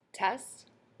Test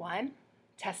 1,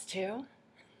 test 2.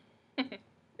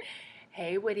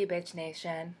 Hey, Witty Bitch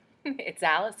Nation. It's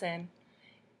Allison,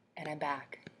 and I'm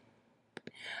back.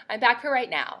 I'm back for right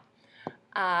now.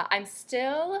 I'm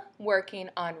still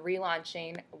working on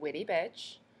relaunching Witty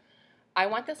Bitch. I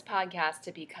want this podcast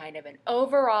to be kind of an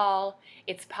overall,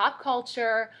 it's pop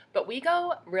culture, but we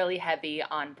go really heavy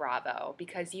on Bravo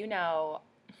because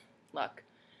look,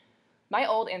 my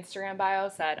old Instagram bio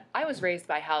said I was raised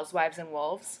by housewives and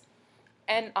wolves.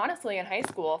 And honestly, in high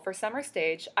school, for summer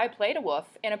stage, I played a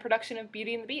wolf in a production of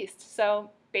Beauty and the Beast.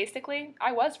 So basically,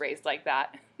 I was raised like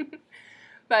that.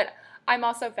 But I'm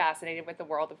also fascinated with the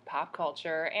world of pop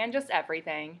culture and just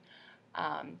everything.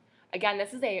 Again,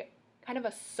 this is a kind of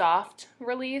a soft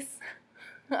release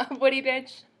of Witty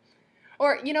Bitch.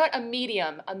 Or, you know what? A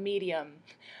medium.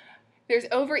 There's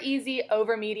over easy,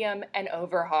 over medium, and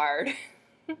over hard.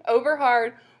 Over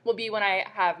hard will be when I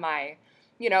have my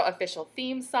official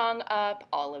theme song up,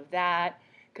 all of that,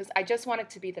 because I just want it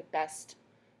to be the best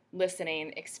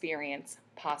listening experience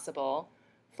possible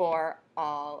for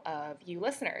all of you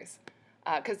listeners.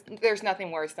 Because there's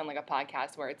nothing worse than like a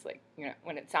podcast where it's like,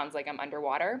 when it sounds like I'm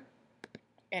underwater.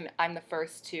 And I'm the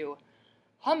first to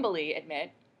humbly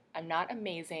admit I'm not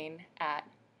amazing at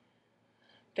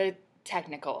the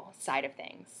technical side of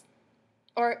things.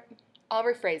 Or I'll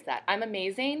rephrase that. I'm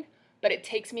amazing, but it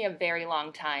takes me a very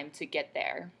long time to get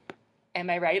there. Am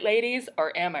I right, ladies?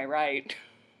 Or am I right?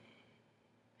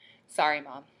 Sorry,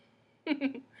 Mom.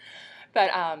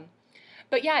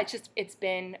 But yeah, it's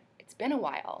been a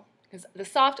while. Because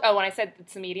when I said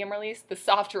it's a medium release, the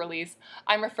soft release,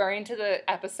 I'm referring to the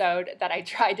episode that I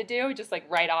tried to do just like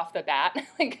right off the bat.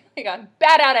 like a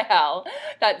bat out of hell,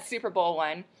 that Super Bowl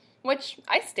one, which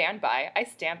I stand by. I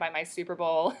stand by my Super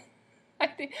Bowl. I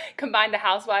think combined the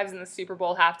Housewives and the Super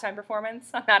Bowl halftime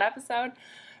performance on that episode.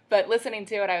 But listening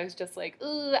to it, I was just like,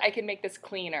 ooh, I can make this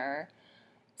cleaner.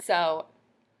 So,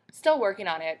 still working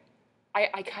on it.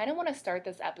 I kind of want to start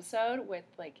this episode with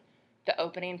like the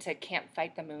opening to Can't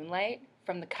Fight the Moonlight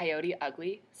from the Coyote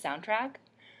Ugly soundtrack.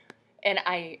 And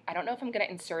I don't know if I'm going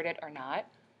to insert it or not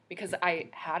because I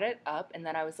had it up and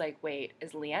then I was like, wait,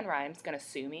 is LeAnn Rimes going to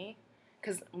sue me?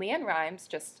 Because LeAnn Rimes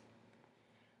just...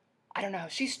 I don't know.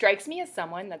 She strikes me as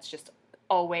someone that's just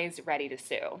always ready to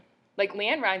sue. Like,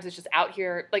 LeAnn Rimes is just out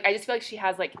here. Like, I just feel like she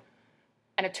has, like,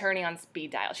 an attorney on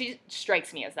speed dial. She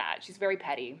strikes me as that. She's very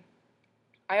petty.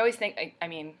 I always think,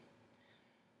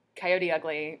 Coyote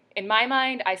Ugly. In my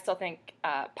mind, I still think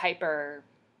Piper,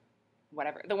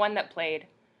 whatever, the one that played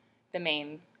the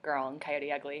main girl in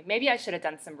Coyote Ugly. Maybe I should have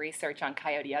done some research on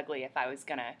Coyote Ugly if I was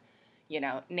going to,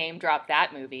 name drop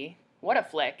that movie. What a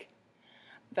flick.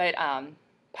 But,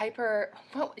 Piper,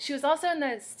 well, she was also in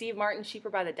the Steve Martin Cheaper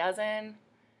by the Dozen.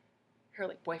 Her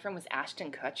boyfriend was Ashton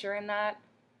Kutcher in that.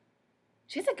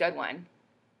 She's a good one.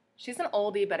 She's an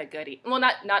oldie but a goodie. Well,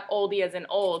 not oldie as in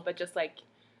old, but just like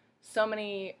so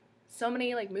many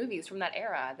like movies from that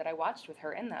era that I watched with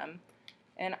her in them,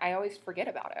 and I always forget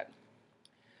about it.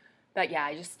 But yeah,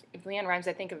 if LeAnn Rimes,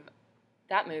 I think of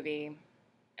that movie,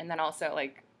 and then also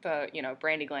like the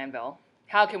Brandi Glanville.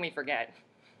 How can we forget?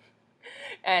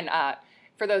 And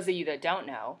for those of you that don't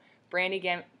know, Brandi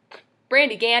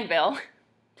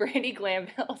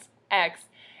Glanville's ex,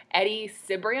 Eddie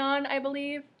Cibrian, I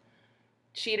believe,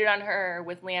 cheated on her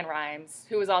with LeAnn Rimes,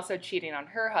 who was also cheating on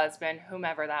her husband,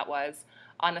 whomever that was,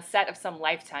 on the set of some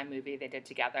Lifetime movie they did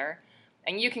together.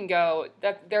 And you can go,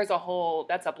 that's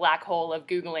a black hole of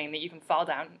Googling that you can fall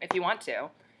down if you want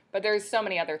to. But there's so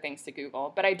many other things to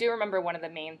Google. But I do remember one of the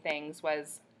main things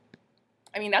was,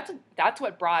 that's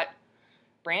what brought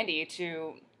Brandi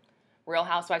to Real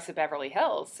Housewives of Beverly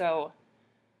Hills. So,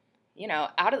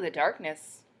 out of the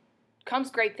darkness comes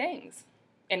great things,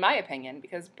 in my opinion,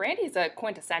 because Brandi's a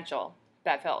quintessential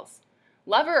Bev Hills.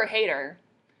 Love her or hate her,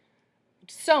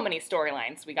 so many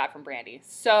storylines we got from Brandi.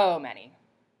 So many.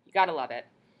 You gotta love it.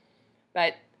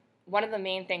 But one of the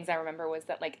main things I remember was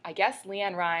that, I guess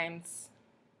LeAnn Rimes,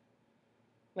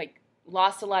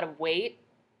 lost a lot of weight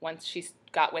once she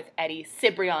got with Eddie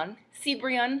Cibrian.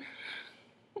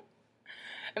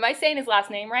 Am I saying his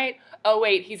last name right? Oh,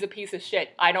 wait, he's a piece of shit.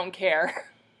 I don't care.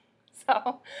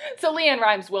 So LeAnn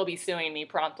Rimes will be suing me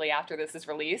promptly after this is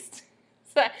released.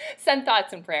 So send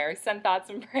thoughts and prayers. But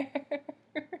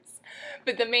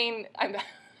I'm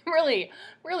really,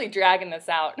 really dragging this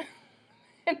out.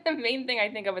 And the main thing I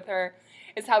think of with her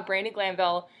is how Brandi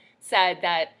Glanville said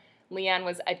that LeAnn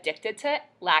was addicted to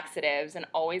laxatives and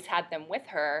always had them with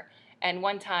her. And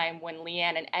one time when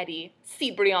LeAnn and Eddie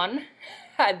Cibrian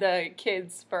had the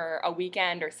kids for a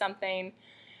weekend or something,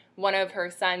 one of her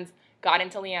sons got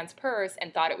into LeAnn's purse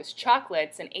and thought it was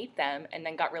chocolates and ate them and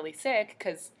then got really sick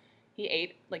because He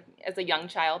ate, like, as a young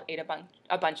child, ate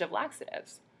a bunch of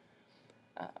laxatives.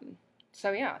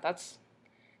 So yeah, that's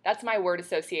my word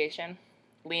association.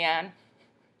 Leanne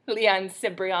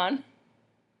Cibrian.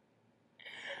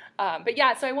 But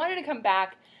yeah, so I wanted to come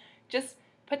back, just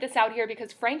put this out here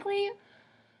because frankly,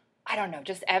 I don't know,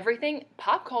 just everything,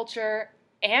 pop culture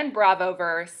and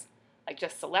Bravoverse, like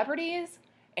just celebrities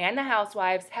and the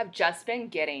housewives have just been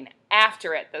getting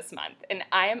after it this month. And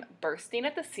I am bursting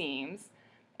at the seams,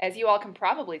 as you all can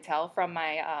probably tell from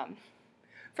my,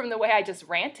 from the way I just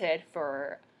ranted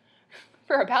for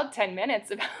about 10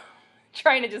 minutes about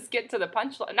trying to just get to the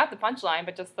punchline, not the punchline,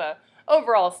 but just the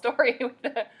overall story with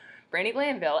the Brandi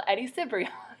Glanville, Eddie Cibrian,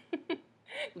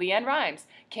 Leanne Rimes,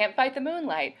 Can't Fight the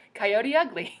Moonlight, Coyote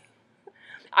Ugly.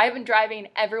 I've been driving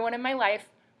everyone in my life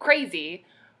crazy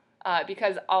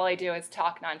because all I do is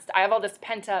talk nonstop. I have all this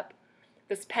pent up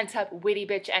witty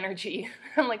bitch energy.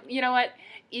 I'm like, you know what?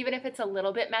 Even if it's a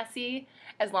little bit messy,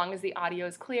 as long as the audio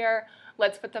is clear,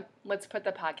 let's put the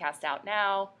podcast out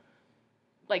now.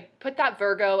 Like, put that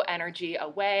Virgo energy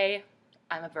away.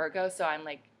 I'm a Virgo, so I'm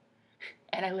like,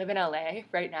 and I live in LA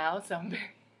right now, so I'm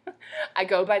very, I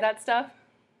go by that stuff.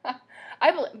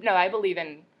 I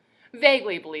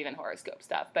vaguely believe in horoscope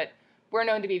stuff, but we're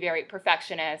known to be very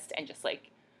perfectionist and just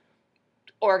like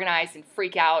organized and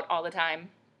freak out all the time.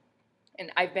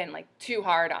 And I've been like too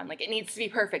hard on like, it needs to be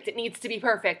perfect. It needs to be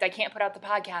perfect. I can't put out the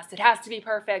podcast. It has to be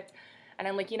perfect. And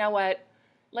I'm like, you know what?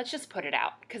 Let's just put it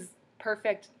out because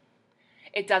perfect,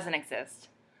 it doesn't exist.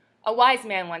 A wise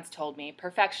man once told me,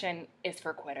 perfection is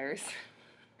for quitters.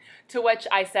 To which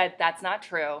I said, that's not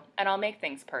true, and I'll make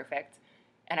things perfect.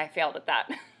 And I failed at that.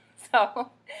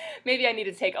 So maybe I need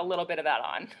to take a little bit of that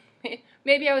on.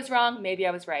 Maybe I was wrong, maybe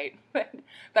I was right. But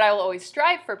I will always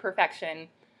strive for perfection,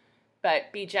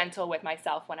 but be gentle with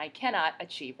myself when I cannot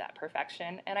achieve that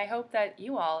perfection. And I hope that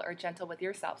you all are gentle with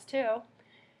yourselves too.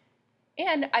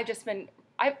 And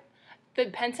the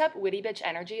pent-up witty bitch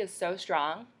energy is so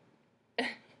strong.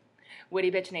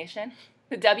 Witty bitch nation.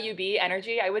 The WB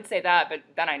energy, I would say that, but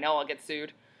then I know I'll get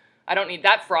sued. I don't need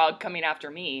that frog coming after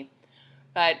me.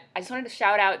 But I just wanted to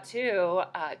shout out to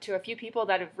a few people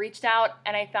that have reached out,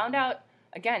 and I found out,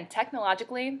 again,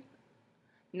 technologically,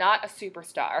 not a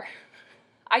superstar.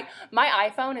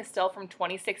 My iPhone is still from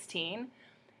 2016,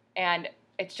 and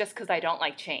it's just because I don't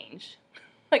like change.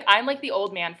 Like, I'm like the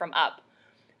old man from Up.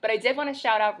 But I did want to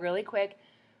shout out really quick.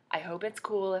 I hope it's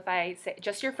cool if I say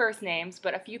just your first names,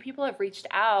 but a few people have reached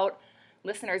out,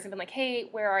 listeners, and been like, hey,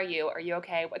 where are you? Are you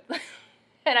okay?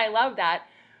 And I love that.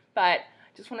 But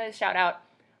just wanted to shout out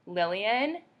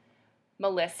Lillian,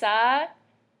 Melissa,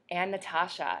 and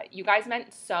Natasha. You guys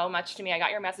meant so much to me. I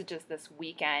got your messages this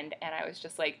weekend, and I was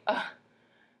just like, ugh.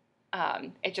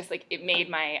 I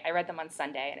read them on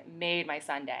Sunday, and it made my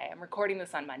Sunday. I'm recording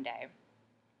this on Monday.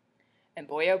 And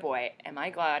boy, oh boy, am I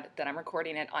glad that I'm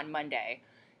recording it on Monday,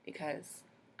 because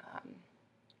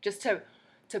just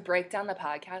to break down the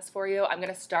podcast for you, I'm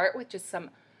going to start with just some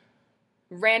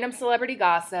random celebrity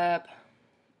gossip.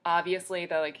 Obviously,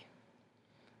 the like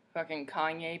fucking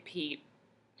Kanye, Pete,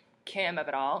 Kim of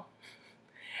it all.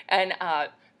 And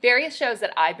various shows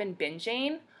that I've been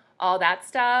binging, all that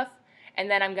stuff. And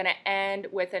then I'm going to end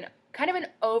with an kind of an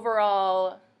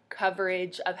overall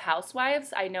coverage of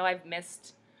Housewives. I know I've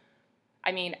missed,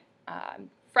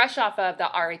 fresh off of the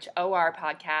RHOR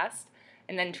podcast,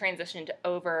 and then transitioned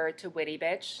over to Witty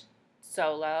Bitch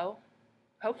solo.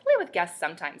 Hopefully with guests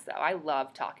sometimes, though. I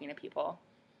love talking to people.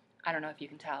 I don't know if you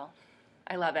can tell.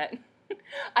 I love it.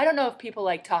 I don't know if people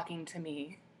like talking to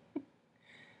me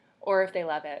or if they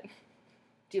love it.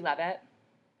 Do you love it?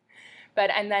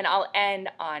 And then I'll end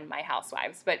on my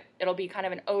Housewives, but it'll be kind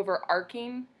of an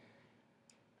overarching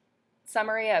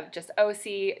summary of just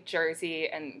OC, Jersey,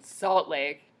 and Salt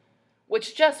Lake,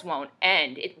 which just won't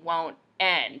end. It won't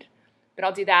end. But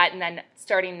I'll do that, and then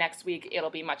starting next week, it'll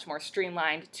be much more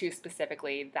streamlined to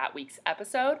specifically that week's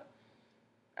episode.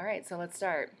 All right, so let's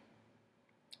start.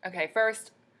 Okay,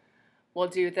 first, we'll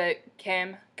do the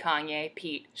Kim, Kanye,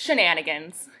 Pete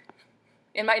shenanigans.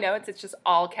 In my notes, it's just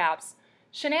all caps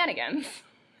shenanigans.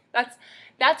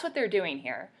 That's what they're doing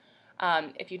here.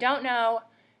 If you don't know,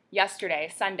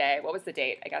 yesterday, Sunday, what was the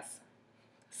date, I guess?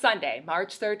 Sunday,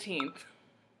 March 13th.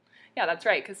 Yeah, that's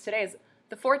right, because today is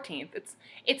the 14th.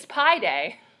 It's Pi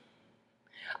Day.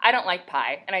 I don't like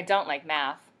pie, and I don't like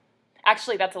math.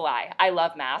 Actually, that's a lie. I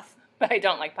love math, but I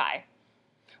don't like pie.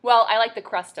 Well, I like the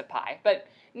crust of pie, but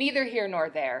neither here nor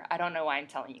there. I don't know why I'm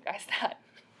telling you guys that.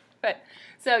 But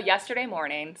so yesterday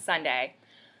morning, Sunday,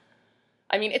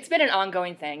 it's been an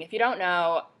ongoing thing. If you don't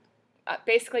know,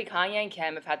 basically Kanye and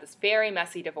Kim have had this very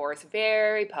messy divorce,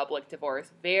 very public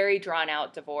divorce, very drawn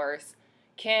out divorce.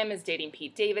 Kim is dating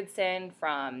Pete Davidson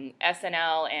from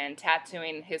SNL and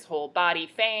tattooing his whole body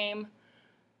fame.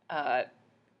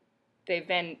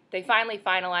 They finally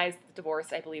finalized the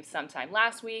divorce, I believe, sometime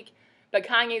last week. But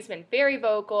Kanye's been very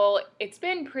vocal. It's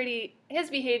been his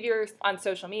behavior on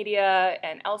social media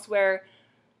and elsewhere,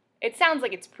 it sounds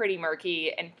like it's pretty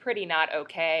murky and pretty not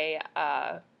okay.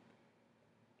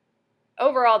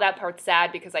 Overall, that part's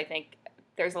sad because I think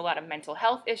there's a lot of mental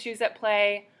health issues at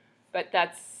play, but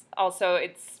that's also,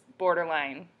 it's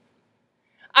borderline.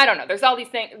 I don't know. There's all these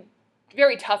things,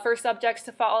 very tougher subjects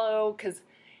to follow because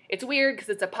it's weird because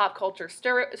it's a pop culture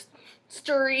story.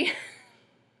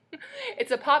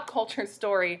 It's a pop culture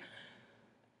story.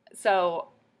 So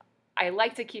I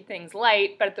like to keep things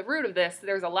light, but at the root of this,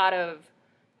 there's a lot of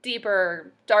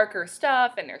deeper, darker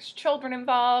stuff, and there's children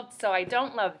involved, so I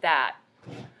don't love that.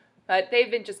 But they've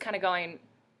been just kind of going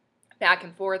back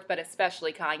and forth, but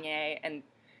especially Kanye, and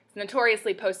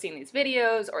notoriously posting these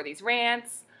videos or these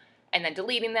rants, and then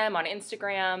deleting them on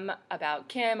Instagram about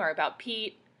Kim or about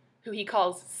Pete, who he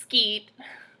calls Skeet.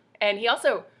 And he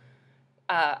also,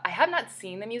 I have not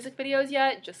seen the music videos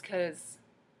yet, just because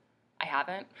I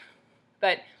haven't.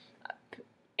 But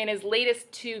in his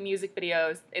latest 2 music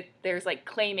videos, there's like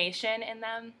claymation in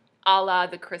them, a la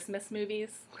the Christmas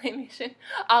movies, claymation,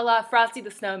 a la Frosty the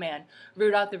Snowman,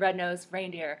 Rudolph the Red-Nosed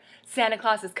Reindeer, Santa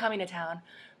Claus is coming to town.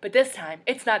 But this time,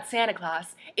 it's not Santa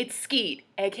Claus, it's Skeet,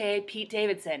 aka Pete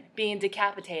Davidson, being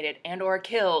decapitated and or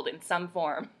killed in some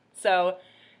form. So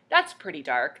that's pretty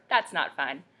dark. That's not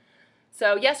fun.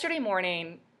 So yesterday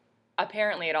morning,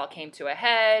 apparently it all came to a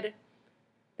head.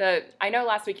 I know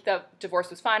last week the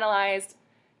divorce was finalized.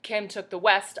 Kim took the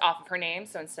West off of her name,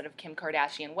 so instead of Kim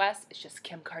Kardashian West, it's just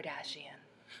Kim Kardashian.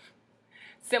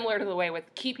 Similar to the way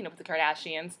with Keeping Up with the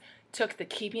Kardashians, took the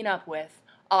Keeping Up With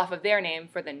off of their name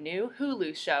for the new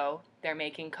Hulu show they're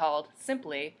making called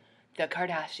simply The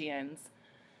Kardashians.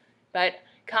 But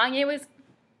Kanye was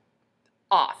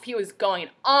off. He was going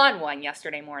on one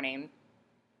yesterday morning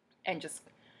and just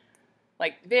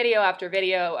like video after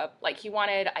video of like he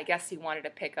wanted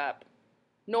to pick up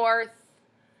North,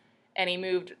 and he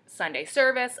moved Sunday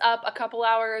service up a couple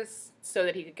hours so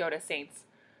that he could go to Saints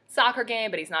soccer game,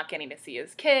 but he's not getting to see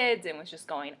his kids and was just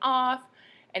going off.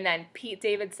 And then Pete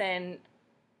Davidson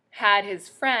had his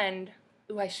friend,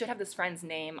 I should have this friend's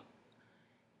name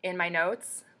in my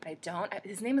notes, but I don't.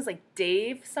 His name is like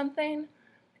Dave something,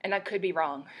 and that could be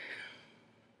wrong.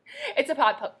 It's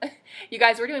you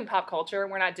guys, we're doing pop culture.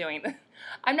 We're not doing,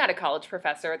 I'm not a college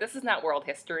professor. This is not world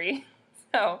history.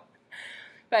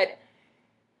 But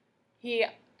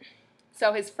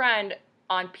his friend,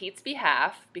 on Pete's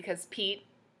behalf, because Pete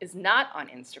is not on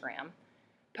Instagram,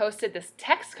 posted this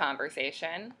text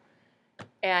conversation,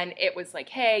 and it was like,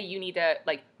 hey, you need to,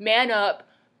 like, man up,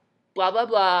 blah, blah,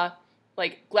 blah,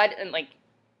 like, glad, and, like,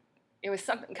 it was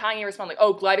something, Kanye responded, like,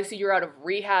 oh, glad to see you're out of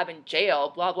rehab and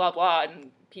jail, blah, blah, blah,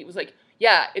 and Pete was like,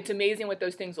 yeah, it's amazing what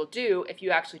those things will do if you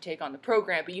actually take on the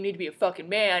program, but you need to be a fucking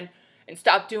man and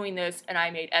stop doing this, and I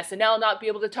made SNL not be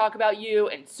able to talk about you,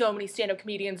 and so many stand-up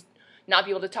comedians not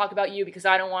be able to talk about you because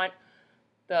I don't want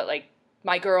the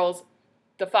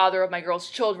father of my girls'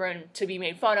 children to be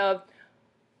made fun of.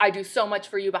 I do so much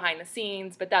for you behind the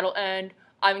scenes, but that'll end.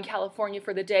 I'm in California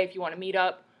for the day if you want to meet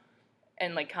up.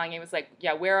 And like Kanye was like,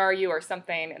 yeah, where are you or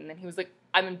something? And then he was like,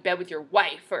 I'm in bed with your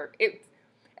wife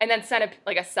and then sent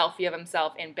a selfie of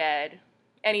himself in bed.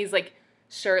 And he's like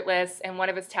shirtless, and one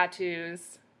of his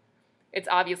tattoos, it's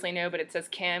obviously new, but it says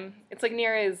Kim. It's like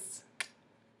near his,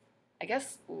 I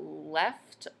guess,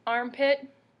 left armpit.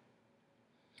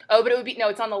 Oh, but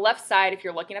it's on the left side if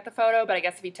you're looking at the photo, but I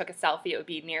guess if he took a selfie, it would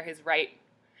be near his right,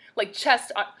 like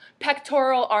chest,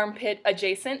 pectoral armpit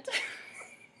adjacent.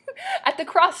 At the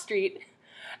cross street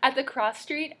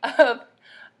of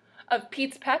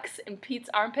Pete's pecs and Pete's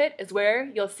armpit is where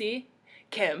you'll see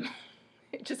Kim.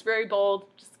 Just very bold,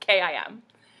 just K-I-M.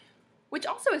 Which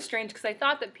also is strange because I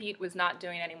thought that Pete was not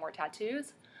doing any more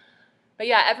tattoos. But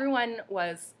yeah, everyone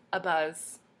was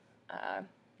abuzz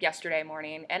yesterday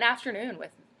morning and afternoon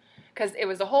because it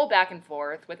was a whole back and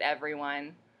forth with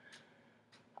everyone.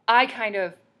 I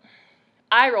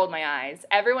rolled my eyes.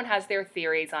 Everyone has their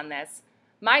theories on this.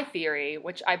 My theory,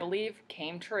 which I believe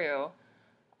came true,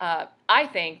 I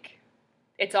think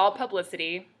it's all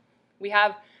publicity. We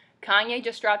have Kanye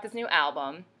just dropped his new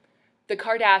album. The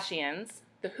Kardashians,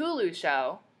 the Hulu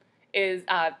show,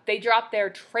 they dropped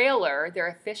their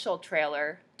official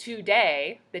trailer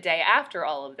today, the day after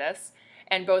all of this,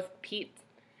 and both Pete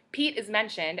is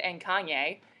mentioned and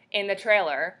Kanye in the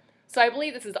trailer. So I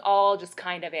believe this is all just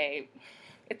kind of it's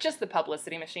just the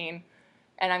publicity machine,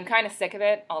 and I'm kind of sick of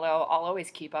it, although I'll always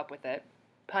keep up with it,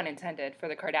 pun intended, for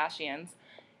the Kardashians.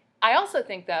 I also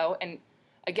think, though, and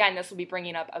again, this will be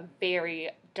bringing up a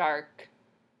very dark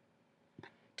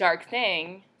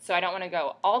thing, so I don't want to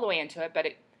go all the way into it, but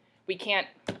we can't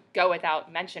go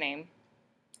without mentioning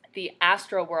the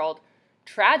Astroworld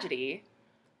tragedy,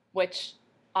 which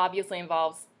obviously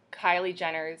involves Kylie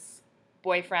Jenner's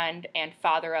boyfriend and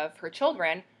father of her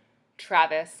children,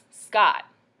 Travis Scott,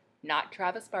 not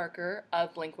Travis Barker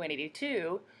of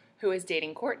Blink-182, who is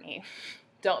dating Kourtney.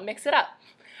 Don't mix it up.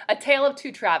 A tale of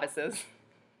two Travises.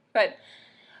 But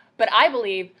I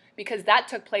believe because that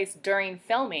took place during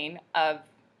filming of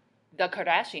the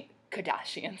Kardashians.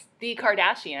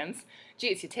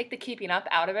 Geez, you take the keeping up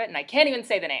out of it, and I can't even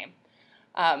say the name.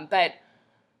 But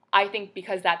I think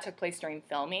because that took place during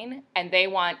filming, and they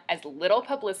want as little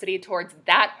publicity towards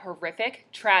that horrific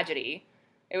tragedy.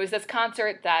 It was this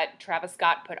concert that Travis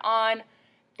Scott put on.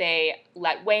 They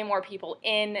let way more people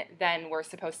in than were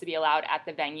supposed to be allowed at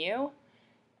the venue.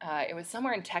 It was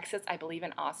somewhere in Texas, I believe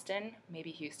in Austin,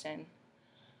 maybe Houston.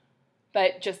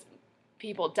 But just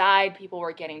people died. People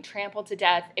were getting trampled to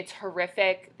death. It's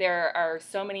horrific. There are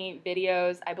so many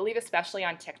videos, I believe especially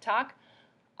on TikTok.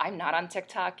 I'm not on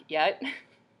TikTok yet.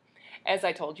 As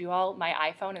I told you all, my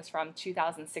iPhone is from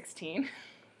 2016.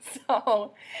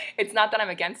 So it's not that I'm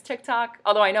against TikTok,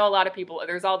 although I know a lot of people,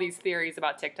 there's all these theories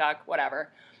about TikTok, whatever.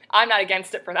 I'm not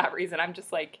against it for that reason. I'm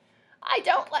just like, I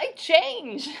don't like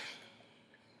change.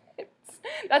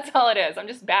 That's all it is. I'm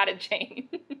just bad at change.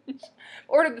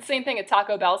 Ordered the same thing at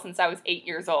Taco Bell since I was 8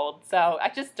 years old, so I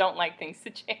just don't like things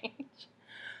to change.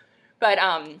 But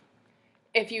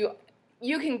if you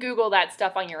can Google that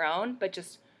stuff on your own, but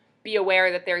just be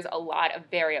aware that there's a lot of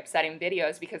very upsetting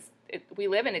videos because we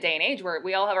live in a day and age where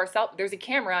we all have there's a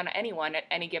camera on anyone at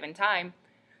any given time.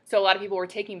 So a lot of people were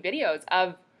taking videos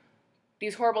of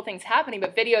these horrible things happening,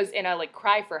 but videos in a like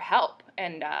cry for help.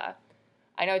 And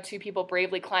I know 2 people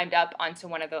bravely climbed up onto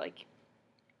one of the like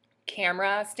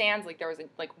camera stands. Like there was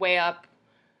like way up.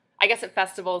 I guess at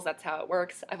festivals, that's how it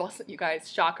works. I've also, you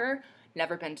guys, shocker,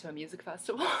 never been to a music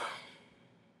festival.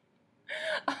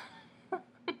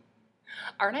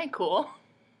 Aren't I cool?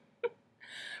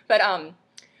 But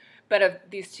of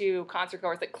these 2 concert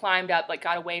goers that climbed up, like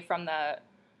got away from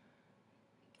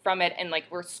it and like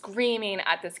were screaming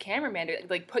at this cameraman to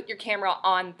like put your camera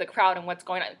on the crowd and what's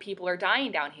going on. People are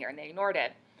dying down here, and they ignored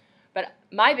it. But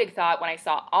my big thought when I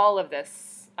saw all of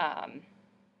this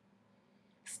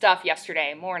stuff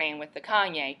yesterday morning with the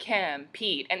Kanye, Kim,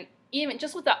 Pete, and even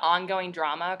just with the ongoing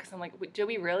drama, because I'm like, do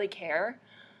we really care?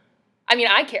 I mean,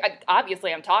 I care.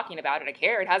 Obviously, I'm talking about it. I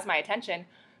care. It has my attention.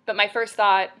 But my first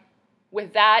thought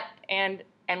with that, and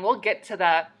we'll get to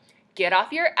the get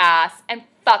off your ass and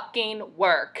fucking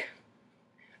work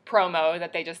promo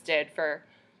that they just did for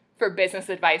business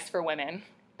advice for women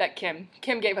that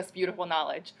Kim gave us beautiful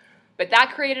knowledge. But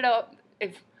that created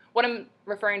what I'm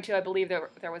referring to, I believe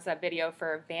there was a video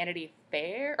for Vanity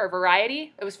Fair or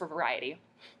Variety. It was for Variety.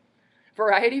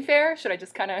 Variety Fair? Should I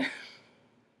just kind of...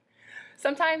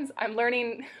 Sometimes I'm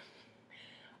learning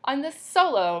on this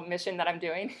solo mission that I'm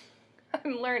doing,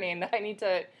 I'm learning that I need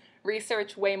to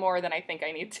research way more than I think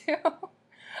I need to.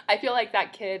 I feel like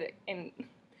that kid when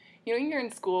you're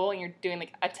in school and you're doing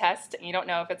like a test and you don't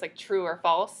know if it's like true or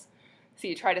false. So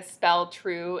you try to spell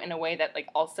true in a way that like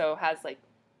also has like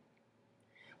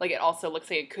it also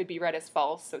looks like it could be read as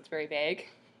false. So it's very vague.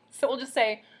 So we'll just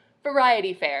say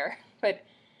Variety Fair. But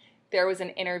there was an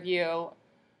interview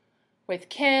with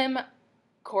Kim,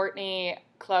 Kourtney,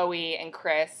 Khloe, and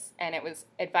Kris, and it was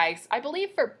advice, I believe,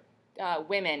 for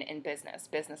women in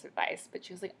business advice. But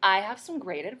she was like, I have some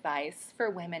great advice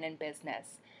for women in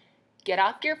business. Get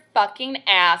off your fucking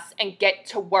ass and get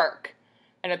to work.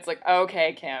 And it's like,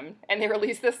 okay, Kim. And they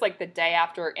released this like the day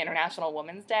after International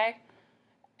Women's Day.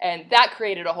 And that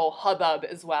created a whole hubbub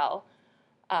as well.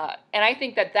 And I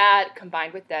think that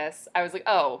combined with this, I was like,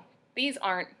 oh, these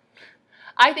aren't...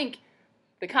 I think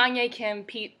the Kanye, Kim,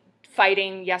 Pete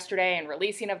fighting yesterday and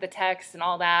releasing of the text and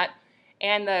all that,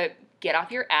 and the get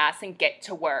off your ass and get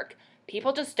to work.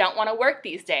 People just don't want to work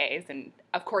these days. And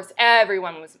of course,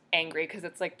 everyone was angry because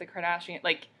it's like the Kardashian,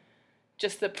 like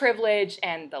just the privilege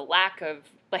and the lack of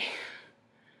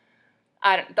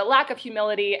the lack of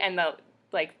humility and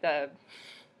the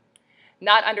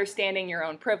not understanding your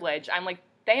own privilege. I'm like,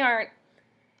 the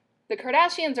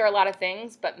Kardashians are a lot of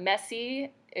things, but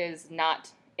messy is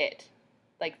not it.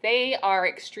 Like, they are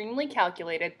extremely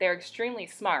calculated. They're extremely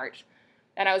smart.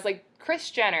 And I was like, Kris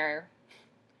Jenner,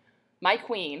 my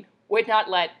queen, would not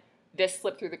let this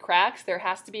slip through the cracks. There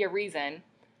has to be a reason.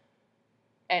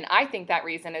 And I think that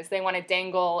reason is they want to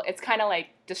dangle. It's kind of like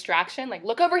distraction. Like,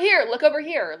 look over here. Look over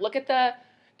here. Look at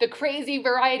the crazy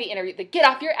Variety interview. The get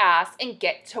off your ass and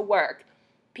get to work.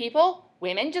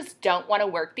 women just don't want to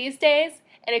work these days.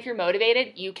 And if you're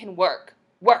motivated, you can work.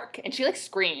 Work. And she like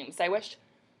screams.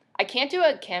 I can't do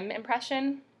a Kim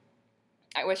impression.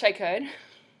 I wish I could.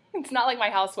 It's not like my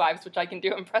housewives, which I can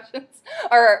do impressions,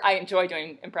 or I enjoy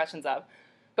doing impressions of.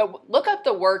 But look up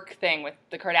the work thing with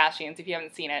the Kardashians if you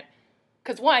haven't seen it.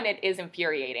 Because one, it is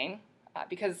infuriating.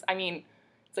 Because, I mean,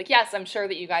 it's like, yes, I'm sure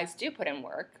that you guys do put in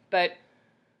work. But,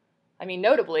 I mean,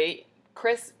 notably,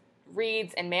 Kris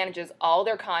reads and manages all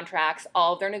their contracts,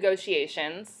 all of their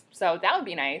negotiations. So that would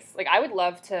be nice. Like, I would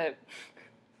love to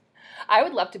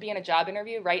be in a job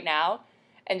interview right now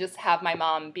and just have my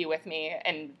mom be with me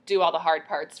and do all the hard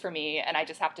parts for me, and I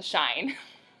just have to shine.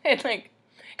 And like,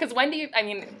 because when do you, I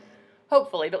mean,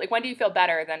 hopefully, but like, when do you feel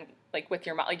better than like with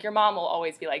your mom? Like, your mom will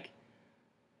always be like,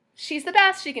 she's the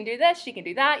best, she can do this, she can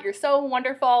do that, you're so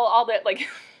wonderful, all that, like,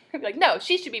 like, no,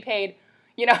 she should be paid,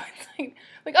 you know, it's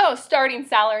like, oh, starting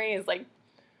salary is like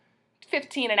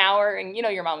 $15 an hour, and you know,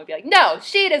 your mom would be like, no,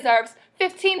 she deserves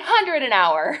 $1,500 an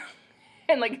hour,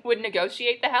 and like, would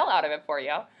negotiate the hell out of it for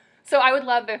you. So I would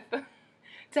love to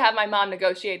have my mom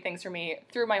negotiate things for me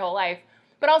through my whole life.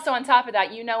 But also on top of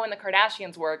that, you know, when the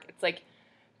Kardashians work, it's like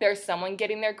there's someone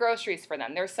getting their groceries for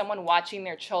them. There's someone watching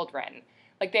their children.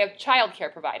 Like, they have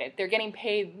childcare provided. They're getting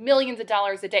paid millions of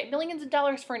dollars a day. Millions of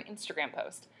dollars for an Instagram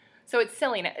post. So it's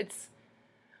silly.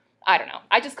 I don't know.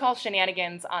 I just call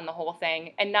shenanigans on the whole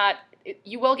thing. And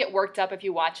you will get worked up if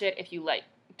you watch it, if you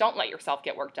don't let yourself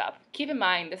get worked up. Keep in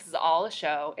mind, this is all a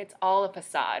show. It's all a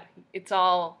facade. It's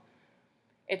all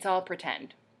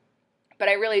pretend. But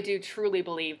I really do truly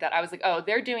believe that I was like, oh,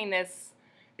 they're doing this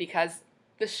because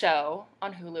the show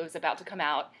on Hulu is about to come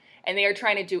out, and they are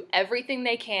trying to do everything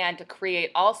they can to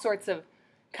create all sorts of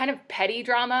kind of petty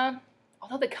drama.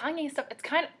 Although the Kanye stuff,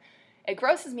 it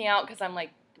grosses me out because I'm like,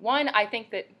 one, I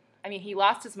think that, I mean, he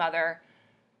lost his mother.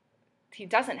 He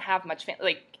doesn't have much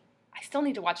like, I still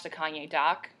need to watch the Kanye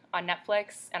doc on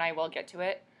Netflix, and I will get to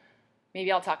it.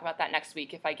 Maybe I'll talk about that next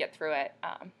week if I get through it.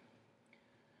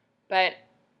 But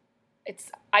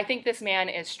I think this man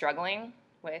is struggling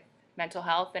with mental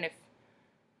health, and if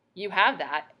you have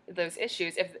those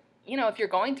issues, if you're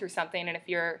going through something, and if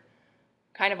you're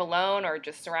kind of alone or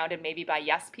just surrounded maybe by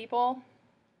yes people,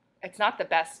 it's not the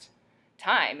best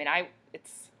time. And I'm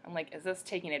like, is this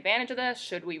taking advantage of this?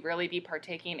 Should we really be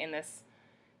partaking in this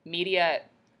media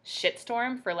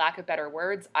shitstorm, for lack of better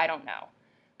words? I don't know.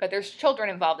 But there's children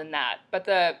involved in that. But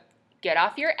the get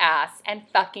off your ass and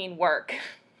fucking work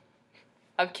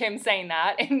of Kim saying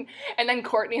that. And then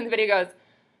Kourtney in the video goes,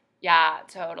 yeah,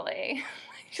 totally.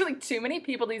 She's like, too many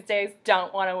people these days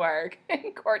don't want to work.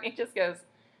 And Kourtney just goes,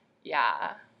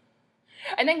 yeah.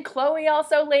 And then Khloé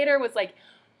also later was like,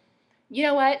 you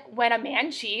know what? When a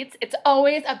man cheats, it's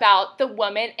always about the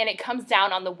woman, and it comes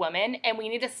down on the woman, and we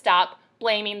need to stop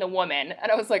blaming the woman.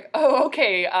 And I was like, oh,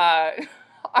 okay.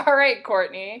 All right,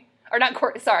 Kourtney. Or not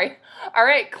Kourtney, sorry. All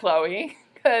right, Khloé.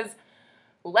 Because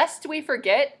lest we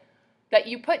forget that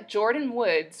you put Jordyn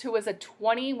Woods, who was a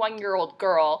 21-year-old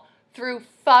girl, through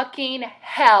fucking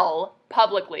hell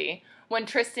publicly when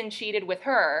Tristan cheated with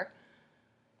her,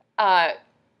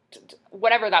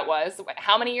 whatever that was,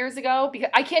 how many years ago? Because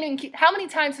I can't even how many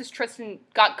times has Tristan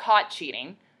got caught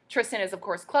cheating? Tristan is, of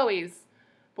course, Khloé's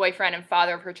boyfriend and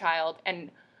father of her child, and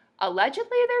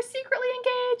allegedly they're secretly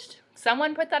engaged.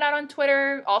 Someone put that out on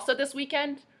Twitter also this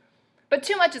weekend. But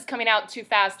too much is coming out too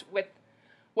fast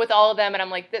with all of them, and I'm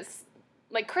like,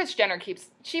 Kris Jenner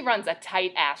she runs a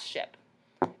tight-ass ship.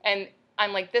 And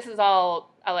I'm like, this is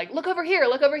all, look over here,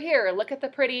 look at the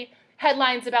pretty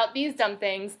headlines about these dumb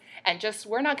things, and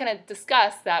we're not going to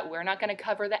discuss that, we're not going to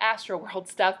cover the Astroworld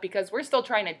stuff, because we're still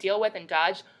trying to deal with and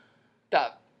dodge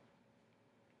the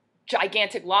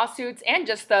gigantic lawsuits and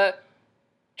just the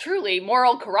truly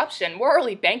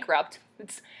morally bankrupt.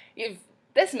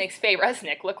 This makes Faye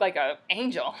Resnick look like an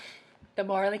angel. The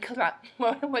morally corrupt,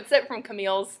 what's it from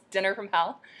Camille's Dinner from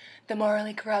Hell? The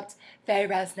morally corrupt Faye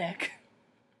Resnick.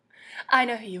 I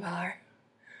know who you are.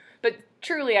 But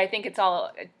truly, I think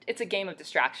it's a game of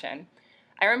distraction.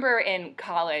 I remember in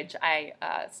college, I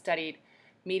studied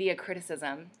media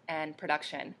criticism and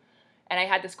production. And I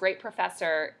had this great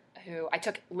professor who I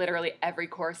took literally every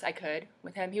course I could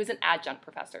with him. He was an adjunct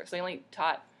professor, so he only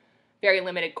taught very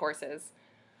limited courses.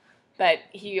 But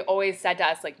he always said to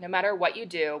us, like, no matter what you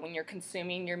do, when you're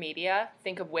consuming your media,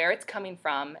 think of where it's coming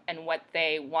from and what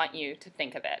they want you to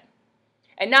think of it.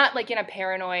 And not like in a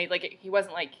paranoid, like he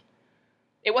wasn't like,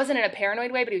 it wasn't in a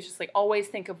paranoid way, but he was just like, always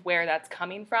think of where that's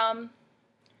coming from.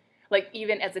 Like,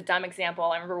 even as a dumb example,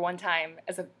 I remember one time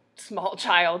as a small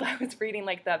child, I was reading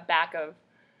like the back of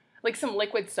like some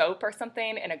liquid soap or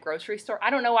something in a grocery store. I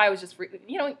don't know why I was just,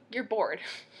 you're bored.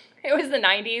 It was the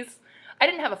 90s. I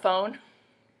didn't have a phone.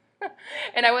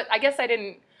 And I guess I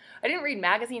didn't read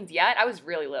magazines yet. I was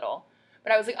really little.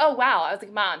 But I was like, oh, wow. I was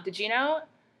like, Mom, did you know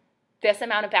this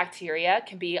amount of bacteria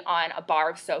can be on a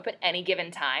bar of soap at any given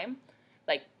time?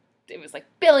 Like, it was like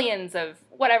billions of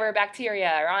whatever bacteria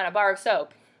are on a bar of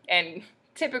soap. And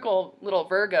typical little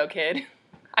Virgo kid,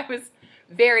 I was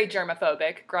very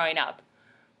germophobic growing up.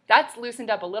 That's loosened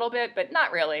up a little bit, but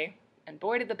not really. And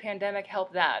boy, did the pandemic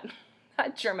help that.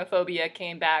 That germophobia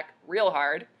came back real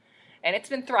hard. And it's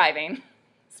been thriving.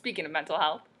 Speaking of mental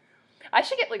health. I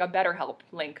should get like a BetterHelp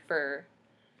link for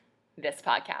this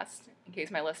podcast in case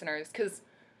my listeners, because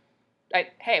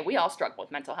hey, we all struggle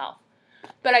with mental health.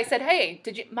 But I said, hey,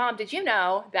 Mom, did you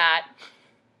know that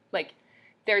like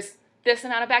there's this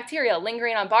amount of bacteria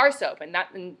lingering on bar soap? And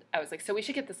I was like, so we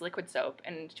should get this liquid soap.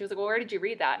 And she was like, well, where did you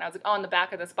read that? And I was like, oh, on the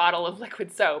back of this bottle of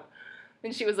liquid soap.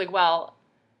 And she was like, well,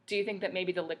 do you think that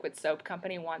maybe the liquid soap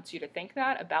company wants you to think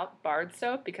that about bar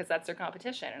soap because that's their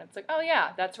competition? And it's like, oh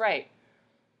yeah, that's right.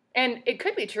 And it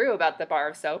could be true about the bar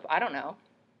of soap. I don't know.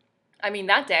 I mean,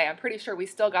 that day, I'm pretty sure we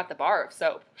still got the bar of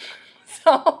soap.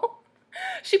 So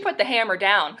she put the hammer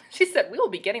down. She said, we will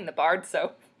be getting the barred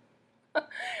soap.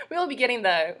 We will be getting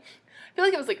I feel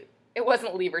like it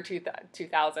wasn't Lever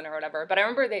 2000 or whatever, but I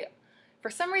remember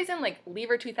for some reason, like,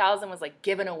 Lever 2000 was, like,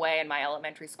 given away in my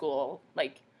elementary school.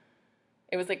 Like,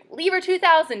 it was, like, Lever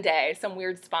 2000 Day, some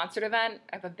weird sponsored event.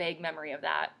 I have a vague memory of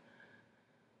that.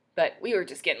 But we were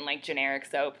just getting, like, generic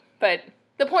soap. But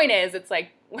the point is, it's like,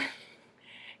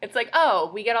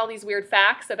 oh, we get all these weird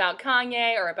facts about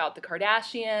Kanye or about the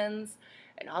Kardashians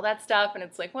and all that stuff. And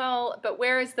it's like, well, but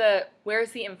where's the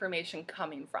information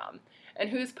coming from? And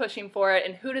who's pushing for it?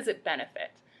 And who does it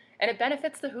benefit? And it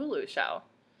benefits the Hulu show,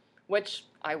 which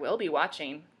I will be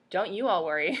watching. Don't you all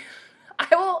worry.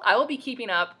 I will be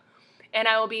keeping up, and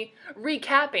I will be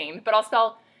recapping, but I'll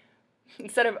spell,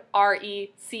 instead of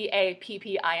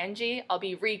RECAPPING, I'll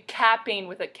be recapping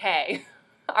with a K.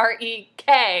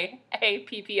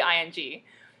 REKAPPING.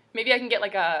 Maybe I can get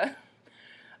like a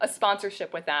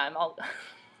sponsorship with them.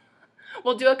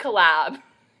 We'll do a collab.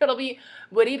 It'll be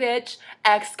Woody Bitch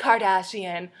X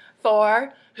Kardashian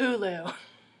for Hulu.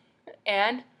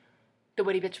 And the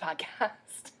Woody Bitch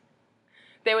podcast.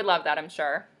 They would love that, I'm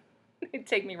sure. They'd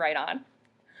take me right on.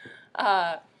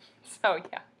 So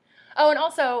yeah. Oh, and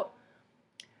also,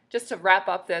 just to wrap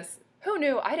up this, who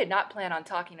knew I did not plan on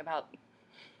talking about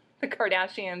the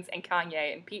Kardashians and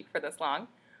Kanye and Pete for this long.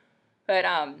 But,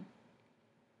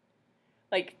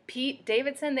 like, Pete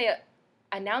Davidson, they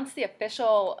announced the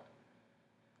official,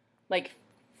 like,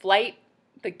 flight,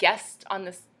 the guest on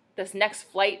this next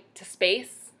flight to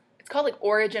space. It's called, like,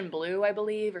 Origin Blue, I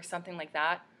believe, or something like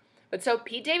that. But so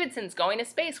Pete Davidson's going to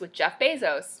space with Jeff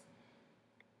Bezos.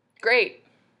 Great.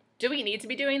 Do we need to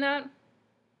be doing that?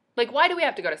 Like, why do we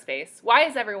have to go to space?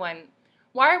 Why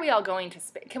are we all going to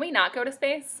space? Can we not go to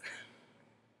space?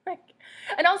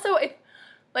 And also, if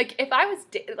I was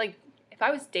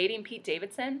dating Pete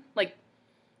Davidson, like,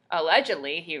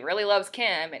 allegedly he really loves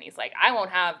Kim, and he's like, I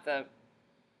won't have the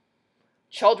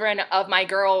children of my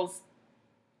girl's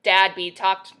dad be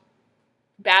talked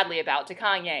badly about to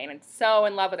Kanye, and I'm so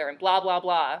in love with her, and blah blah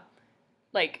blah.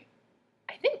 Like,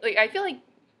 I feel like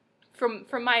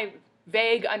from my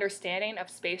vague understanding of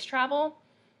space travel,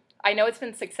 I know it's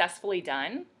been successfully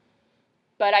done,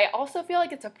 but I also feel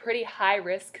like it's a pretty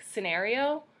high-risk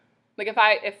scenario. Like,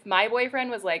 if my boyfriend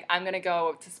was like, I'm going to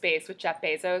go to space with Jeff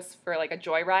Bezos for, like, a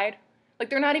joyride, like,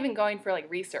 they're not even going for,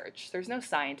 like, research. There's no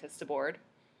scientists aboard.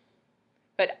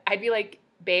 But I'd be like,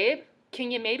 babe, can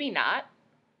you maybe not?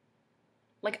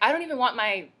 Like, I don't even want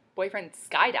my boyfriend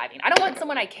skydiving. I don't want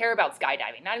someone I care about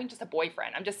skydiving, not even just a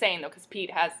boyfriend. I'm just saying, though, because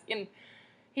Pete has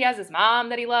his mom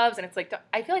that he loves, and it's like,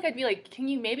 I feel like I'd be like, can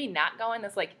you maybe not go on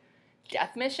this, like,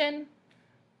 death mission?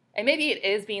 And maybe it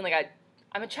is being like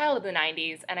I'm a child of the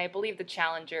 90s, and I believe the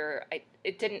Challenger, I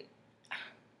didn't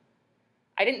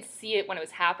see it when it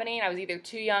was happening. I was either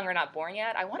too young or not born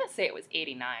yet. I want to say it was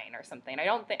 89 or something.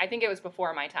 I think it was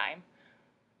before my time.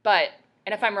 But,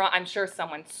 and if I'm wrong, I'm sure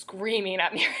someone's screaming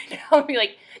at me right now and be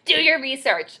like, do your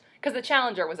research. Because the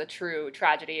Challenger was a true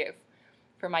tragedy.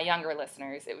 For my younger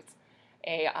listeners, it was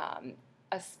a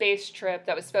space trip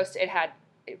that was supposed to,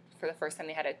 for the first time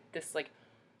they had this like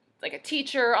a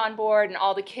teacher on board, and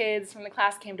all the kids from the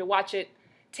class came to watch it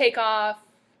take off,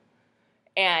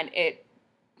 and it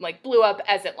like blew up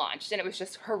as it launched, and it was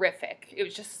just horrific. It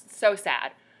was just so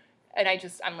sad. And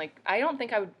I'm like, I don't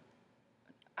know,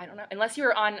 unless you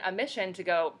were on a mission to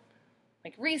go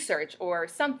like research or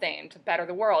something to better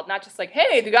the world, not just like,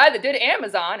 hey, the guy that did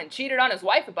Amazon and cheated on his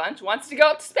wife a bunch wants to go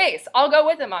up to space. I'll go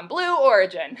with him on Blue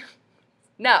Origin.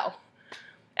 No.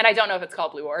 And I don't know if it's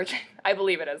called Blue Origin. I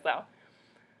believe it is, though.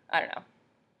 I don't know.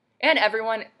 And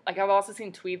everyone, like, I've also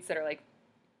seen tweets that are like,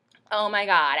 oh my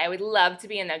God, I would love to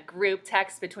be in the group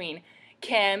text between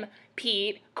Kim,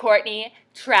 Pete, Courtney,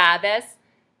 Travis.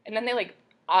 And then they, like,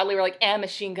 oddly were like, and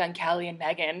Machine Gun Kelly and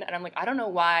Megan. And I'm like, I don't know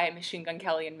why Machine Gun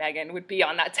Kelly and Megan would be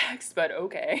on that text, but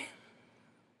okay.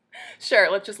 Sure,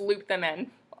 let's just loop them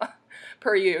in,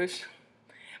 per usual.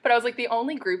 But I was like, the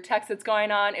only group text that's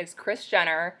going on is Kris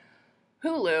Jenner,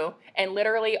 Hulu, and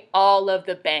literally all of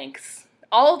the banks.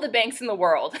 All of the banks in the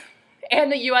world.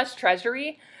 And the U.S.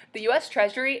 Treasury. The U.S.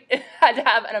 Treasury had to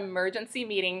have an emergency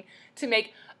meeting to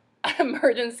make an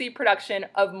emergency production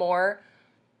of more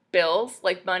bills,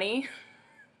 like money,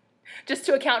 just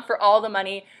to account for all the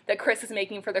money that Kris is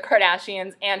making for the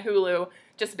Kardashians and Hulu,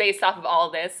 just based off of all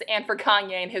of this, and for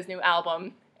Kanye and his new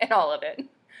album and all of it.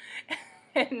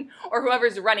 Or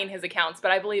whoever's running his accounts,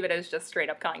 but I believe it is just straight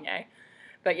up Kanye.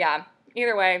 But yeah,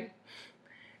 either way,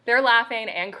 they're laughing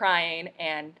and crying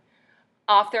and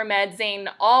off their meds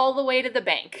all the way to the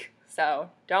bank. So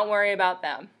don't worry about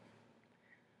them.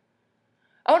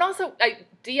 Oh, and also,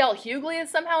 D.L. Hughley is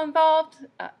somehow involved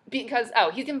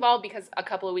he's involved because a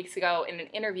couple of weeks ago in an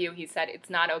interview he said it's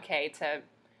not okay to,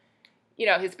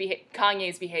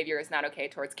 Kanye's behavior is not okay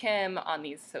towards Kim on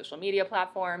these social media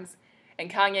platforms. And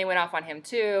Kanye went off on him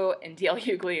too, and D.L.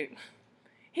 Hughley,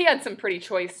 he had some pretty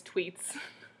choice tweets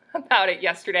about it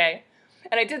yesterday.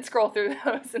 And I did scroll through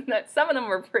those, and some of them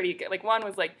were pretty good. Like, one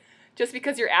was like, just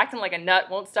because you're acting like a nut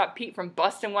won't stop Pete from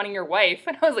busting wanting your wife.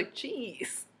 And I was like,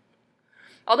 jeez.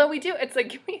 Although it's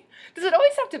like, does it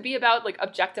always have to be about, like,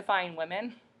 objectifying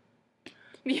women?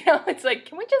 It's like,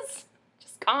 can we just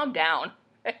calm down?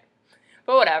 But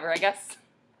whatever, I guess.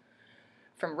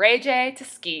 From Ray J to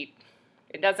Skeet,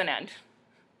 it doesn't end.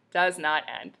 Does not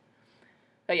end.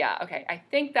 But yeah, okay, I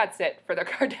think that's it for the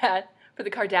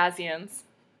Kardashians.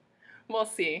 We'll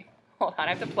see. Hold on, I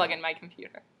have to plug in my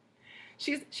computer.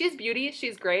 She's beauty,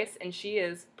 she's grace, and she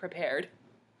is prepared.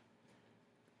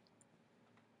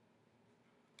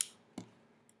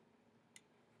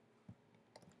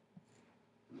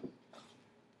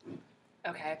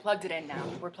 Okay, I plugged it in now.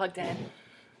 We're plugged in.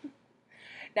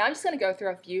 Now I'm just going to go through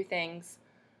a few things.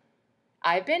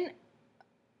 I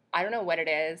don't know what it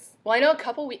is. Well, I know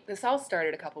this all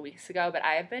started a couple weeks ago, but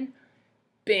I have been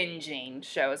binging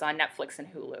shows on Netflix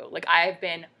and Hulu. Like, I have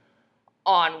been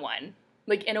on one.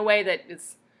 Like, in a way that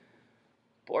is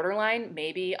borderline,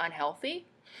 maybe unhealthy,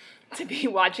 to be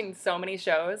watching so many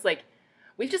shows. Like,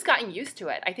 we've just gotten used to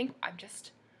it. I think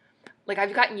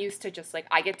I've gotten used to just, like,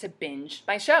 I get to binge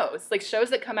my shows. Like,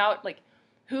 shows that come out, like,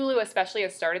 Hulu especially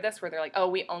has started this, where they're like, oh,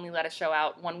 we only let a show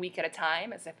out 1 week at a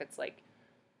time, as if it's, like,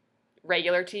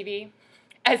 regular TV,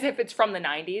 as if it's from the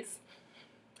 90s.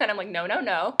 And I'm like, no,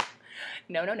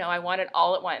 I want it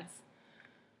all at once.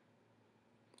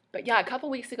 But yeah, a couple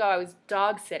weeks ago, I was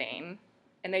dog sitting,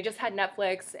 and they just had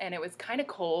Netflix, and it was kind of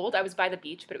cold. I was by the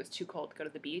beach, but it was too cold to go to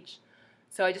the beach.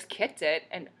 So I just kicked it,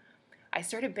 and I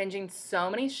started binging so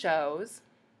many shows.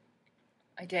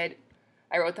 I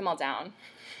wrote them all down.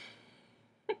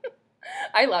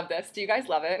 I love this. Do you guys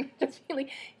love it? Just be like,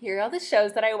 here are all the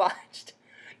shows that I watched.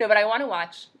 No, but I want to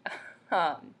watch,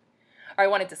 or I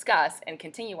want to discuss and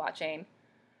continue watching.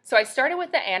 So I started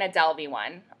with the Anna Delvey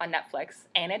one on Netflix.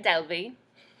 Anna Delvey.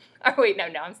 Oh, wait, no,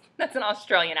 that's an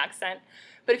Australian accent.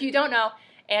 But if you don't know,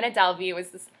 Anna Delvey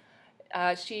was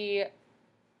she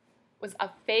was a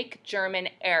fake German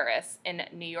heiress in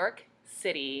New York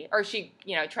City, or she,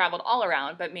 traveled all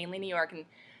around, but mainly New York, and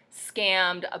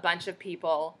scammed a bunch of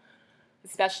people,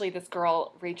 especially this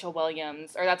girl, Rachel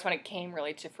Williams, or that's when it came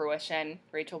really to fruition,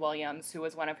 Rachel Williams, who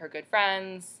was one of her good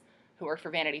friends, who worked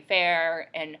for Vanity Fair,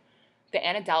 and the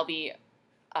Anna Delvey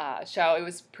show, it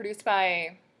was produced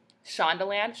by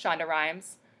Shonda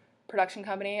Rhimes production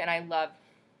company, and I love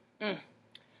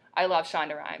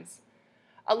Shonda Rhimes.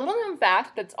 A little known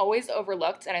fact that's always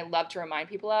overlooked, and I love to remind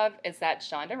people of, is that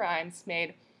Shonda Rhimes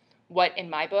made what, in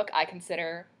my book, I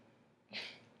consider,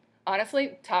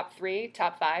 honestly, top three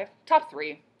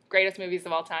greatest movies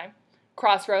of all time.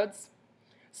 Crossroads,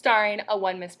 starring a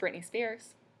one Miss Britney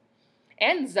Spears,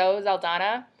 and Zoe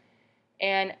Saldana,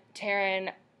 and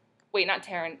I'm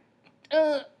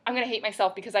going to hate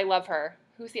myself because I love her.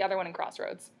 Who's the other one in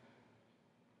Crossroads?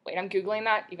 Wait, I'm Googling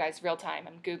that. You guys, real time.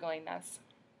 I'm Googling this.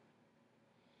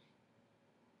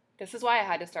 This is why I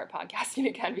had to start podcasting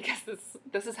again, because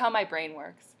this is how my brain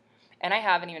works. And I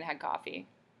haven't even had coffee.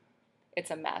 It's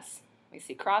a mess. We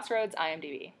see Crossroads,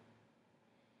 IMDb.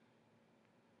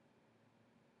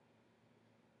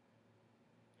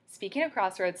 Speaking of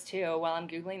Crossroads, too, while I'm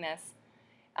Googling this,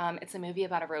 it's a movie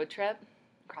about a road trip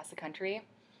across the country.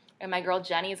 And my girl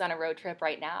Jenny's on a road trip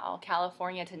right now,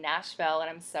 California to Nashville, and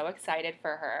I'm so excited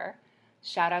for her.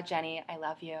 Shout out, Jenny. I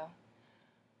love you.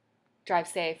 Drive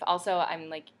safe. Also,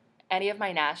 I'm like, any of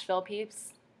my Nashville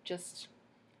peeps, just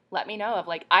let me know of,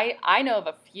 like, I know of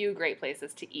a few great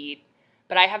places to eat,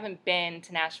 but I haven't been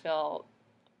to Nashville,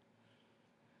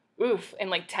 in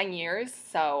like 10 years,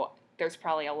 so there's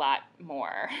probably a lot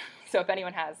more. So if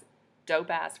anyone has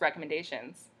dope-ass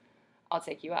recommendations, I'll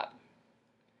take you up.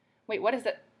 Wait, what is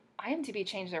it? IMDb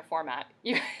changed their format.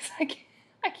 You guys,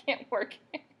 I can't work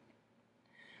it.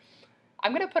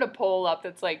 I'm going to put a poll up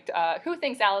that's like, who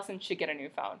thinks Allison should get a new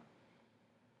phone?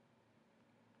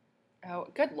 Oh,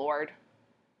 good Lord.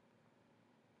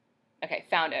 Okay,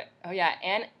 found it. Oh, yeah,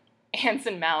 and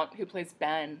Anson Mount, who plays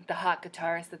Ben, the hot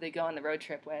guitarist that they go on the road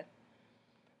trip with.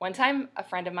 One time, a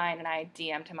friend of mine and I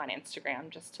DM'd him on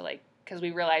Instagram just to, like, because we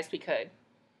realized we could.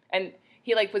 And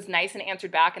he, like, was nice and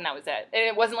answered back, and that was it. And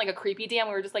it wasn't, like, a creepy DM.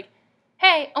 We were just like,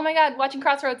 hey, oh, my God, watching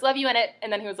Crossroads, love you in it.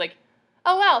 And then he was like,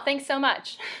 oh, wow, thanks so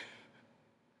much.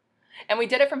 And we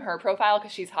did it from her profile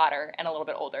because she's hotter and a little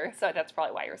bit older. So that's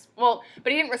probably why you're... Well,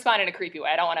 but he didn't respond in a creepy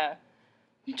way. I don't want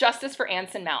to... Justice for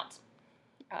Anson Mount.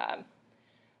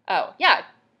 Oh, yeah.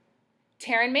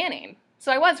 Taryn Manning.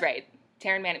 So I was right.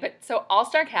 Taryn Manning. But so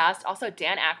all-star cast. Also,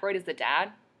 Dan Aykroyd is the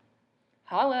dad.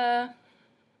 Holla.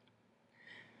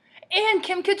 And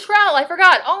Kim Cattrall. I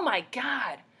forgot. Oh, my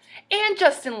God. And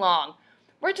Justin Long.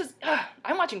 We're just...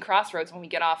 I'm watching Crossroads when we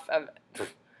get off of...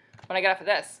 When I get off of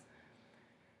this.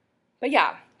 But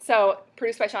yeah, so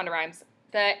produced by Shonda Rhimes.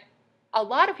 A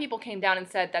lot of people came down and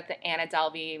said that the Anna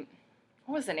Delvey,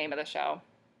 what was the name of the show?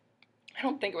 I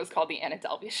don't think it was called the Anna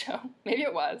Delvey Show. Maybe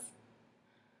it was.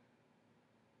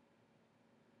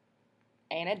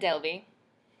 Anna Delvey.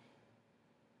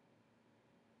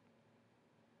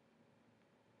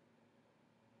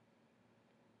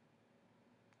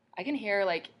 I can hear,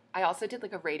 like, I also did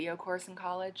like a radio course in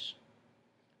college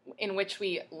in which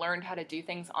we learned how to do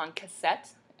things on cassette.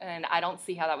 And I don't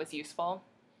see how that was useful.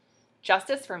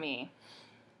 Justice for me.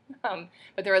 But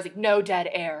there was like, no dead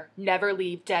air. Never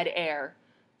leave dead air.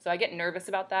 So I get nervous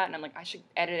about that, and I'm like, I should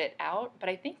edit it out. But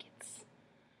I think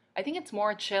it's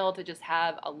more chill to just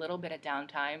have a little bit of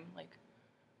downtime, like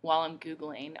while I'm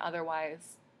Googling.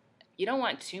 Otherwise, you don't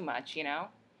want too much, you know?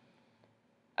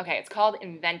 Okay, it's called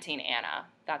Inventing Anna.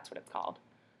 That's what it's called.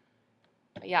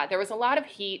 But yeah, there was a lot of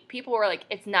heat. People were like,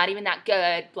 it's not even that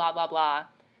good, blah, blah, blah.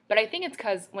 But I think it's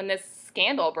because when this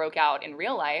scandal broke out in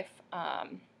real life,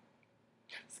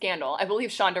 Scandal, I believe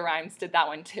Shonda Rhimes did that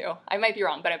one too. I might be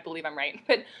wrong, but I believe I'm right.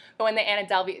 But when the Anna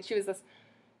Delvey, she was this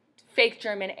fake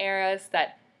German heiress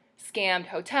that scammed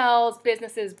hotels,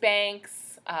 businesses,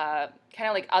 banks, kind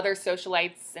of like other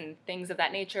socialites and things of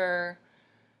that nature.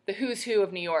 The who's who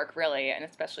of New York, really, and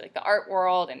especially like the art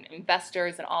world and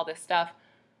investors and all this stuff.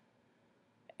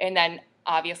 And then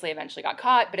obviously eventually got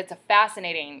caught, but it's a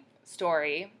fascinating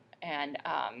story. And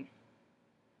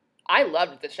I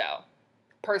loved the show,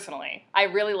 personally. I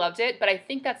really loved it, but I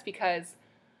think that's because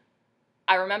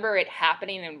I remember it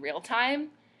happening in real time,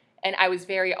 and I was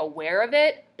very aware of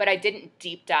it, but I didn't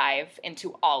deep dive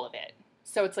into all of it.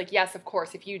 So it's like, yes, of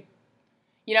course, if you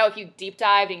deep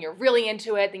dived and you're really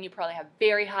into it, then you probably have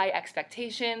very high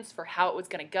expectations for how it was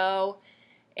going to go.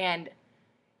 And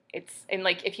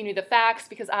like, if you knew the facts,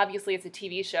 because obviously it's a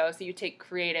TV show, so you take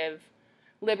creative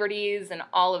liberties and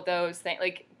all of those things.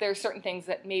 Like, there are certain things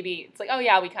that maybe it's like, oh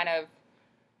yeah, we kind of,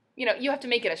 you have to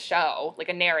make it a show, like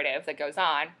a narrative that goes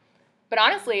on. But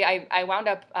honestly, I wound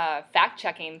up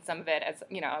fact-checking some of it as,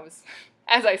 I was,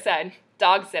 as I said,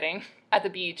 dog sitting at the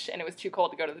beach, and it was too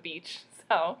cold to go to the beach.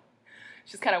 So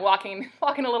just kind of walking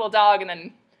a little dog, and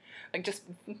then like just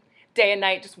day and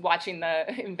night just watching the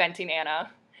Inventing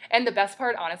Anna. And the best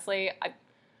part, honestly,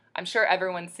 I'm sure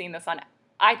everyone's seen this on,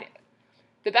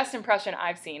 the best impression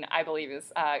I've seen, I believe,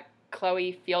 is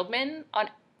Chloe Fieldman on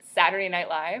Saturday Night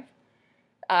Live.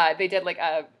 They did like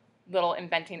a little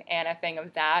Inventing Anna thing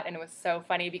of that, and it was so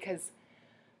funny because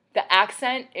the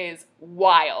accent is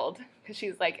wild. Because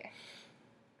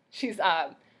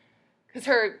because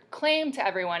her claim to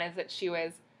everyone is that she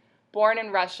was born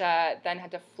in Russia, then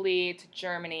had to flee to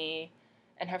Germany,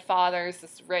 and her father's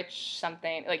this rich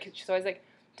something. Like, she's always like,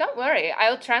 don't worry,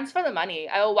 I'll transfer the money.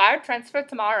 I will wire transfer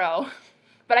tomorrow.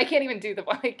 But I can't even do the,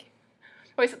 like,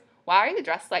 always, why are you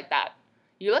dressed like that?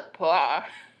 You look poor.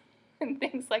 And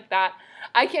things like that.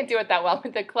 I can't do it that well,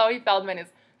 but the Chloe Feldman is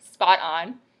spot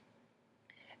on.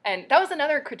 And that was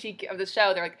another critique of the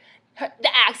show. They're like,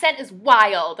 The accent is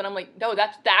wild. And I'm like, no,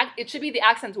 it should be the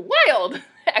accent's wild!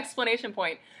 Exclamation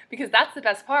point. Because that's the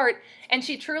best part. And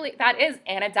that is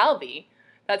Anna Delvey.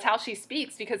 That's how she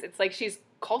speaks, because it's like she's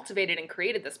cultivated and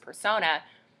created this persona.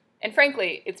 And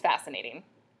frankly, it's fascinating.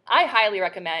 I highly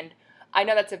recommend. I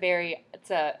know that's it's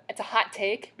a hot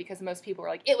take, because most people are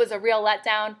like, it was a real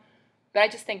letdown. But I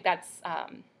just think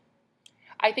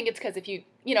I think it's because if you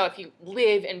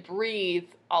live and breathe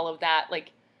all of that,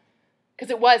 like, because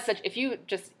it was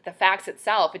the facts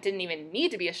itself, it didn't even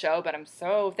need to be a show, but I'm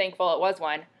so thankful it was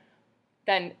one,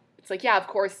 then it's like, yeah, of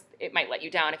course it might let you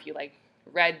down if you, like,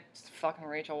 read fucking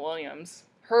Rachel Williams,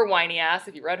 her whiny ass,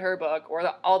 if you read her book,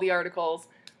 or all the articles,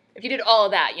 if you did all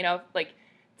of that, like,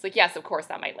 it's like, yes, of course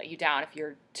that might let you down if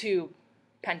you're too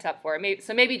pent up for it.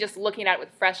 Maybe just looking at it with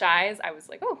fresh eyes, I was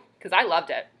like, oh, because I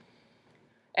loved it.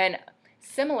 And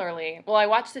similarly, I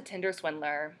watched The Tinder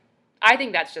Swindler. I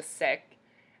think that's just sick.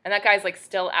 And that guy's, like,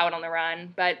 still out on the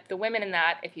run. But the women in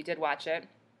that, if you did watch it,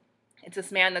 it's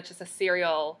this man that's just a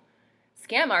serial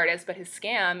scam artist, but his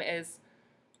scam is,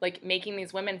 like, making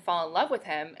these women fall in love with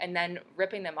him and then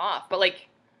ripping them off. But, like,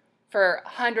 for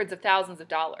hundreds of thousands of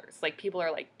dollars. Like, people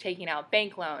are, like, taking out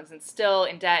bank loans and still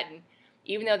in debt. And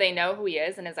even though they know who he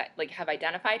is and have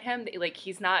identified him, like,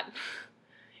 he's out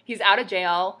of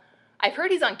jail. I've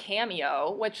heard he's on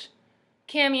Cameo,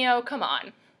 Cameo, come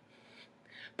on.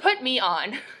 Put me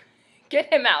on.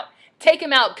 Get him out. Take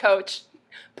him out, coach.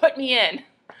 Put me in.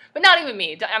 But not even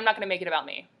me. I'm not going to make it about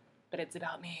me. But it's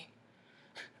about me.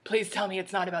 Please tell me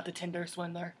it's not about the Tinder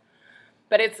Swindler.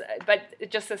 But it's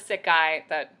just a sick guy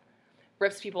that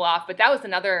rips people off. But that was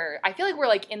I feel like we're,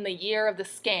 like, in the year of the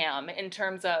scam in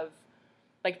terms of,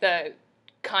 like, the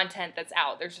content that's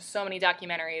out. There's just so many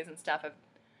documentaries and stuff of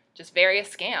just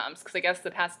various scams, because I guess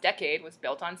the past decade was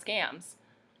built on scams.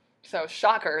 So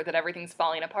shocker that everything's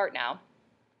falling apart now.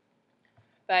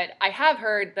 But I have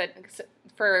heard that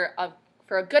for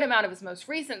a good amount of his most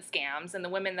recent scams and the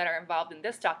women that are involved in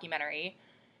this documentary,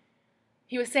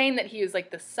 he was saying that he was, like,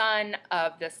 the son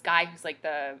of this guy who's, like,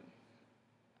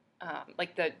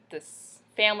 this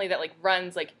family that, like,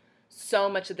 runs, like, so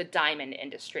much of the diamond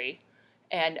industry.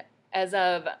 And as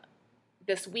of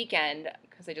this weekend,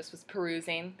 because I just was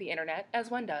perusing the internet, as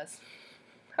one does,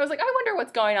 I was like, I wonder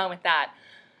what's going on with that.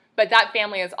 But that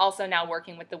family is also now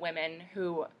working with the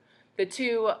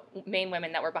two main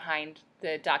women that were behind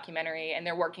the documentary, and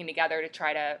they're working together to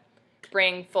try to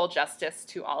bring full justice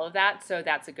to all of that, so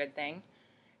that's a good thing.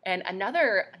 And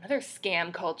another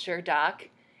scam culture doc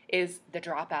is The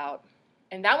Dropout,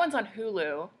 and that one's on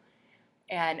Hulu,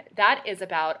 and that is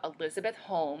about Elizabeth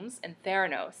Holmes and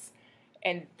Theranos.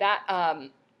 And that, I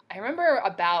remember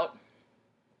about,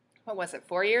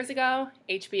 4 years ago,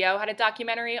 HBO had a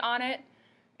documentary on it,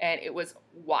 and it was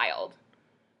wild.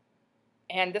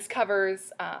 And this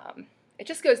covers, it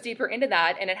just goes deeper into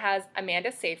that, and it has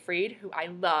Amanda Seyfried, who I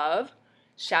love.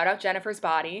 Shout out Jennifer's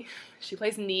Body. She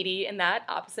plays Needy in that,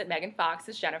 opposite Megan Fox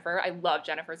as Jennifer. I love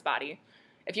Jennifer's Body.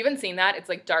 If you haven't seen that, it's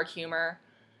like dark humor.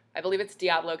 I believe it's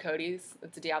Diablo Cody's.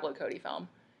 It's a Diablo Cody film.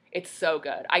 It's so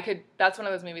good. That's one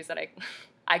of those movies that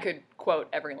I could quote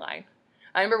every line.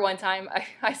 I remember one time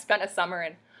I spent a summer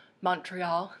in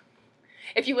Montreal.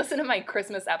 If you listen to my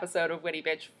Christmas episode of Witty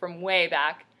Bitch from way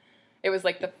back, it was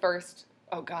like it was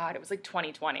like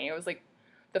 2020. It was like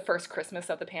the first Christmas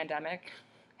of the pandemic.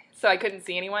 So I couldn't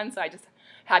see anyone, so I just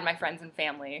had my friends and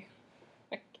family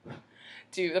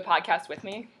do the podcast with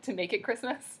me to make it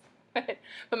Christmas. But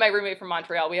my roommate from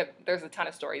Montreal, there's a ton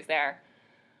of stories there.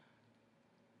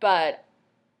 But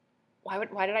why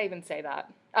did I even say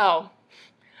that? Oh,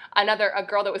 a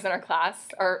girl that was in our class,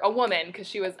 or a woman, because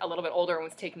she was a little bit older and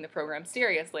was taking the program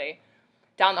seriously,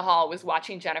 down the hall was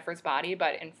watching Jennifer's Body,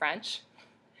 but in French.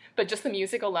 But just the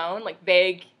music alone, like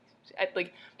vague,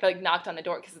 like knocked on the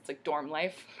door because it's like dorm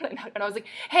life. And I was like,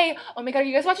 hey, oh my God, are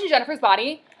you guys watching Jennifer's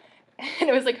Body? And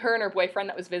it was like her and her boyfriend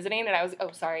that was visiting, and I was,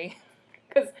 oh, sorry.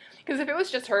 Because if it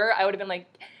was just her, I would have been like,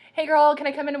 hey girl, can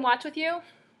I come in and watch with you?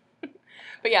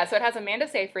 But yeah, so it has Amanda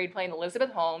Seyfried playing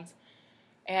Elizabeth Holmes.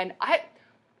 And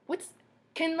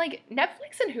can like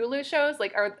Netflix and Hulu shows,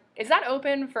 like, is that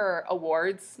open for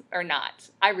awards or not?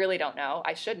 I really don't know.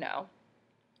 I should know.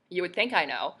 You would think I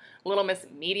know. Little Miss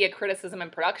Media Criticism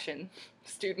and Production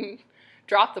student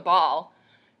dropped the ball.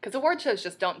 Because award shows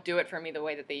just don't do it for me the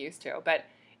way that they used to. But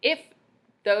if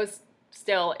those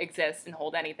still exist and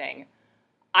hold anything,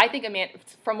 I think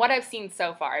from what I've seen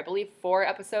so far, I believe 4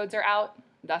 episodes are out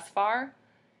thus far.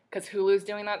 Because Hulu's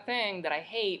doing that thing that I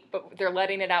hate, but they're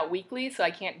letting it out weekly, so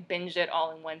I can't binge it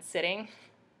all in one sitting.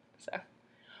 So,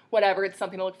 whatever, it's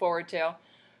something to look forward to.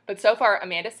 But so far,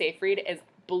 Amanda Seyfried is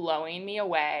blowing me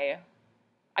away.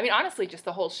 I mean, honestly, just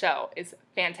the whole show is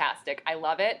fantastic. I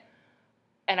love it.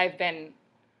 And I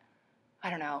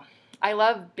don't know, I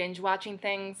love binge watching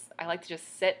things. I like to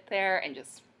just sit there and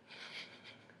just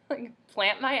like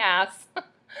plant my ass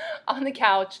on the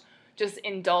couch, just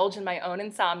indulge in my own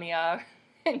insomnia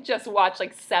and just watch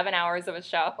like 7 hours of a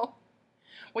show,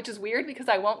 which is weird because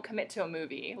I won't commit to a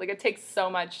movie. Like, it takes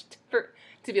so much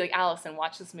to be like, Allison,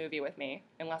 watch this movie with me,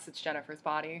 unless it's Jennifer's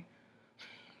Body.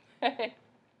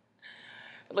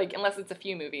 Like, unless it's a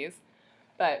few movies.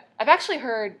 But I've actually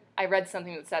I read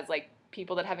something that says, like,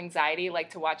 people that have anxiety like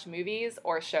to watch movies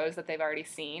or shows that they've already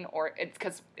seen, or it's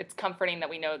because it's comforting that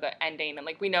we know the ending and,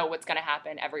 like, we know what's going to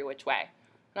happen every which way.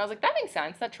 And I was like, that makes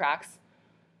sense. That tracks.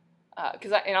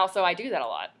 And also I do that a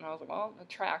lot. And I was like, well, that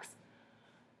tracks.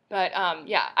 But,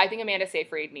 yeah, I think Amanda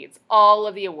Seyfried needs all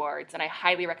of the awards, and I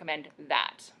highly recommend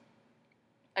that.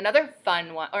 Another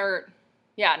fun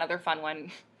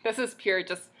one. This is pure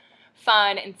just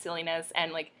fun and silliness,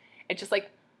 and, like, it's just,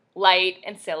 like, light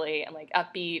and silly and, like,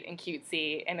 upbeat and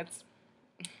cutesy, and it's,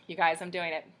 you guys, I'm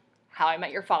doing it. How I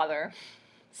Met Your Father,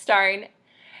 starring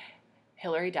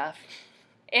Hilary Duff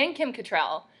and Kim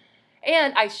Cattrall.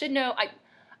 And I should know,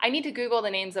 I need to Google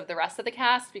the names of the rest of the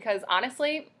cast, because,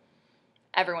 honestly,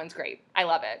 everyone's great. I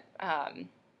love it. And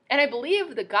I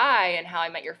believe the guy in How I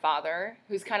Met Your Father,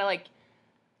 who's kind of, like,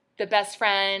 the best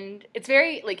friend, it's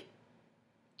very, like,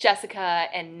 Jessica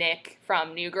and Nick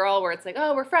from New Girl, where it's like,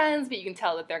 oh, we're friends, but you can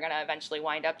tell that they're going to eventually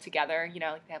wind up together, you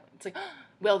know, like it's like, oh,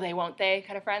 will they, won't they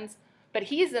kind of friends. But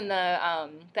he's in the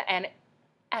Anna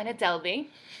Delvey,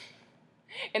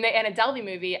 in the Anna Delvey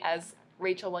movie as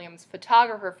Rachel Williams'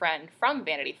 photographer friend from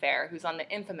Vanity Fair, who's on the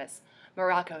infamous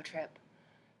Morocco trip.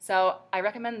 So I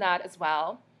recommend that as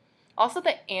well. Also,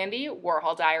 the Andy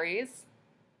Warhol Diaries,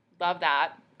 love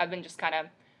that. I've been just kind of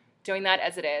doing that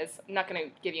as it is. I'm not going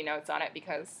to give you notes on it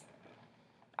because,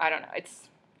 I don't know, it's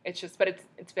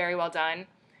very well done.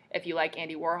 If you like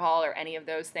Andy Warhol or any of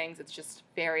those things, it's just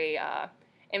very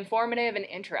informative and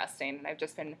interesting.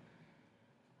 And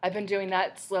I've been doing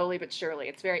that slowly but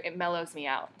surely. It mellows me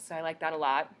out. So I like that a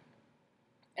lot.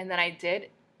 And then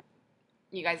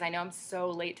you guys, I know I'm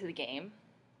so late to the game,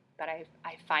 but I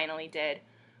finally did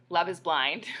Love is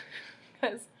Blind.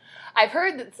 Because I've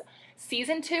heard that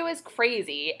season 2 is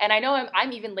crazy, and I know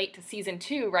I'm even late to season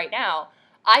 2 right now.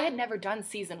 I had never done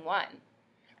season 1.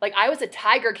 Like, I was a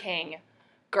Tiger King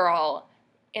girl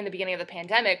in the beginning of the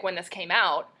pandemic when this came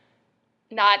out,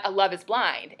 not a Love is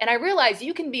Blind. And I realized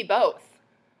you can be both.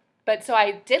 But so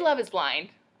I did Love is Blind.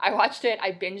 I watched it.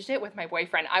 I binged it with my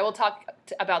boyfriend. I will talk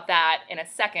about that in a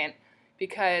second,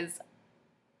 because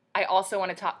I also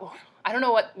want to talk. Oh, I don't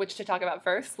know which to talk about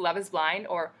first, Love is Blind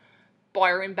or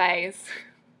Byron Bays.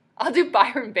 I'll do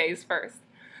Byron Bays first.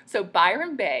 So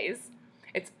Byron Bays,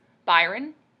 it's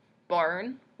Byron,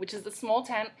 which is a small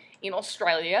town in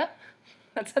Australia.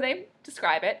 That's how they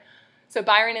describe it. So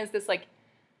Byron is this, like,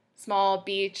 small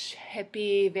beach,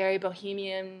 hippie, very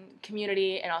bohemian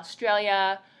community in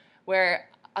Australia, where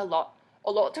a lot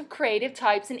of creative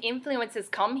types and influencers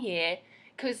come here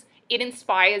because it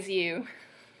inspires you.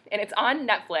 And it's on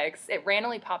Netflix. It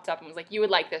randomly popped up and was like, you would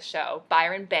like this show,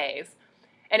 Byron Bays.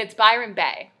 And it's Byron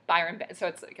Bay. So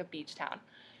it's like a beach town.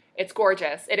 It's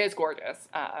gorgeous. It is gorgeous.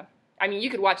 I mean, you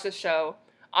could watch this show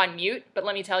on mute, but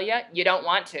let me tell you, you don't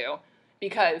want to,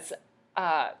 because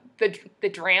the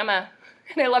drama,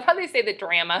 and I love how they say the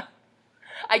drama.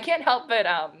 I can't help but,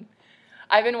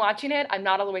 I've been watching it. I'm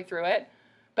not all the way through it,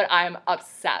 but I'm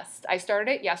obsessed. I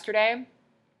started it yesterday,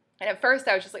 and at first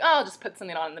I was just like, oh, I'll just put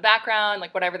something on in the background,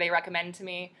 like whatever they recommend to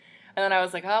me. And then I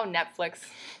was like, oh,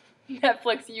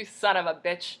 Netflix, you son of a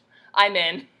bitch. I'm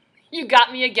in. You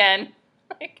got me again.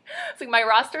 It's like my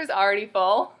roster's already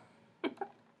full.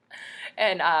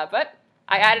 And, but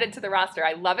I added it to the roster.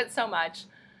 I love it so much.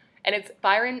 And it's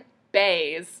Byron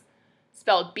Bays,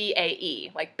 spelled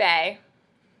B-A-E, like Bay.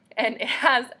 And it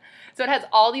has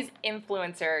all these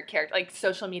influencer characters, like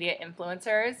social media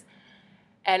influencers.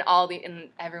 And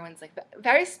everyone's like,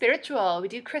 very spiritual. We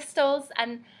do crystals,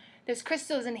 and there's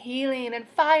crystals and healing and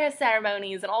fire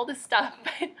ceremonies and all this stuff.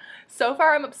 But so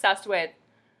far I'm obsessed with,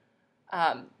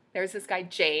 there's this guy,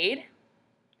 Jade,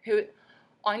 who,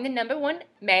 I'm the #1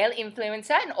 male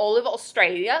influencer in all of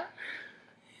Australia.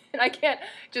 And I can't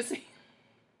just,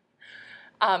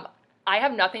 I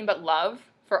have nothing but love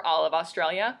for all of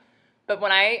Australia. But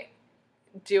when I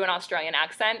do an Australian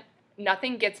accent,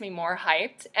 nothing gets me more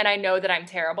hyped. And I know that I'm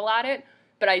terrible at it,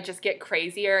 but I just get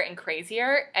crazier and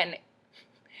crazier. And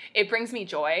it brings me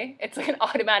joy. It's like an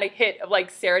automatic hit of,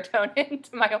 like, serotonin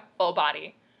to my whole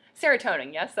body.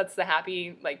 Serotonin, yes, that's the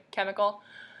happy, like, chemical.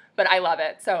 But I love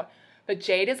it. So, but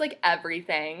Jade is, like,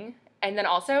 everything. And then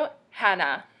also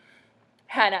Hannah.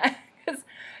 Hannah. Because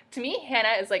to me,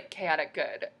 Hannah is like chaotic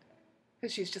good.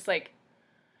 Because she's just like,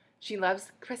 she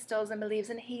loves crystals and believes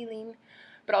in healing,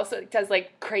 but also does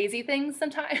like crazy things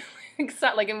sometimes.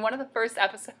 Like in one of the first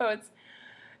episodes,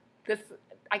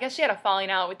 I guess she had a falling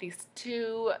out with these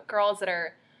two girls that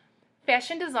are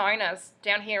fashion designers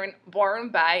down here in Byron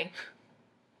Bay.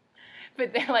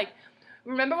 But they're like,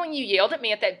 remember when you yelled at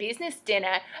me at that business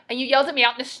dinner and you yelled at me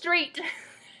out in the street?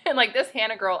 And like this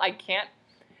Hannah girl, I can't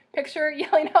picture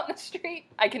yelling out in the street.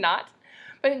 I cannot.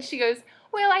 But then she goes,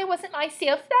 well, I wasn't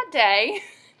myself that day.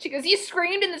 She goes, you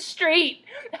screamed in the street,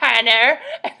 Hannah.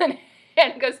 And then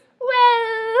Hannah goes,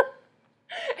 well.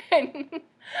 And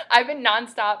I've been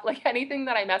nonstop, like anything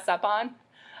that I mess up on,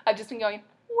 I've just been going,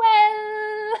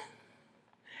 well.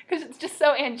 Because it's just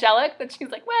so angelic that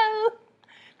she's like, well.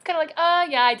 It's kind of like,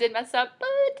 yeah, I did mess up,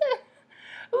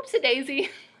 but oops-a-daisy.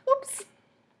 Oops.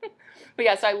 But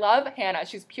yeah, so I love Hannah.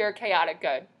 She's pure chaotic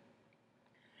good.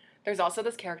 There's also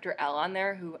this character, Elle, on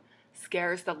there who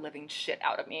scares the living shit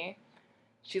out of me.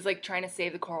 She's like trying to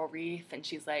save the coral reef, and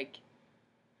she's like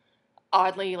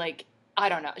oddly like, I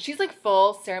don't know. She's like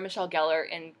full Sarah Michelle Gellar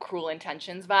in Cruel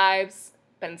Intentions vibes,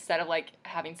 but instead of like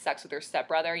having sex with her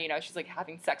stepbrother, you know, she's like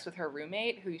having sex with her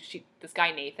roommate, this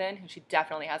guy Nathan, who she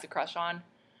definitely has a crush on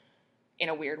in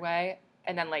a weird way.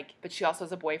 And then like, but she also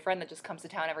has a boyfriend that just comes to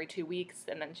town every 2 weeks,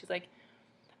 and then she's like,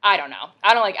 I don't know.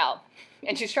 I don't like Elle.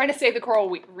 And she's trying to save the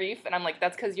coral reef, and I'm like,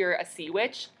 that's because you're a sea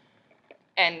witch,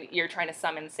 and you're trying to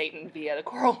summon Satan via the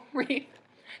coral reef.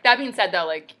 That being said, though,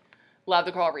 like, love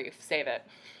the coral reef. Save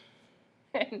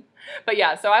it. But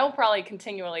yeah, so I will probably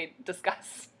continually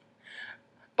discuss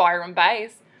Byron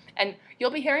Bays, and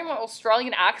you'll be hearing my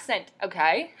Australian accent,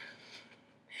 okay?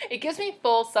 It gives me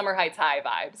full Summer Heights High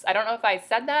vibes. I don't know if I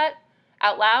said that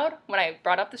out loud when I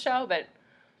brought up the show, but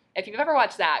if you've ever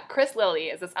watched that, Chris Lilly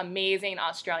is this amazing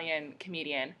Australian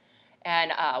comedian,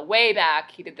 and way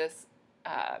back he did this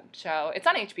show. It's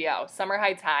on HBO, Summer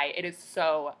Heights High. It is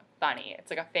so funny. It's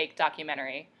like a fake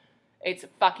documentary. It's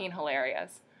fucking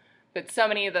hilarious. But so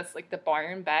many of this, like the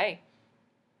Byron Bay,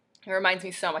 it reminds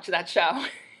me so much of that show.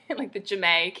 Like the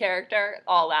Jemay character,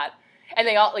 all that. And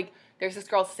they all, like, there's this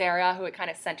girl, Sarah, who it kind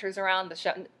of centers around the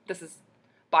show. This is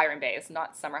Byron Bay, it's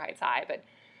not Summer Heights High,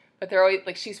 but they're always,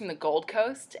 like, she's from the Gold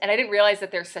Coast. And I didn't realize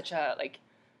that there's such a, like,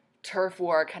 turf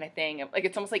war kind of thing. Like,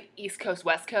 it's almost like East Coast,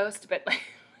 West Coast, but,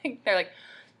 like, they're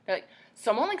like,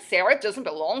 someone like Sarah doesn't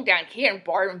belong down here in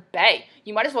Byron Bay.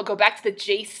 You might as well go back to the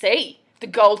GC, the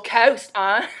Gold Coast,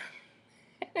 huh?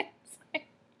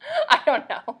 I don't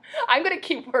know. I'm going to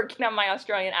keep working on my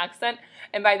Australian accent.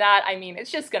 And by that, I mean,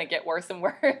 it's just going to get worse and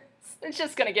worse. It's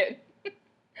just going to get...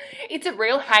 It's a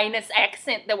real heinous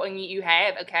accent that one you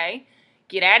have, okay?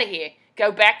 Get out of here.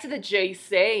 Go back to the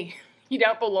GC. You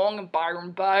don't belong in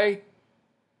Byron Bay.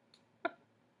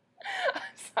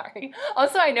 Sorry.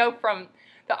 Also, I know from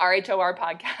the RHOR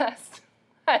podcast,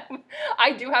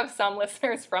 I do have some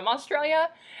listeners from Australia,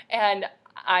 and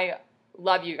I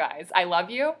love you guys. I love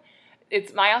you.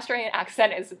 My Australian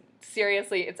accent is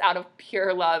seriously, it's out of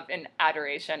pure love and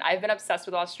adoration. I've been obsessed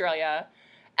with Australia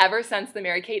ever since the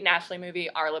Mary-Kate and Ashley movie,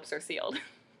 Our Lips Are Sealed.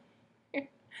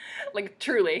 Like,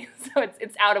 truly. So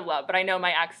it's out of love, but I know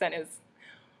my accent's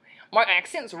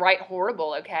right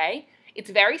horrible, okay? It's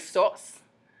very sauce.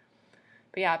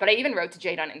 But yeah, but I even wrote to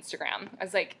Jade on Instagram. I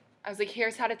was like,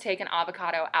 here's how to take an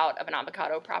avocado out of an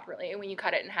avocado properly when you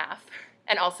cut it in half.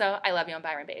 And also, I love you on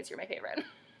Byron Bays. You're my favorite.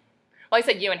 Well, I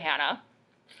said you and Hannah.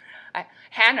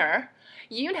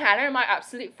 You and Hannah are my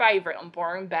absolute favorite on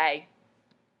Byron Bay.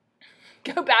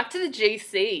 Go back to the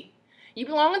GC. You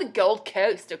belong on the Gold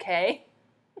Coast, okay?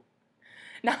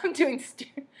 Now I'm doing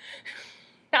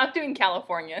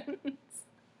Californians.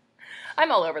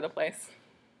 I'm all over the place.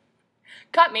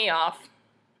 Cut me off.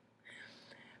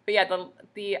 But yeah,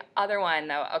 the other one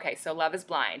though. Okay, so Love Is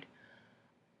Blind.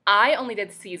 I only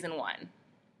did season 1.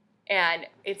 And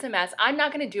it's a mess. I'm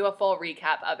not going to do a full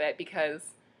recap of it because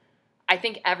I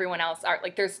think everyone else are,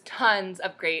 like, there's tons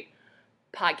of great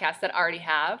podcasts that already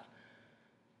have.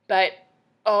 But,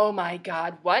 oh my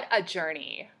God, what a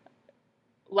journey.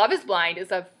 Love Is Blind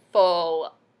is a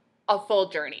full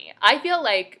journey. I feel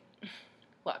like,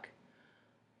 look,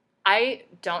 I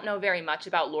don't know very much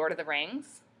about Lord of the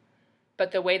Rings,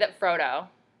 but the way that Frodo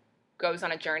goes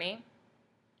on a journey,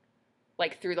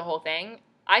 like through the whole thing,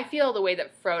 I feel the way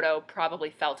that Frodo probably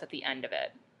felt at the end of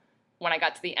it, when I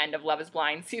got to the end of Love Is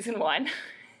Blind season 1.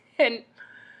 And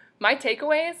my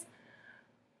takeaways,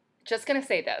 just going to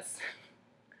say this.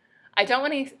 I don't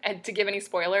want to give any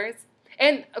spoilers.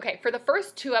 And, okay, for the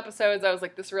first 2 episodes, I was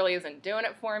like, this really isn't doing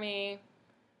it for me.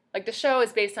 Like, the show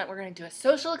is based on, we're going to do a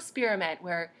social experiment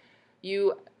where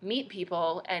you meet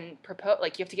people and propose,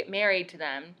 like you have to get married to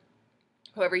them,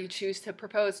 whoever you choose to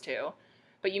propose to,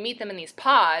 but you meet them in these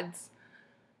pods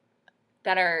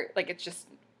that are like, it's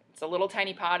a little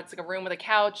tiny pod. It's like a room with a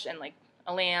couch and like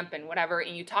a lamp and whatever,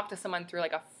 and you talk to someone through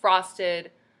like a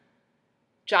frosted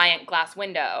giant glass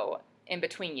window in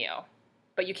between you,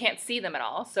 but you can't see them at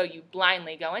all, so you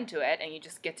blindly go into it and you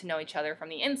just get to know each other from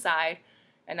the inside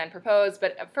and then propose.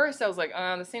 But at first I was like,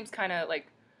 this seems kind of like,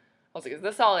 I was like, is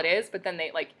this all it is? But then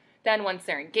then once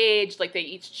they're engaged, like they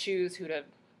each choose who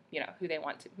they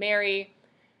want to marry,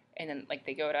 and then like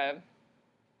they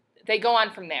go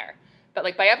on from there. But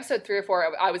like by episode 3 or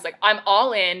 4, I was like, I'm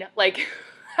all in, like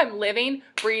I'm living,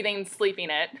 breathing, sleeping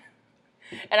it.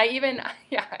 And I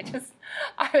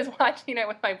was watching it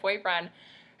with my boyfriend,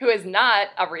 who is not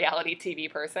a reality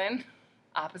TV person.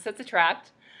 Opposites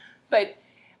attract. But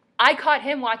I caught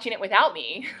him watching it without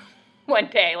me one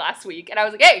day last week. And I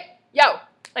was like, hey, yo,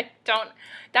 like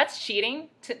that's cheating.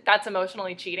 That's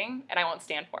emotionally cheating, and I won't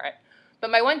stand for it.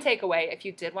 But my one takeaway, if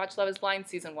you did watch Love is Blind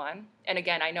season 1, and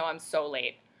again, I know I'm so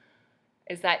late,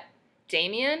 is that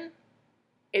Damien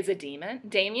is a demon.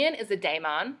 Damien is a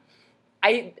daemon.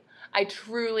 I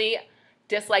truly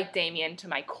dislike Damien to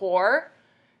my core.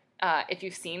 If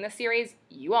you've seen the series,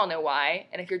 you all know why.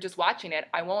 And if you're just watching it,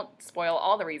 I won't spoil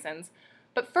all the reasons.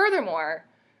 But furthermore,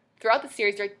 throughout the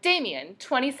series, they're like, Damien,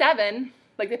 27.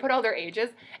 Like, they put all their ages.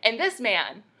 And this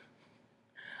man,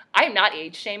 I am not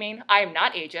age shaming. I am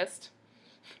not ageist.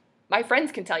 My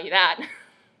friends can tell you that.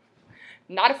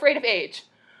 Not afraid of age.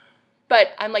 But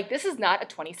I'm like, this is not a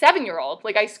 27-year-old.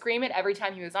 Like, I scream it every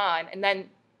time he was on. And then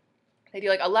they do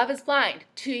like a Love is Blind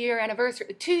 2-year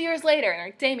anniversary, 2 years later, and they're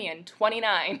like, Damien,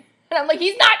 29. And I'm like,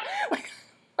 he's not.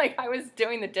 Like I was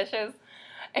doing the dishes,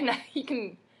 and you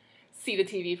can see the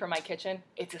TV from my kitchen.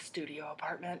 It's a studio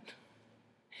apartment.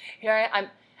 Here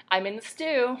I'm in the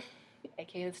stew,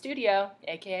 aka the studio,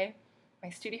 aka my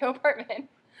studio apartment.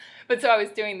 But so I was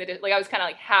doing I was kind of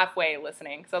like halfway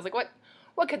listening. So I was like,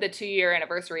 what could the 2-year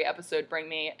anniversary episode bring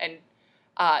me? And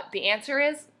the answer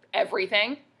is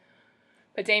everything.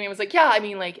 But Damien was like, yeah, I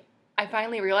mean, like, I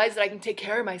finally realized that I can take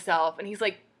care of myself. And he's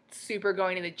like super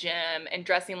going to the gym and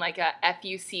dressing like a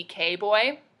F-U-C-K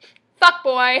boy. Fuck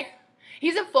boy.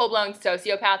 He's a full-blown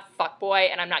sociopath fuck boy,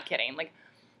 and I'm not kidding. Like,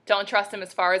 don't trust him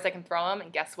as far as I can throw him.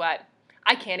 And guess what?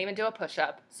 I can't even do a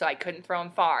push-up, so I couldn't throw him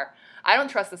far. I don't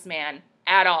trust this man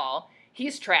at all.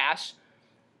 He's trash.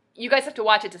 You guys have to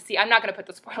watch it to see. I'm not going to put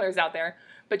the spoilers out there.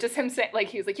 But just him saying, like,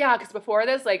 he was like, yeah, because before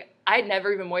this, like, I'd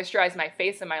never even moisturized my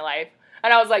face in my life.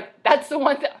 And I was like, that's the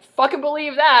one that, fucking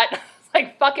believe that. It's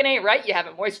like, fucking ain't right. You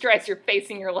haven't moisturized your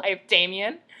face in your life,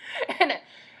 Damien.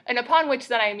 And upon which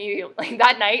then I immediately, like,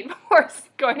 that night before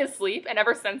going to sleep, and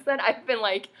ever since then, I've been,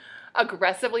 like,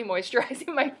 aggressively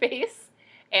moisturizing my face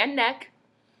and neck.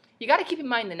 You got to keep in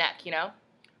mind the neck, you know?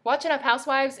 Watch enough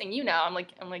Housewives, and you know, I'm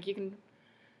like, you can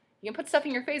put stuff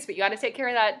in your face, but you got to take care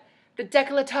of that, the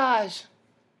décolletage.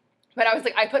 But I was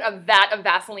like, I put a vat of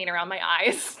Vaseline around my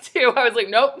eyes, too. I was like,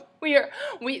 nope,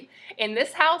 we in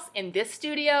this house, in this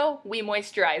studio, we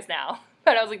moisturize now.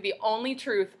 But I was like, the only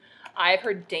truth I've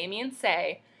heard Damien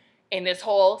say in this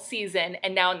whole season,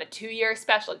 and now in the 2-year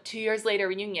special, 2 years later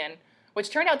reunion, which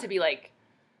turned out to be like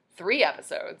 3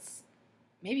 episodes,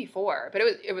 maybe 4. But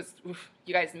it was oof,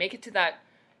 you guys make it to that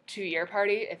 2-year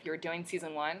party if you're doing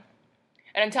season 1.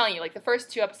 And I'm telling you, like the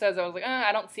first 2 episodes, I was like,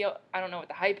 I don't know what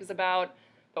the hype is about.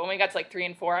 But when we got to like 3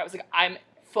 and 4, I was like, I'm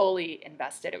fully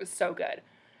invested. It was so good.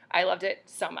 I loved it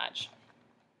so much.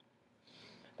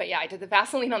 But yeah, I did the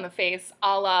Vaseline on the face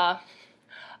a la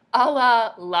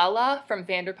Lala from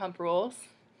Vanderpump Rules.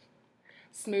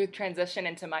 Smooth transition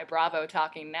into my Bravo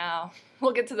talking now.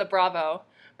 We'll get to the Bravo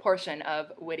portion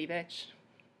of Witty Bitch.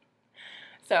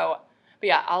 So, but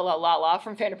yeah, a la Lala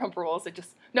from Vanderpump Rules.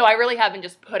 I really have been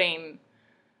just putting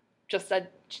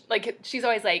she's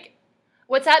always like,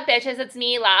 what's up, bitches? It's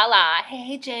me, Lala.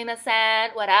 Hey,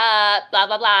 Jameson. What up? Blah,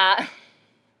 blah, blah.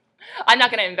 I'm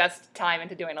not going to invest time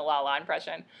into doing a Lala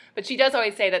impression. But she does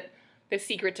always say that the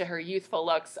secret to her youthful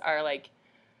looks are like,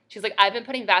 she's like, I've been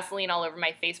putting Vaseline all over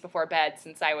my face before bed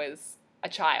since I was a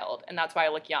child. And that's why I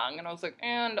look young. And I was like,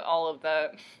 and all of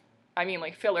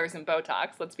like fillers and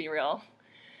Botox, let's be real.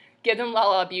 Give them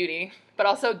Lala beauty. But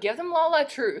also give them Lala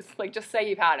truth. Like, just say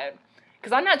you've had it.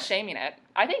 Because I'm not shaming it.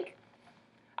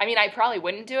 I probably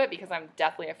wouldn't do it because I'm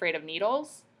deathly afraid of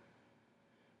needles.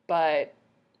 But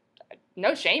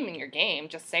no shame in your game.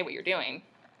 Just say what you're doing.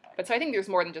 But so I think there's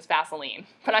more than just Vaseline.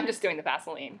 But I'm just doing the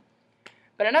Vaseline.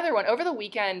 But another one, over the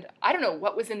weekend, I don't know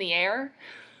what was in the air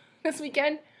this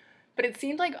weekend. But it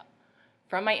seemed like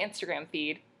from my Instagram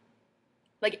feed,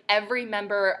 like every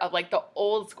member of like the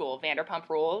old school Vanderpump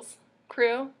Rules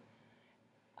crew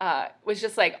was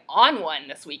just like on one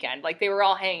this weekend. Like they were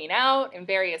all hanging out in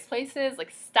various places.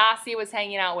 Like Stassi was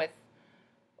hanging out with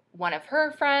one of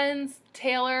her friends,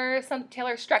 Taylor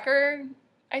Strecker,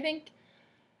 I think.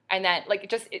 And then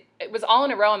like it was all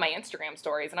in a row on my Instagram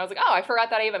stories. And I was like, oh, I forgot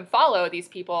that I even follow these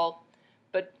people,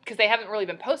 but because they haven't really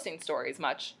been posting stories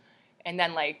much. And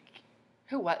then like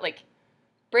like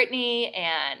Brittany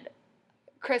and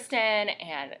Kristen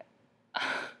and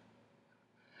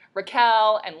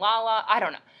Raquel and Lala, I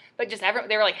don't know. But just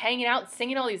they were like hanging out,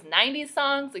 singing all these 90s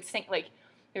songs, like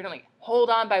they were doing like Hold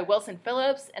On by Wilson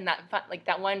Phillips and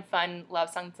that one fun love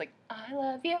song. It's like, I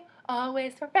love you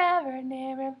always, forever,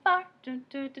 near and far. Do,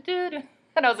 do, do, do, do.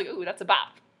 And I was like, ooh, that's a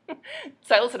bop.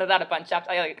 So I listened to that a bunch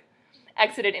after I like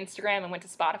exited Instagram and went to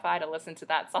Spotify to listen to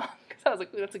that song because I was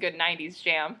like, ooh, that's a good 90s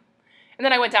jam. And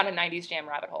then I went down a 90s jam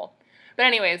rabbit hole. But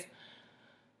anyways,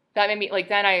 that made me, like,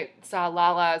 then I saw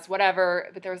Lala's whatever,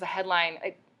 but there was a headline.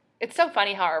 It's so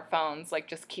funny how our phones, like,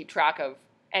 just keep track of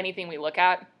anything we look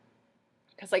at.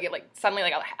 Because, like, suddenly,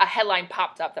 like, a headline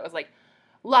popped up that was like,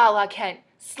 Lala Kent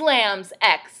slams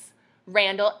ex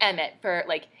Randall Emmett for,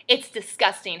 like, it's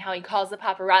disgusting how he calls the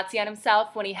paparazzi on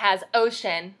himself when he has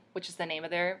Ocean, which is the name of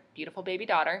their beautiful baby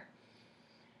daughter.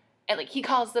 And, like, he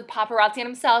calls the paparazzi on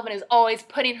himself and is always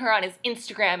putting her on his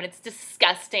Instagram, and it's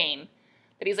disgusting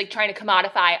that he's, like, trying to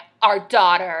commodify our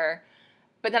daughter.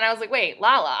 But then I was like, wait,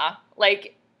 Lala,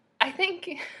 like, I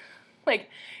think, like,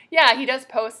 yeah, he does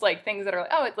post, like, things that are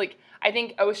like, oh, it's, like, I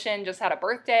think Ocean just had a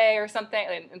birthday or something,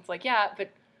 and it's like, yeah, but,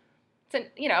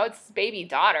 it's baby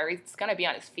daughter, it's gonna be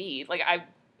on his feed. Like, I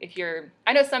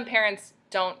know some parents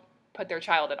don't put their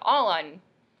child at all on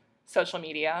social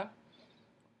media,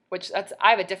 which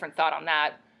I have a different thought on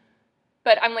that.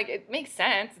 But I'm like, it makes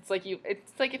sense. It's like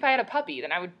if I had a puppy,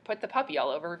 then I would put the puppy all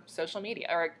over social media.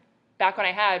 Or back when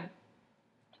I had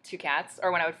 2 cats,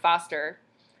 or when I would foster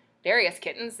various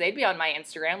kittens, they'd be on my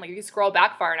Instagram. Like, if you scroll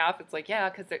back far enough, it's like, yeah,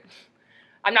 because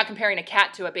I'm not comparing a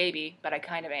cat to a baby, but I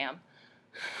kind of am.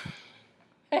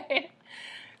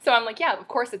 So I'm like, yeah, of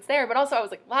course it's there. But also I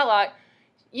was like, Lala,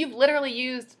 you've literally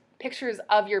used pictures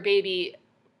of your baby,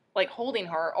 like, holding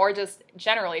her, or just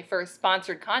generally for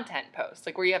sponsored content posts,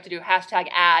 like, where you have to do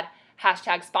 #ad,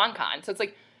 #SpawnCon. So it's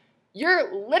like,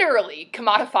 you're literally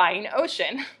commodifying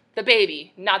Ocean, the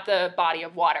baby, not the body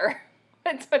of water.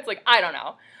 And so it's like, I don't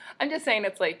know. I'm just saying,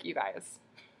 it's like, you guys,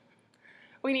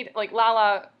 we need, like,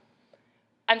 Lala,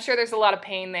 I'm sure there's a lot of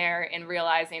pain there in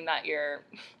realizing that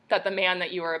that the man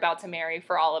that you were about to marry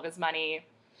for all of his money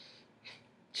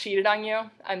cheated on you.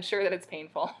 I'm sure that it's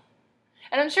painful.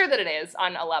 And I'm sure that it is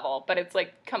on a level, but it's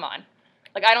like, come on.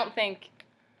 Like, I don't think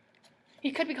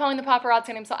he could be calling the paparazzi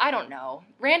on himself. I don't know.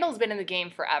 Randall's been in the game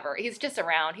forever. He's just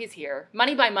around. He's here.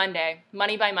 Money by Monday,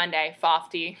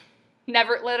 Fofty.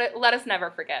 Never, let us never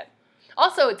forget.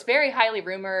 Also, it's very highly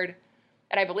rumored,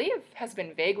 and I believe has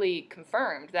been vaguely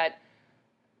confirmed, that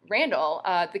Randall,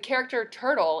 the character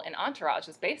Turtle in Entourage,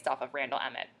 is based off of Randall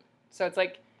Emmett. So it's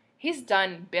like, he's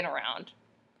been around.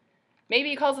 Maybe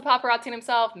he calls the paparazzi on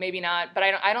himself, maybe not, but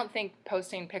I don't think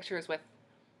posting pictures with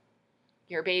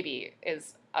your baby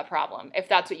is a problem, if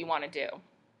that's what you want to do.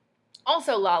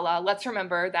 Also, Lala, let's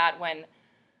remember that when,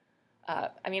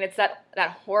 it's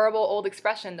that horrible old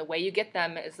expression, the way you get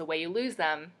them is the way you lose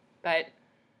them, but,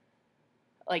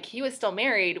 like, he was still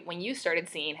married when you started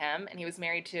seeing him, and he was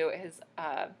married to his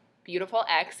beautiful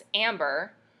ex,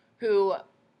 Amber, who...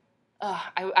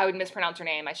 I would mispronounce her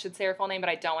name. I should say her full name, but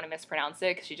I don't want to mispronounce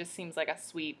it because she just seems like a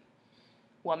sweet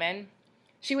woman.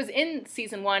 She was in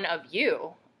season 1 of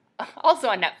You, also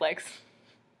on Netflix.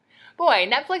 Boy,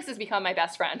 Netflix has become my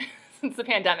best friend since the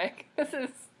pandemic.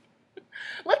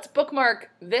 Let's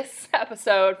bookmark this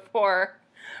episode for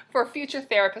future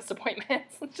therapist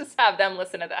appointments. Let's just have them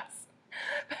listen to this.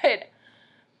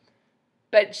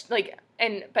 But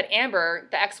Amber,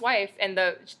 the ex-wife, and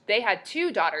they had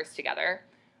 2 daughters together.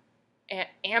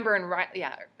 Amber and Ryan,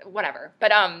 yeah, whatever.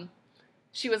 But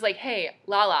she was like, hey,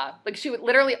 Lala, like, she would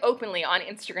literally openly on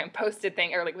Instagram posted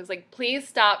thing, or like was like, please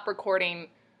stop recording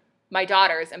my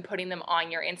daughters and putting them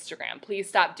on your Instagram. Please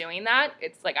stop doing that.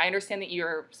 It's like, I understand that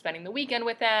you're spending the weekend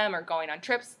with them or going on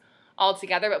trips all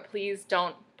together, but please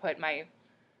don't put my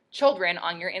children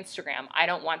on your Instagram. I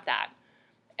don't want that.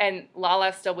 And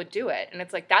Lala still would do it. And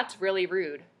it's like, that's really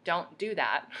rude. Don't do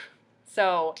that.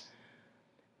 So...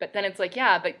 But then it's like,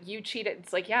 yeah, but you cheated.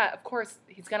 It's like, yeah, of course,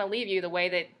 he's going to leave you the way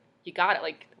that you got it.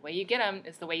 Like, the way you get him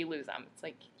is the way you lose him. It's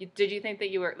like, did you think that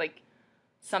you were, like,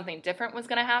 something different was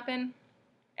going to happen?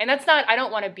 And that's not, I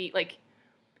don't want to be, like,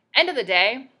 end of the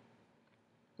day,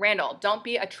 Randall, don't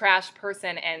be a trash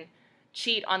person and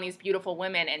cheat on these beautiful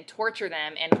women and torture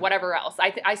them and whatever else.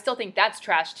 I still think that's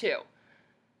trash, too.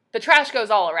 the trash goes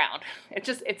all around.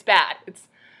 It's bad.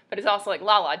 But it's also like,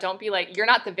 Lala, don't be like, you're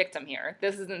not the victim here.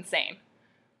 This is insane.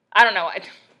 I don't know.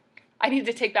 I need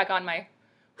to take back on my,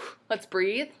 let's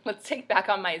breathe. Let's take back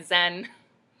on my Zen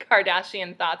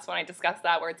Kardashian thoughts when I discuss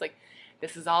that, where it's like,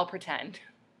 this is all pretend.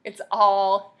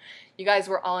 You guys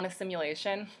were all in a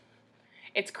simulation.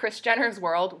 It's Kris Jenner's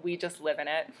world. We just live in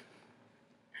it.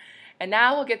 And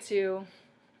now we'll get to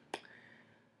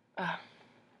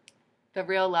the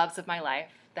real loves of my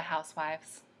life, the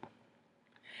housewives.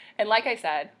 And like I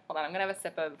said, hold on, I'm going to have a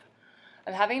sip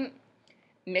I'm having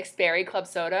mixed berry club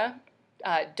soda.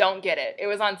 Don't get it. It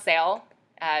was on sale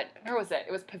at, where was it?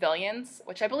 It was Pavilions,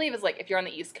 which I believe is like, if you're on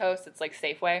the East Coast, it's like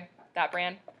Safeway, that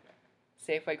brand.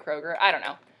 Safeway, Kroger, I don't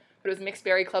know. But it was mixed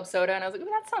berry club soda, and I was like,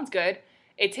 ooh, that sounds good.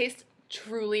 It tastes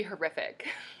truly horrific.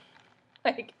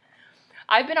 Like,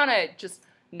 I've been on a just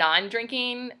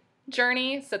non-drinking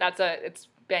journey, so it's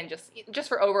been just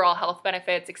for overall health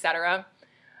benefits, etc.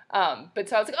 But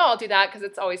so I was like, oh, I'll do that because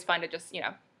it's always fun to just,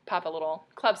 pop a little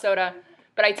club soda.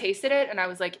 But I tasted it and I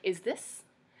was like, is this,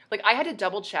 like, I had to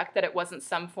double check that it wasn't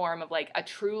some form of like a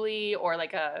Truly or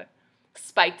like a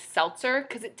spiked seltzer,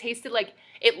 because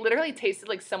it literally tasted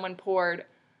like someone poured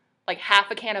like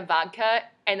half a can of vodka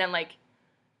and then like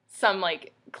some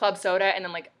like club soda and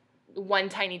then like one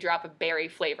tiny drop of berry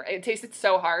flavor. It tasted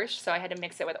so harsh, so I had to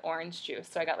mix it with orange juice.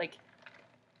 So I got like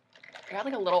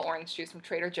a little orange juice from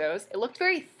Trader Joe's. It looked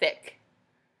very thick.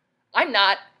 I'm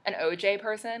not an OJ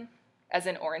person, as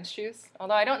in orange juice.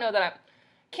 Although I don't know that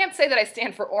can't say that I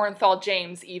stand for Orenthal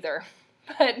James either.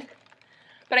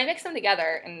 But I mixed them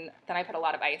together, and then I put a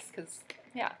lot of ice, because,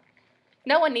 yeah.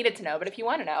 No one needed to know, but if you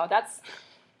want to know, that's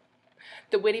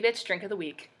the Witty Bitch Drink of the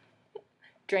Week.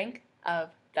 Drink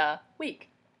of the Week.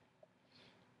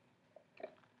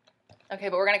 Okay,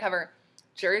 but we're going to cover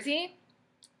Jersey,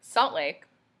 Salt Lake,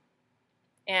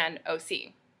 and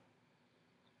OC.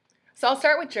 So I'll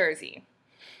start with Jersey,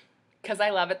 because I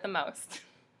love it the most.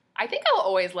 I think I'll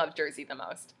always love Jersey the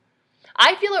most.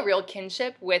 I feel a real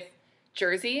kinship with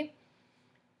Jersey,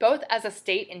 both as a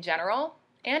state in general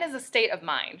and as a state of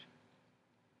mind.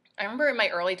 I remember in my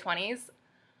early 20s,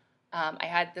 I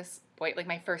had this boy, like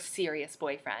my first serious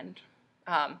boyfriend.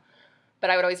 But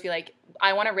I would always be like,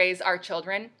 I want to raise our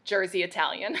children Jersey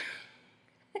Italian.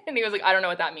 And he was like, I don't know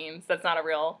what that means. That's not a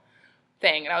real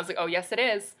thing. And I was like, oh, yes, it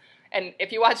is. And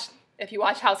if you watch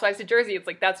Housewives of Jersey, it's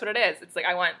like, that's what it is. It's like,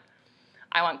 I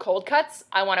want cold cuts.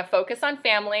 I want to focus on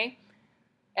family.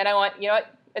 And I want,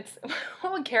 it's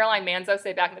what would Caroline Manzo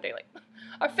say back in the day? Like,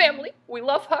 our family, we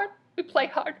love hard, we play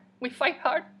hard, we fight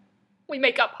hard, we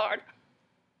make up hard.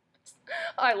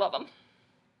 I love them.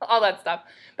 All that stuff.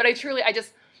 But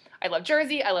I love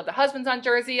Jersey. I love the husbands on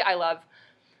Jersey. I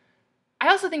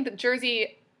also think that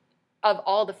Jersey, of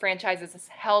all the franchises, has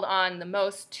held on the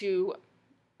most to,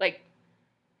 like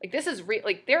this is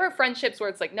like, there are friendships where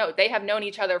it's like, no, they have known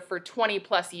each other for 20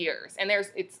 plus years. And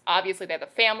it's obviously they have the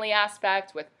family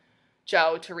aspect with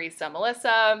Joe, Teresa,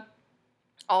 Melissa,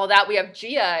 all that. We have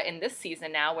Gia in this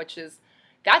season now,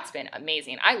 that's been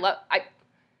amazing. I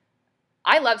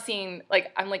love seeing,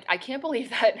 like, I'm like, I can't believe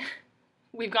that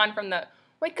we've gone from the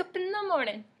wake up in the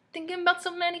morning thinking about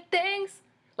so many things.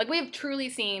 Like, we've truly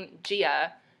seen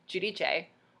Gia, Judy J,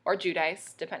 or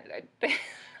Judice, depending.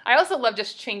 I also love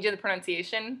just changing the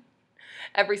pronunciation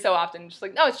every so often. Just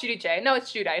like, no, it's Judy J. No,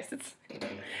 it's Judice. It's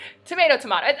tomato.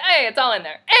 It's all in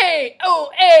there.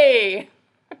 A.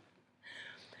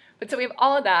 But so we have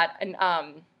all of that, and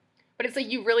but it's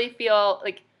like you really feel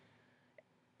like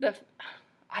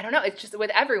I don't know. It's just with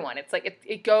everyone. It's like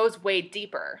it goes way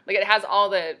deeper. Like, it has all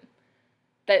the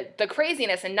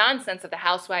craziness and nonsense of the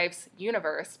Housewives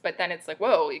universe, but then it's like,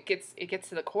 whoa, it gets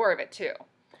to the core of it too.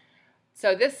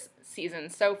 So this season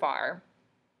so far,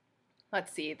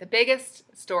 let's see, the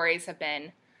biggest stories have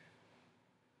been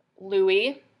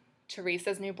Louis,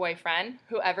 Teresa's new boyfriend,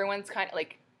 who everyone's kind of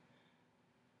like,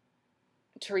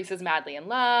 Teresa's madly in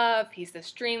love. He's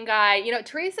this dream guy.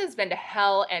 Teresa's been to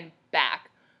hell and back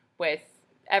with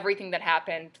everything that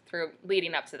happened through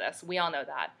leading up to this. We all know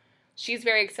that. She's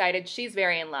very excited. She's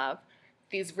very in love.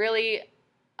 These really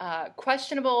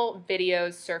questionable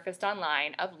videos surfaced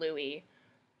online of Louis.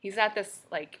 He's at this,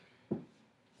 like,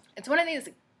 it's one of these,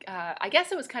 I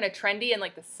guess it was kind of trendy in,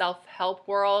 like, the self-help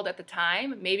world at the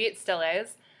time. Maybe it still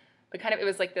is. But kind of, it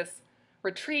was like this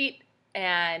retreat,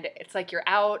 and it's like you're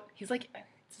out. He's like,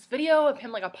 it's this video of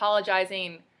him, like,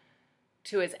 apologizing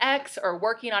to his ex or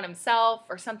working on himself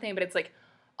or something, but it's like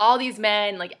all these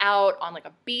men, like, out on, like,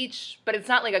 a beach, but it's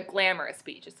not like a glamorous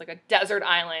beach. It's like a desert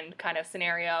island kind of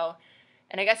scenario.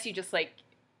 And I guess you just, like,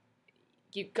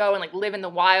 you go and, like, live in the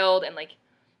wild, and, like,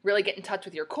 really get in touch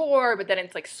with your core, but then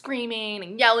it's like screaming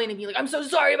and yelling and being like, I'm so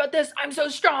sorry about this. I'm so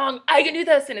strong. I can do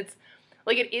this. And it's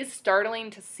like, it is startling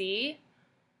to see.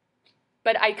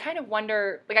 But I kind of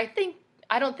wonder, like,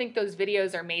 I don't think those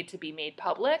videos are made to be made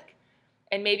public.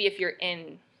 And maybe if you're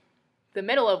in the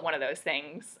middle of one of those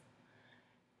things,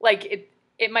 like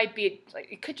it might be,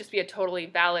 like, it could just be a totally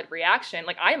valid reaction.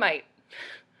 Like, I might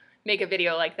make a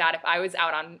video like that if I was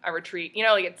out on a retreat. You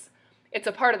know, like, it's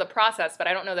a part of the process, but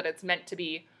I don't know that it's meant to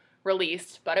be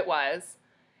released, but it was.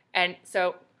 And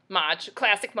so, Maj,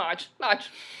 classic Maj,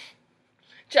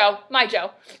 Joe, my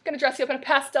Joe, gonna dress you up in a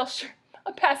pastel shirt,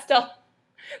 a pastel.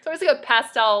 It's always like a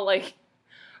pastel, like,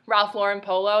 Ralph Lauren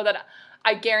polo that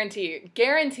I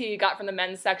guarantee got from the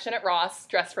men's section at Ross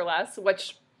Dress for Less,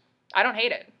 which I don't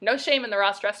hate it. No shame in the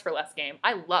Ross Dress for Less game.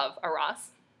 I love a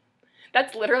Ross.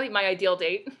 That's literally my ideal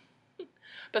date,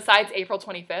 besides April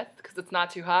 25th, because it's not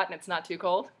too hot and it's not too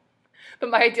cold. But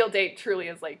my ideal date truly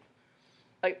is like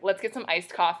let's get some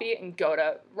iced coffee and go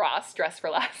to Ross Dress for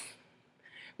Less.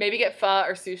 Maybe get pho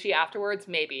or sushi afterwards,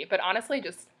 maybe. But honestly,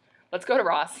 just let's go to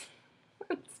Ross.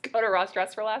 Let's go to Ross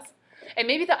Dress for Less. And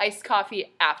maybe the iced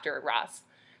coffee after Ross,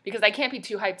 because I can't be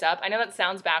too hyped up. I know that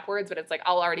sounds backwards, but it's like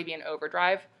I'll already be in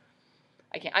overdrive.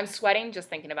 I can't. I'm sweating just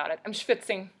thinking about it. I'm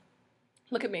schwitzing.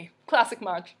 Look at me. Classic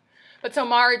Marge. But so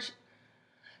Marge,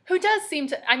 who does seem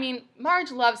to, I mean,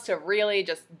 Marge loves to really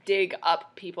just dig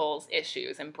up people's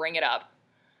issues and bring it up.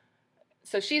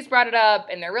 So she's brought it up,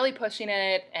 and they're really pushing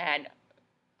it, and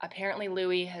apparently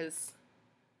Louis has,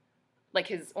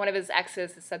 like, one of his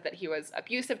exes has said that he was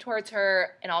abusive towards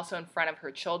her and also in front of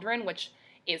her children, which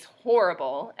is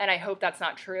horrible, and I hope that's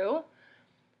not true.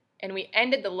 And we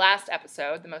ended the last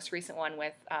episode, the most recent one,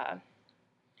 with,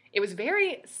 it was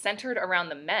very centered around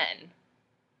the men.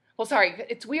 Well, sorry,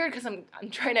 it's weird because I'm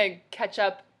trying to catch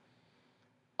up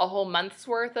a whole month's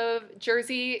worth of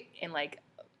Jersey in, like,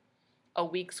 a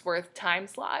week's worth time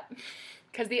slot.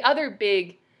 Because the other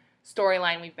big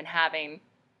storyline we've been having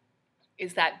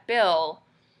is that Bill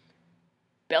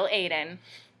Aiden,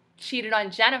 cheated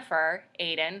on Jennifer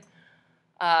Aiden,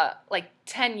 like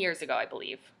 10 years ago, I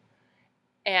believe.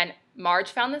 And Marge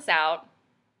found this out,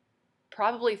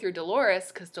 probably through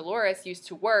Dolores, because Dolores used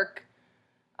to work,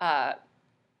 I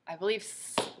believe,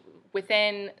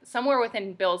 somewhere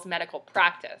within Bill's medical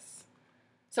practice.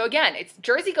 So again,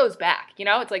 Jersey goes back, you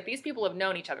know? It's like these people have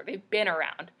known each other. They've been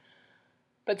around.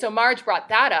 But so Marge brought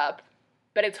that up,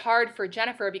 but it's hard for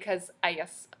Jennifer because I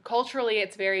guess culturally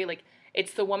it's very, like,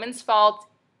 it's the woman's fault,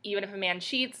 even if a man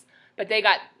cheats, but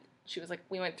she was like,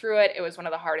 we went through it. It was one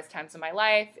of the hardest times of my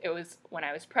life. It was when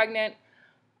I was pregnant.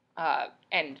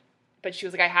 But she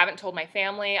was like, I haven't told my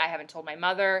family. I haven't told my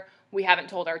mother. We haven't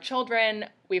told our children.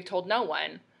 We've told no one.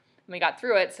 And we got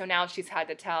through it. So now she's had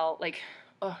to tell, like,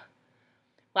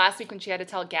 last week when she had to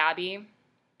tell Gabby,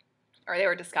 or they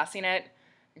were discussing it,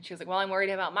 and she was like, well, I'm worried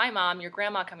about my mom, your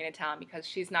grandma coming to town, because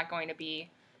she's not going to be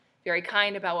very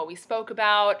kind about what we spoke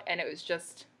about. And it was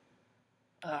just,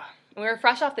 we were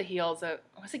fresh off the heels of,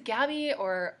 was it Gabby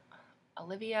or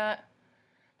Olivia?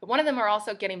 But one of them are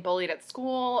also getting bullied at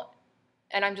school.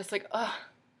 And I'm just like,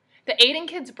 the Aiden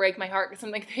kids break my heart because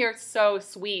I'm like, they are so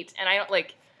sweet. And I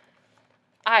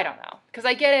don't know. Because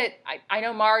I get it. I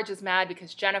know Marge is mad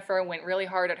because Jennifer went really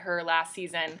hard at her last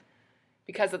season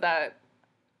because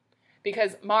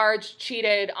Marge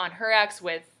cheated on her ex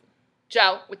with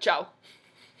Joe.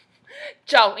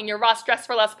 Joe in your Ross Dress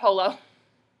for Less polo.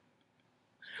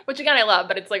 Which again I love,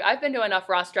 but it's like I've been to enough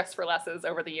Ross Dress for Lesses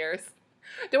over the years.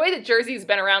 The way that Jersey's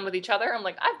been around with each other, I'm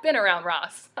like, I've been around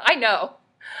Ross. I know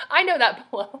that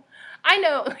polo. I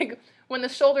know, like, when the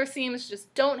shoulder seams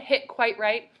just don't hit quite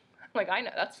right, I'm like, I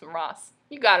know, that's from Ross.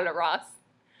 You got it at Ross.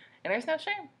 And there's no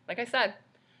shame, like I said.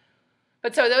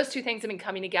 But so those two things have been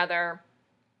coming together.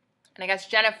 And I guess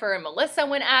Jennifer and Melissa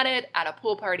went at it at a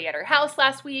pool party at her house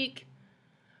last week.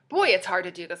 Boy, it's hard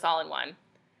to do this all in one.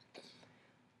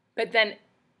 But then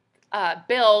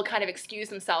Bill kind of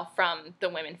excused himself from the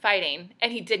women fighting,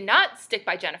 and he did not stick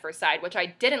by Jennifer's side, which I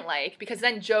didn't like, because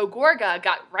then Joe Gorga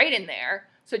got right in there.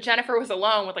 So Jennifer was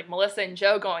alone with, like, Melissa and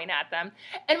Joe going at them.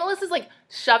 And Melissa's, like,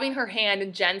 shoving her hand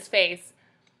in Jen's face.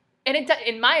 And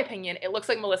in my opinion, it looks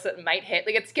like Melissa might hit.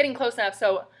 Like, it's getting close enough,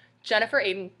 so Jennifer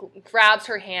Aiden grabs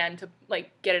her hand to,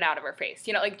 like, get it out of her face.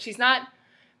 You know, like, she's not,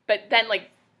 but then,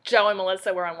 like, Joe and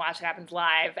Melissa were on Watch It Happens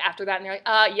Live after that, and they're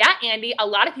like, yeah, Andy, a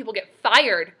lot of people get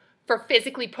fired for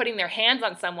physically putting their hands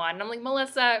on someone. And I'm like,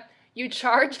 Melissa, you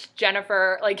charged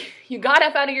Jennifer, like, you got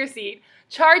up out of your seat,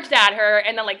 charged at her,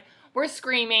 and then, like, we're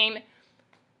screaming,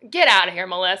 get out of here,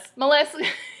 Melissa. Melissa,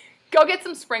 go get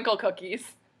some sprinkle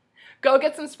cookies. Go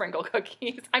get some sprinkle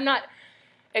cookies. I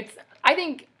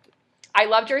I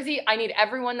love Jersey. I need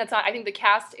everyone that's on. I think the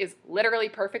cast is literally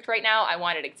perfect right now. I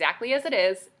want it exactly as it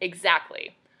is.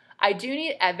 Exactly. I do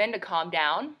need Evan to calm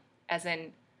down, as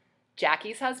in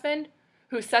Jackie's husband,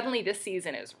 who suddenly this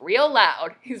season is real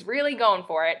loud. He's really going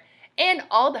for it. And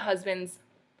all the husbands,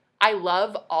 I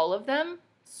love all of them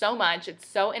so much. It's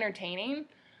so entertaining.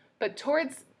 But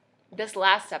towards this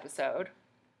last episode,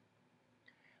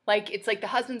 it's like the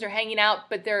husbands are hanging out,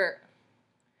 but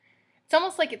it's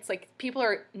almost like it's like people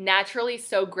are naturally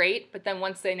so great, but then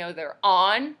once they know they're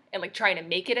on and like trying to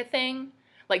make it a thing,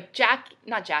 like Jackie.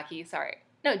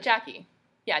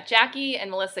 Yeah, Jackie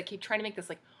and Melissa keep trying to make this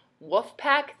like wolf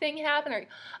pack thing happen. Or,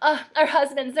 our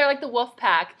husbands, they're like the wolf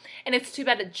pack. And it's too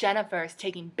bad that Jennifer is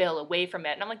taking Bill away from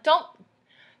it. And I'm like,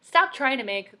 stop trying to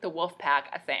make the wolf pack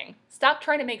a thing. Stop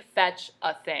trying to make fetch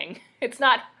a thing. It's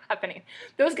not happening.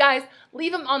 Those guys,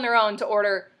 leave them on their own to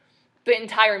order the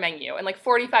entire menu and like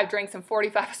 45 drinks and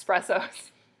 45 espressos.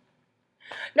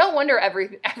 No wonder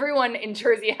everyone in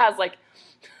Jersey has like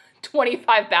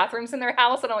 25 bathrooms in their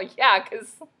house. And I'm like, yeah,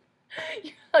 because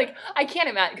like I can't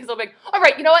imagine, because they'll be like, all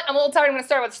right, you know what? I'm a little tired. I'm going to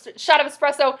start with a shot of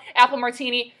espresso, apple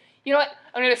martini. You know what?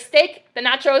 I'm going to steak, the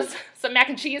nachos, some mac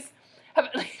and cheese, have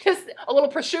just a little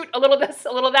prosciutto, a little this,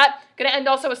 a little that. Going to end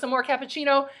also with some more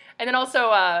cappuccino. And then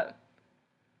also,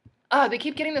 they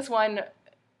keep getting this one,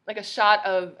 like a shot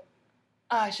of,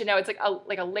 I should know, it's like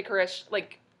a licorice,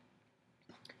 like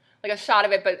a shot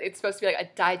of it, but it's supposed to be like a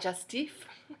digestif,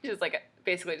 which is like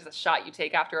basically just a shot you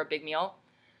take after a big meal.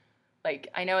 Like,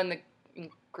 I know in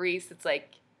Greece, it's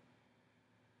like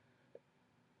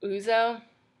ouzo.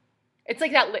 It's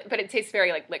like that, but it tastes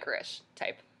very like licorice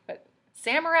type. But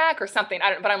Samarak or something,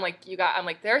 I don't. But I'm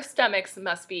like, their stomachs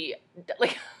must be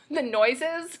like the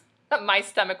noises that my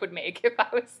stomach would make if I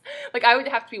was like, I would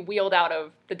have to be wheeled out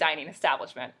of the dining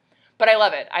establishment. But I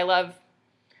love it. I love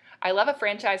a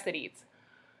franchise that eats.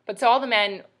 But so all the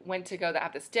men went to go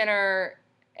have this dinner,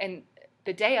 and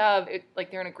the day of,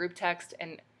 they're in a group text,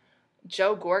 and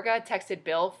Joe Gorga texted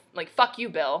Bill, like, fuck you,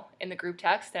 Bill, in the group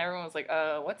text. And everyone was like,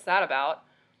 what's that about?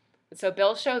 And so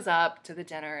Bill shows up to the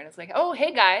dinner, and it's like, oh,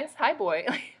 hey, guys. Hi, boy.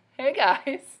 Hey,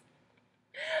 guys.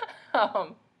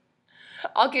 I'll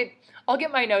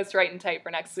get my notes right and tight for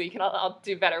next week, and I'll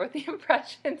do better with the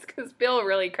impressions, because Bill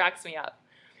really cracks me up.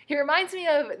 He reminds me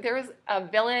of, there was a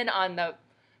villain on the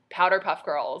Powderpuff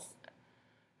Girls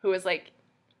who was like,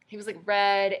 he was like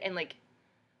red and like,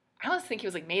 I almost think he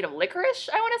was like made of licorice,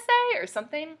 I want to say, or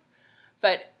something.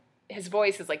 But his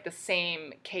voice is like the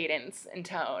same cadence and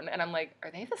tone. And I'm like,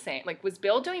 are they the same? Like, was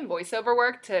Bill doing voiceover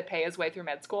work to pay his way through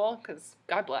med school? Because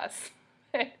God bless.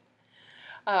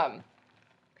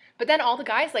 But then all the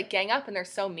guys like gang up and they're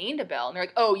so mean to Bill. And they're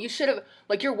like, oh, you should have,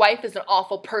 like, your wife is an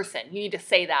awful person. You need to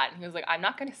say that. And he was like, I'm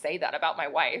not going to say that about my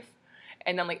wife.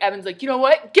 And then like Evan's like, you know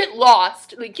what? Get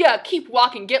lost. Like, yeah, keep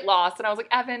walking, get lost. And I was like,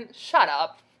 Evan, shut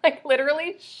up. Like,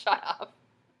 literally, shut up.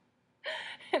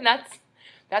 And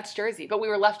that's Jersey. But we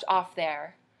were left off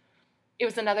there. It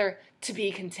was another to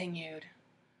be continued.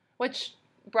 Which,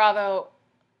 bravo,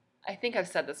 I think I've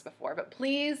said this before, but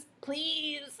please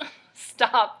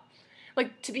stop.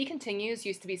 Like, to be continues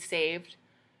used to be saved.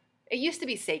 It used to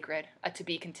be sacred, a to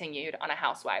be continued on a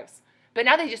Housewives. But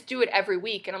now they just do it every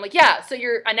week. And I'm like, yeah, so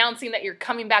you're announcing that you're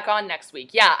coming back on next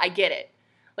week. Yeah, I get it.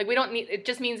 Like, we don't need, it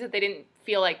just means that they didn't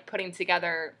feel like putting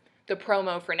together the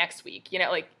promo for next week. You know,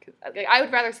 like I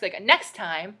would rather say like next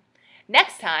time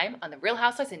on the Real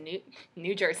Housewives in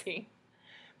New Jersey.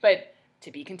 But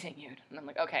to be continued. And I'm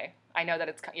like, okay, I know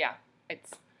that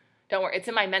don't worry. It's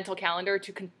in my mental calendar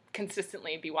to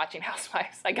consistently be watching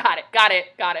Housewives. I got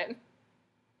it.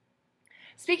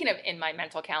 Speaking of in my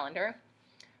mental calendar,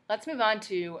 let's move on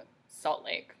to Salt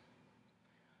Lake.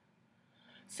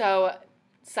 So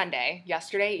Sunday,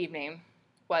 yesterday evening,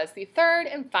 was the third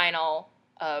and final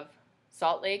of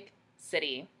Salt Lake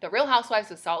City, The Real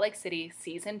Housewives of Salt Lake City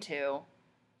Season 2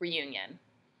 reunion.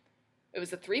 It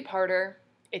was a 3-parter.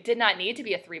 It did not need to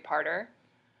be a 3-parter.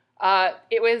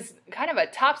 It was kind of a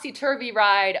topsy-turvy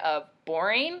ride of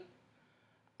boring,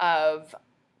 of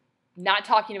not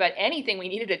talking about anything we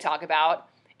needed to talk about,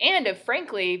 and of,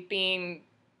 frankly, being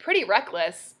pretty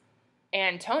reckless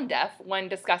and tone deaf when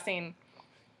discussing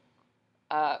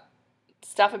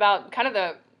stuff about kind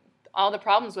of all the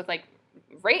problems with, like,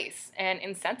 race and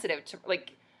insensitive to,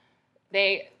 like,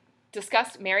 they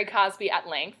discussed Mary Cosby at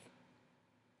length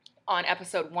on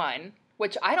episode 1,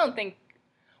 which I don't think,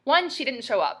 she didn't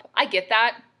show up. I get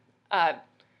that.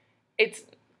 It's,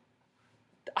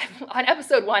 on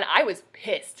episode 1, I was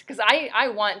pissed, because it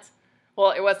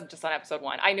wasn't just on episode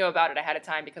 1. I knew about it ahead of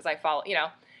time because I follow,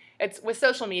 it's with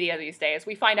social media these days,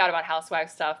 we find out about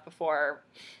Housewives stuff before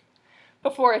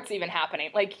before it's even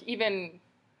happening. Like, even,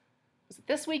 was it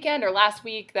this weekend or last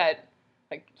week that,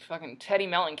 like, fucking Teddy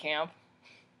Mellencamp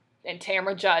and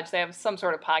Tamra Judge, they have some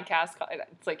sort of podcast called,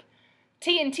 it's like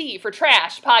TNT for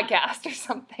Trash podcast or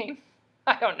something.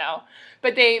 I don't know.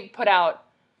 But they put out,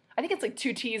 I think it's like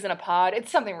 2 T's in a pod.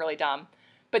 It's something really dumb.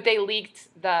 But they leaked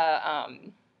the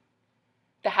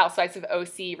Housewives of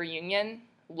OC reunion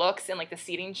looks in like the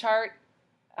seating chart.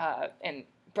 And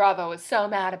Bravo was so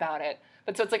mad about it.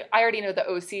 But so it's like, I already know the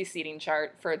OC seating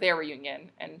chart for their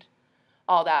reunion and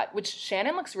all that, which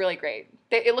Shannon looks really great.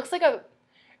 It looks like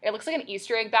an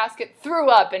Easter egg basket threw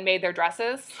up and made their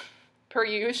dresses, per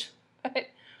usual.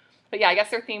 But yeah, I guess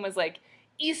their theme was like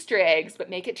Easter eggs, but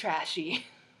make it trashy.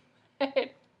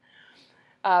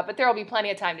 But there will be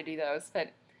plenty of time to do those.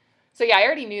 But so yeah, I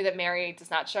already knew that Mary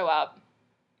does not show up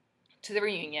to the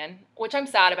reunion, which I'm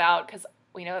sad about because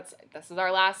we know this is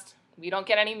our last. We don't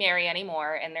get any Mary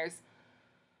anymore, and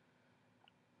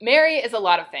Mary is a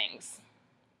lot of things.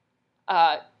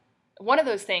 One of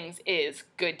those things is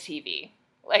good TV.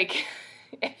 Like,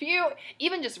 if you,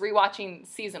 even just rewatching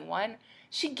season 1,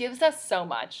 she gives us so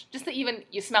much. Just the even,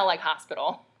 you smell like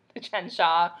hospital, the Jen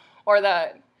Shah, or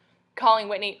the calling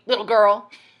Whitney, little girl.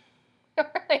 Or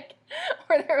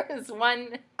there was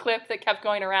one clip that kept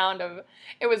going around of,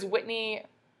 it was Whitney,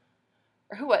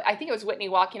 or who, I think it was Whitney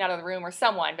walking out of the room, or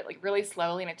someone, but like really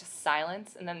slowly, and it just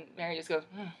silence, and then Mary just goes,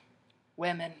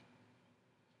 women.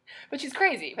 But she's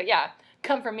crazy, but yeah,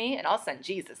 come for me, and I'll send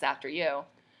Jesus after you.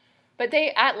 But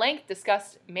they, at length,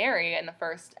 discussed Mary in the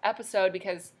first episode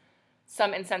because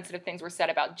some insensitive things were said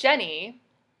about Jenny.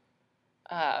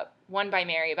 One by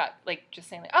Mary about, like, just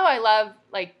saying, like, oh, I love,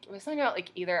 like, it was something about, like,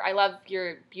 either, I love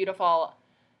your beautiful,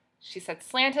 she said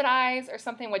slanted eyes or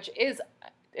something, which is,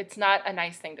 it's not a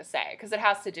nice thing to say because it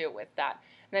has to do with that.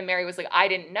 And then Mary was like, I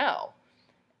didn't know.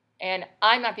 And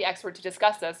I'm not the expert to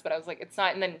discuss this, but I was like, it's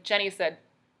not. And then Jenny said,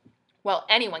 well,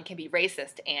 anyone can be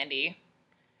racist, Andy.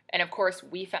 And of course,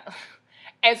 we found,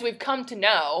 as we've come to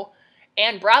know,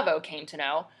 and Bravo came to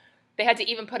know, they had to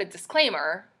even put a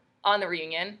disclaimer on the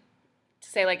reunion to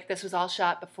say, like, this was all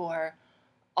shot before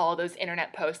all those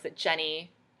internet posts that Jenny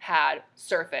had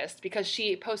surfaced, because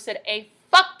she posted a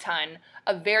fuck ton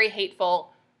of very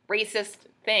hateful, racist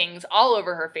things all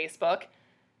over her Facebook.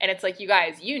 And it's like, you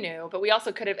guys, you knew, but we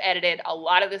also could have edited a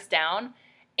lot of this down.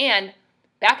 And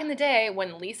back in the day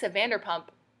when Lisa Vanderpump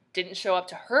didn't show up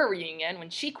to her reunion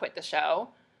when she quit the show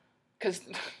because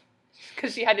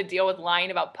she had to deal with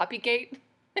lying about Puppygate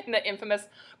in the infamous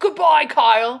Goodbye,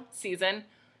 Kyle season.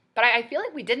 But I feel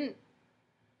like we didn't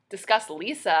discuss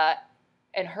Lisa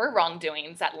and her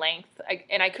wrongdoings at length.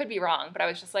 And I could be wrong, but I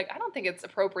was just like, I don't think it's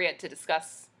appropriate to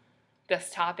discuss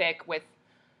this topic with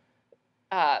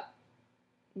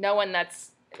no one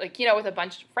that's, like, you know, with a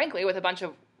bunch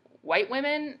of white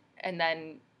women, and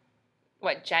then,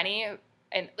 Jenny,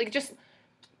 and, like, just,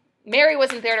 Mary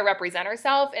wasn't there to represent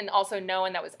herself, and also no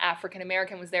one that was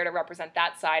African-American was there to represent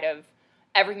that side of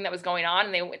everything that was going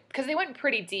on, and because they went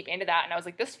pretty deep into that, and I was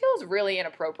like, this feels really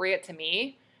inappropriate to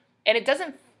me, and it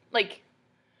doesn't, like,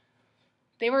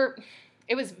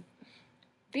 these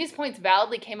points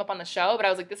validly came up on the show, but I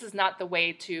was like, this is not the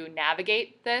way to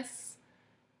navigate this,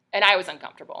 and I was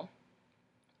uncomfortable.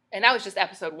 And that was just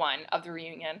episode 1 of the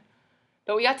reunion.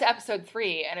 But we got to episode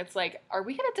 3, and it's like, are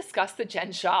we going to discuss the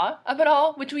Jen Shah of it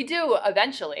all? Which we do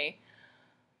eventually.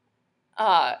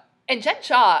 And Jen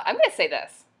Shah, I'm going to say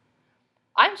this.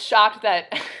 I'm shocked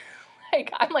that,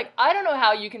 I don't know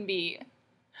how you can be,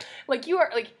 you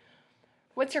are,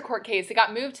 what's your court case? It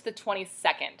got moved to the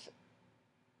 22nd.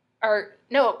 Or,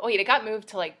 no, wait, it got moved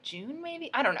to, June, maybe?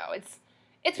 I don't know.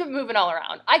 It's been moving all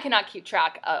around. I cannot keep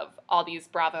track of all these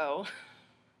Bravo.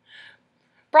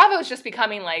 Bravo is just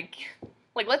becoming,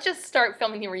 let's just start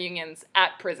filming the reunions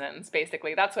at prisons,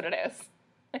 basically. That's what it is.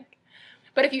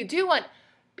 But if you do want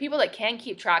people that can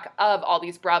keep track of all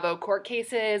these Bravo court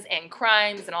cases and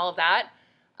crimes and all of that,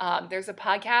 there's a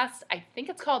podcast. I think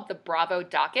it's called The Bravo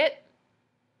Docket.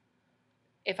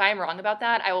 If I'm wrong about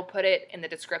that, I will put it in the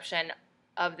description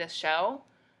of this show.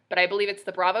 But I believe it's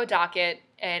The Bravo Docket,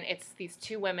 and it's these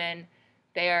 2 women.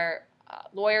 They're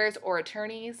lawyers or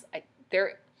attorneys.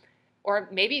 Or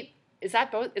maybe, is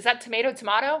that both? Is that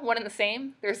tomato, one and the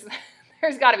same? There's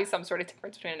got to be some sort of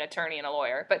difference between an attorney and a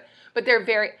lawyer. But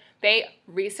they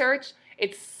research.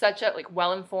 It's such a,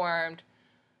 well-informed,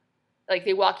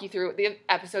 they walk you through the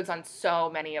episodes on so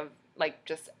many of,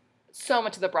 just so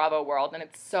much of the Bravo world, and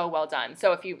it's so well done.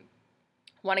 So if you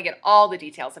want to get all the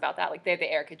details about that, they have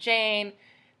the Erica Jane.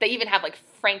 They even have,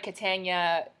 Frank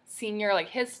Catania Sr.,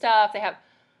 his stuff. They have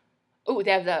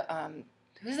the,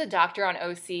 who's the doctor on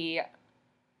OC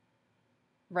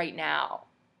right now?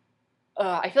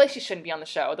 I feel like she shouldn't be on the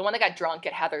show. The one that got drunk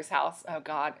at Heather's house. Oh,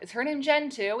 God. Is her name Jen,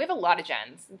 too? We have a lot of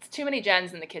Jens. It's too many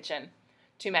Jens in the kitchen.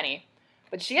 Too many.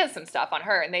 But she has some stuff on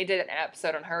her, and they did an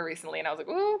episode on her recently, and I was like,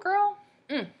 ooh, girl.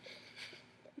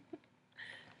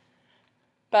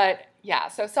 But, yeah,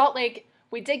 so Salt Lake,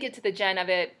 we did get to the Jen of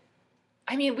it.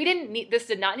 I mean, we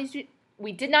did not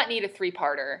need a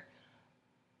three-parter.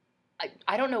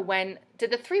 I don't know when.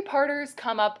 Did the three-parters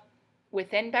come up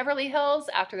within Beverly Hills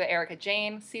after the Erika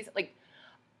Jayne season? Like,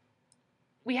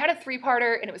 we had a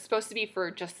three-parter, and it was supposed to be for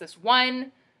just this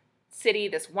one city,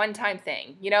 this one-time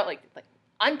thing. You know, like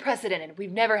unprecedented.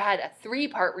 We've never had a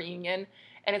three-part reunion,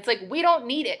 and it's like, we don't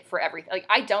need it for everything. Like,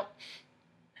 I don't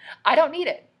need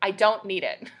it. I don't need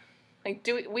it. Like,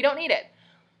 we don't need it.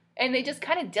 And they just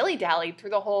kind of dilly-dallied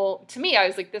through the whole, to me, I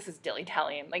was like, this is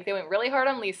dilly-dallying. Like, they went really hard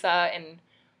on Lisa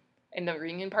in the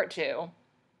reunion part 2,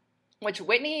 which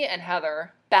Whitney and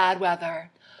Heather, bad weather.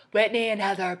 Whitney and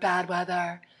Heather, bad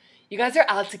weather. You guys are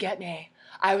out to get me.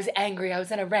 I was angry. I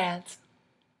was in a rant.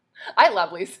 I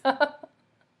love Lisa.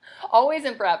 Always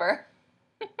and forever.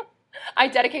 I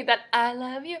dedicate that I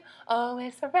love you,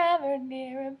 always, forever,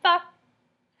 near and far.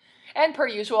 And per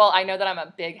usual, I know that I'm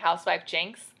a big housewife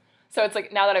jinx. So it's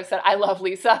like, now that I've said I love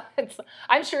Lisa,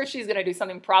 I'm sure she's going to do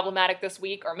something problematic this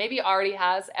week, or maybe already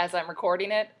has as I'm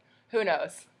recording it. Who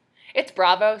knows? It's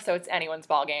Bravo, so it's anyone's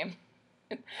ballgame.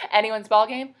 Anyone's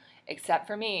ballgame, except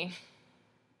for me.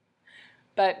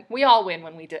 But we all win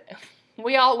when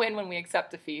we all win when we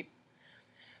accept defeat.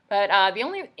 But the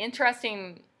only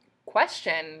interesting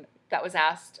question that was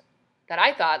asked that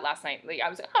I thought last night, I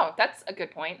was like, oh, that's a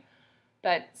good point.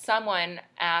 But someone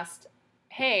asked,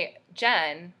 hey,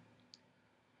 Jen,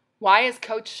 why is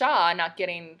Coach Shaw not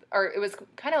getting, or it was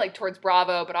kind of like towards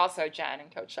Bravo, but also Jen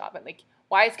and Coach Shaw, but like,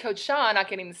 why is Coach Shaw not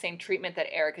getting the same treatment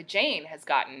that Erika Jayne has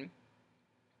gotten?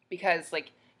 Because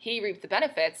like, he reaped the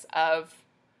benefits of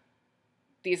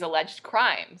these alleged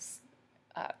crimes.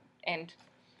 And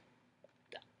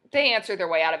they answered their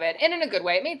way out of it, and in a good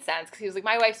way. It made sense, because he was like,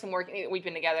 my wife's been working, we've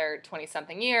been together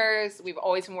 20-something years, we've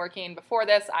always been working before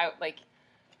this,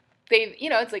 they've, you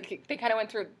know, it's like, they kind of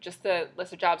went through just the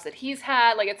list of jobs that he's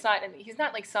had, like, he's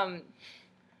not like some,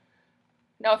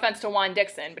 no offense to Juan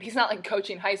Dixon, but he's not like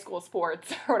coaching high school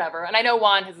sports or whatever, and I know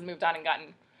Juan has moved on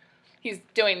and he's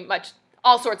doing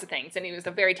all sorts of things, and he was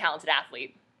a very talented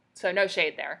athlete, so no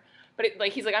shade there. But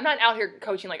he's like, I'm not out here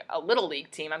coaching like a little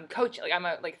league team. I'm coaching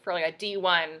for a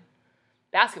D1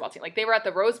 basketball team. Like, they were at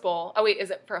the Rose Bowl. Oh wait, is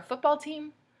it for a football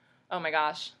team? Oh my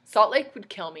gosh, Salt Lake would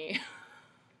kill me.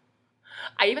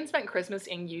 I even spent Christmas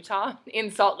in Utah,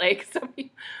 in Salt Lake.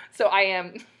 So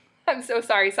I'm so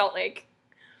sorry, Salt Lake.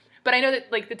 But I know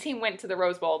that like the team went to the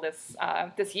Rose Bowl this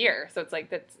year, so it's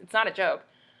like it's not a joke.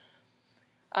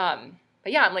 But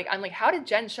yeah, I'm like, how did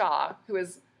Jen Shaw, who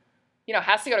is, you know,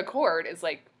 has to go to court, is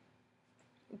like,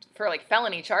 for like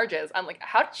felony charges, I'm like,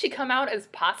 how did she come out as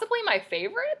possibly my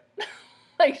favorite?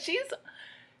 Like,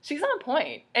 she's on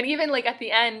point. And even like at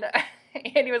the end,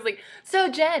 Andy was like, so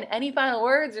Jen, any final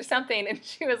words or something? And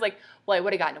she was like, well, I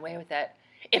would have gotten away with it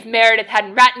if Meredith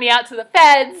hadn't ratted me out to the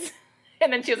feds.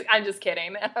 And then she was like, I'm just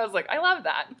kidding. And I was like, I love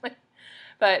that.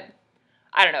 But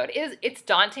I don't know. It's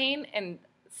daunting and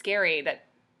scary that,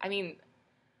 I mean,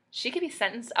 she could be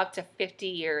sentenced up to 50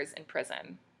 years in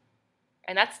prison.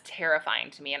 And that's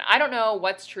terrifying to me. And I don't know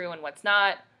what's true and what's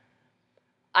not.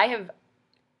 I'm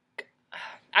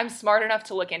smart enough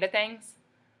to look into things.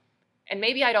 And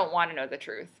maybe I don't want to know the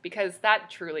truth, because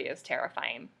that truly is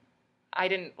terrifying.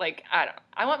 I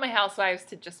want my housewives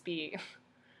to just be,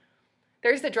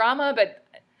 there's the drama, but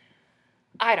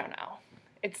I don't know.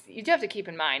 You do have to keep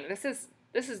in mind, it's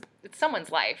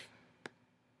someone's life.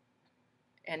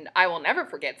 And I will never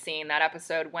forget seeing that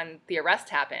episode when the arrest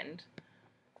happened,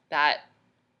 that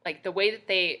like the way that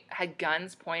they had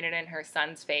guns pointed in her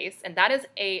son's face, and that is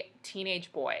a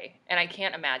teenage boy, and I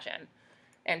can't imagine.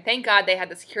 And thank God they had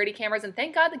the security cameras, and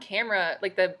thank God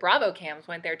the Bravo cams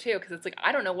went there too, because it's like,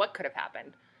 I don't know what could have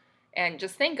happened. And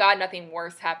just thank God nothing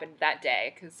worse happened that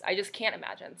day, because I just can't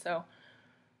imagine. So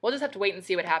we'll just have to wait and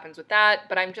see what happens with that.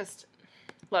 But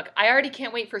look, I already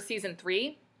can't wait for season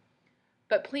 3,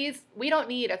 but please, we don't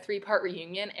need a 3-part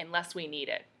reunion unless we need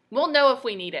it. We'll know if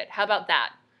we need it. How about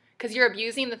that? Because you're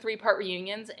abusing the 3-part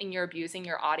reunions, and you're abusing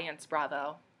your audience,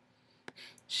 Bravo.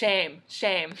 Shame,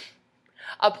 shame.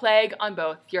 A plague on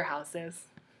both your houses.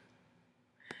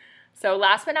 So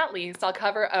last but not least, I'll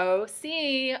cover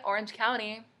OC, Orange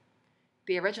County,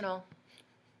 the original.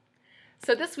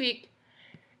 So this week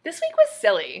was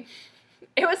silly.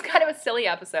 It was kind of a silly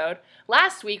episode.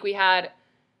 Last week we had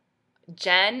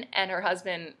Jen and her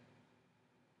husband,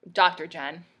 Dr.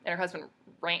 Jen, and her husband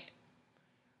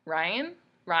Ryan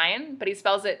Ryan, but he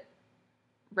spells it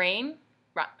Rain.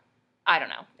 I don't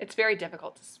know. It's very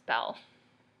difficult to spell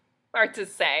or to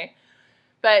say.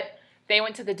 But they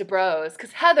went to the Dubrows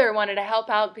because Heather wanted to help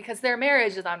out because their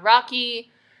marriage is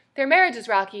rocky. Their marriage is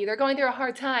rocky. They're going through a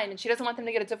hard time, and she doesn't want them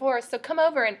to get a divorce. So come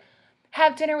over and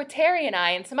have dinner with Terry and I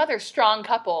and some other strong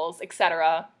couples,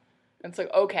 etc. And it's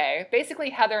like, okay. Basically,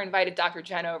 Heather invited Dr.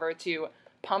 Jen over to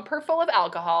pump her full of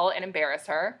alcohol and embarrass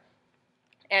her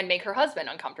and make her husband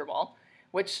uncomfortable,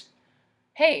 which,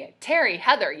 hey, Terry,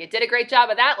 Heather, you did a great job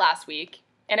of that last week.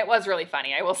 And it was really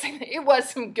funny. I will say that it was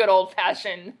some good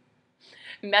old-fashioned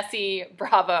messy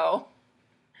Bravo,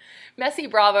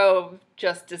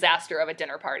 just disaster of a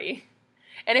dinner party.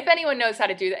 And if anyone knows how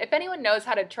to do that, if anyone knows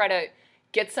how to try to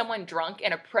get someone drunk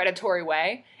in a predatory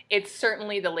way, it's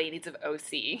certainly the ladies of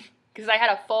OC. Because I had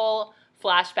a full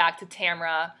flashback to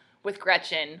Tamra with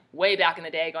Gretchen way back in the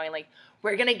day going like,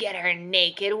 we're going to get her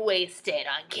naked, wasted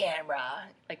on camera.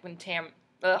 Like when Tamra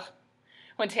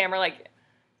like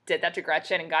did that to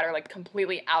Gretchen and got her like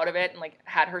completely out of it and like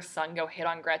had her son go hit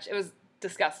on Gretchen. It was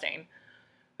disgusting.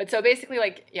 But so basically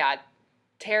like, yeah,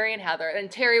 Terry and Heather.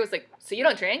 And Terry was like, so you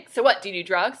don't drink? So what? Do you do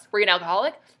drugs? Were you an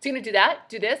alcoholic? So you gonna do that?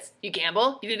 Do this? You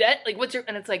gamble? You do that? Like what's your...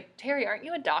 And it's like, Terry, aren't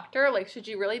you a doctor? Like should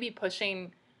you really be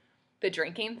pushing the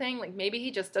drinking thing? Like maybe he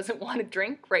just doesn't want to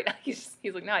drink right now. He's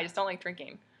like, no, I just don't like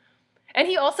drinking. And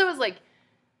he also was like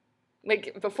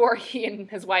before he and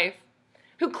his wife,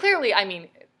 who clearly, I mean,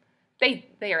 they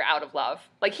are out of love.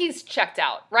 Like he's checked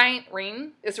out.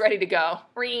 Reen is ready to go.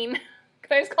 Reen.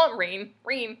 Can I just call him Reen?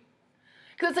 Reen.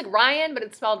 Because it's like Ryan, but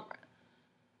it's spelled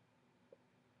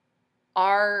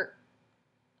R-Y-N,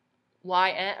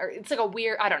 or it's like a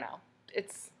weird, I don't know.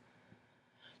 It's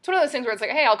one of those things where it's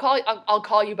like, hey, I'll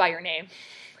call you by your name.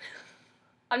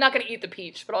 I'm not going to eat the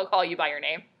peach, but I'll call you by your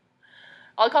name.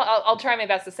 I'll try my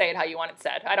best to say it how you want it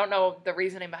said. I don't know the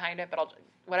reasoning behind it, but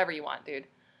whatever you want, dude.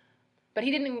 But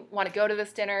he didn't want to go to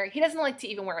this dinner. He doesn't like to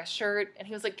even wear a shirt. And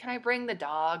he was like, can I bring the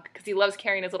dog? Because he loves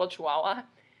carrying his little chihuahua.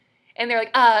 And they're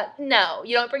like, no,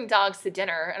 you don't bring dogs to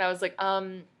dinner. And I was like,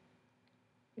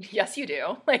 yes, you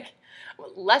do. Like,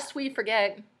 lest we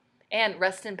forget, and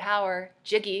rest in power,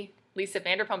 Jiggy, Lisa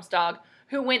Vanderpump's dog,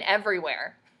 who went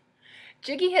everywhere.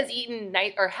 Jiggy has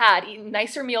had eaten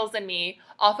nicer meals than me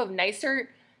off of nicer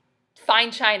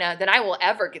fine china than I will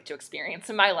ever get to experience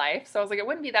in my life. So I was like, it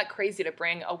wouldn't be that crazy to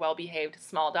bring a well-behaved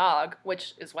small dog,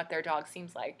 which is what their dog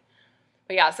seems like.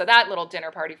 But yeah, so that little dinner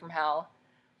party from hell.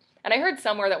 And I heard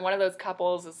somewhere that one of those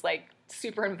couples is like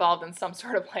super involved in some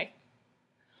sort of like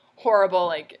horrible,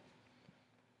 like,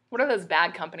 what are those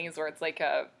bad companies where it's like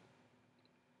a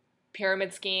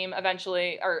pyramid scheme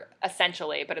eventually, or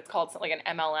essentially, but it's called like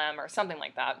an MLM or something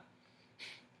like that.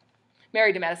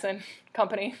 Married to Medicine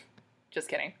Company. Just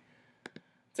kidding.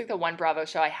 It's like the one Bravo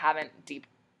show I haven't deep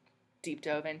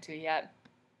dove into yet.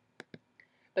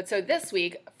 But so this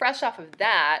week, fresh off of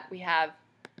that, we have,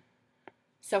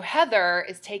 so Heather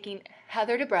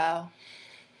Dubrow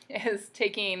is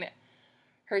taking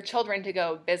her children to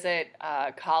go visit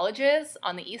colleges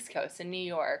on the East Coast in New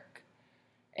York.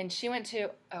 And she went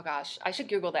to, oh gosh, I should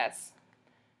Google this.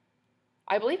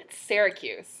 I believe it's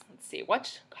Syracuse. Let's see,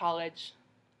 what college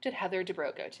did Heather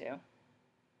Dubrow go to?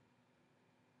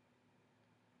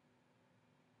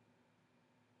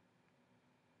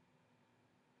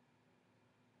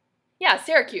 Yeah,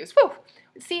 Syracuse. Woo!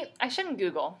 See, I shouldn't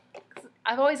Google.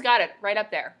 I've always got it right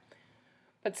up there.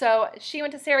 But so she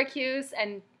went to Syracuse,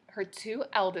 and her two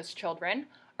eldest children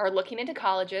are looking into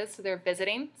colleges, so they're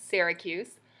visiting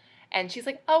Syracuse. And she's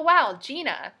like, oh, wow,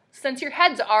 Gina, since your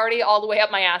head's already all the way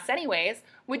up my ass anyways,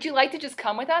 would you like to just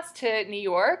come with us to New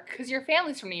York? Because your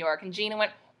family's from New York. And Gina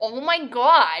went, oh, my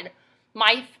God,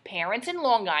 my parents in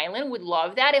Long Island would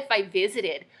love that if I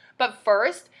visited. But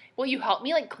first, will you help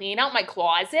me, like, clean out my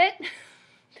closet?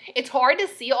 It's hard to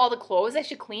see all the clothes I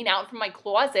should clean out from my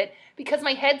closet because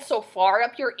my head's so far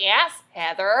up your ass,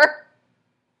 Heather.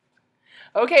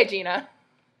 Okay, Gina.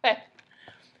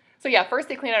 So yeah, first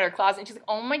they clean out her closet, and she's like,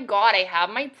 oh my God, I have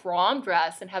my prom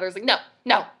dress. And Heather's like,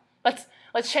 no,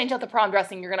 let's change out the prom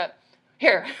dressing. You're gonna,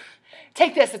 here,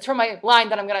 take this. It's from my line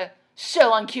that I'm gonna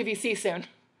show on QVC soon.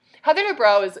 Heather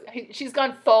Dubrow she's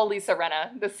gone full Lisa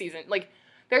Rinna this season. Like,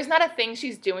 there's not a thing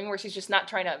she's doing where she's just not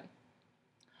trying to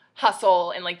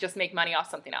hustle and like just make money off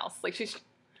something else. Like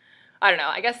I don't know,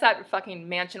 I guess that fucking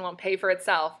mansion won't pay for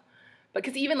itself.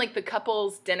 Because even like the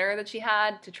couple's dinner that she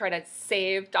had to try to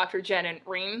save Dr. Jen and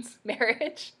Reen's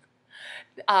marriage,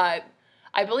 I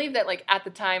believe that like at the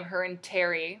time her and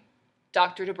Terry,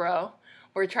 Dr. Dubrow,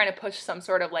 were trying to push some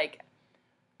sort of like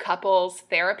couples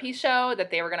therapy show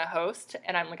that they were going to host.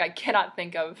 And I'm like, I can't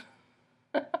think of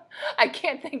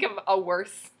a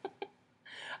worse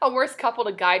a worse couple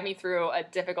to guide me through a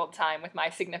difficult time with my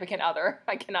significant other.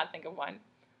 I cannot think of one.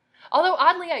 Although,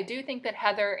 oddly, I do think that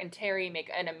Heather and Terry make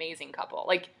an amazing couple.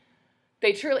 Like,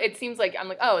 they truly, it seems like, I'm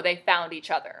like, oh, they found each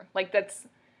other. Like, that's,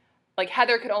 like,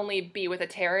 Heather could only be with a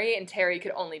Terry, and Terry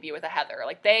could only be with a Heather.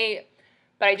 Like,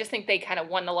 but I just think they kind of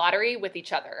won the lottery with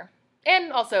each other.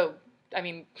 And also, I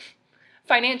mean,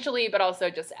 financially, but also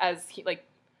just as,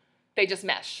 they just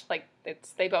mesh. Like,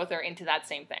 they both are into that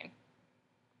same thing.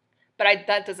 But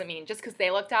that doesn't mean, just because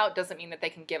they looked out, doesn't mean that they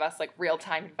can give us, like,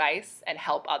 real-time advice and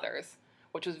help others,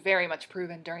 which was very much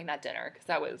proven during that dinner,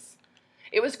 because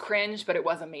it was cringe, but it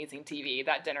was amazing TV,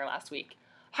 that dinner last week.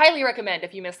 Highly recommend,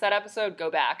 if you missed that episode, go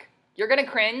back. You're going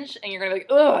to cringe, and you're going to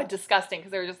be like, ugh, disgusting,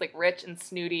 because they were just, like, rich and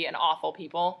snooty and awful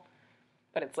people.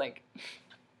 But it's like,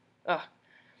 ugh.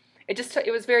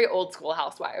 It was very old school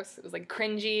Housewives. It was, like,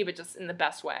 cringy, but just in the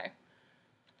best way.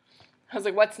 I was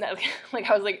like, what's next? Like,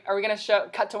 I was like, are we going to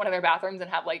cut to one of their bathrooms and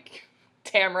have, like,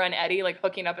 Tamra and Eddie, like,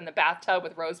 hooking up in the bathtub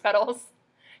with rose petals?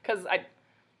 Because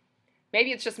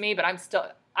maybe it's just me, but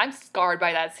I'm scarred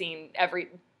by that scene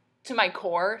to my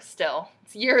core still.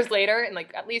 It's years later, and,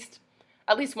 like, at least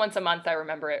once a month I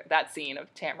remember that scene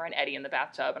of Tamra and Eddie in the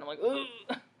bathtub, and I'm like, ugh.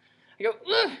 I go,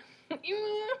 ugh.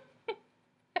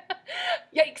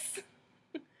 Yikes.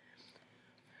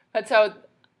 But so,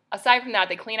 aside from that,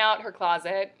 they clean out her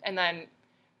closet, and then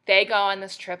they go on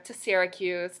this trip to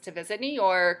Syracuse to visit New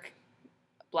York,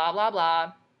 blah, blah,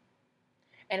 blah.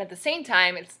 And at the same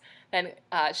time, then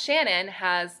Shannon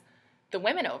has the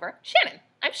women over. Shannon.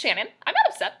 I'm Shannon. I'm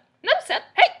not upset. I'm not upset.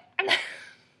 Hey! I'm not.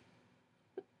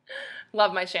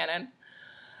 Love my Shannon.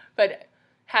 But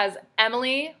has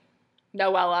Emily,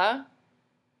 Noella,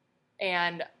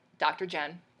 and Dr.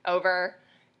 Jen over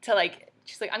to, like,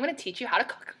 she's like, I'm going to teach you how to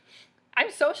cook. I'm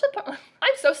so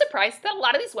surprised that a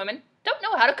lot of these women don't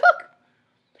know how to cook.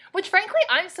 Which, frankly,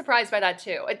 I'm surprised by that,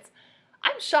 too.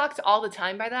 I'm shocked all the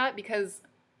time by that, because,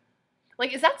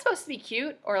 like, is that supposed to be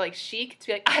cute or, like, chic to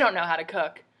be like, I don't know how to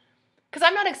cook? Because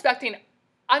I'm not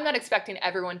expecting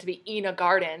everyone to be Ina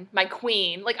Garten, my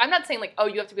queen. Like, I'm not saying, like, oh,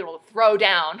 you have to be able to throw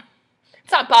down.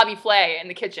 It's not Bobby Flay in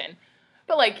the kitchen.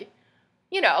 But, like,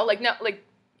 you know, like, no, like,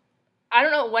 I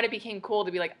don't know when it became cool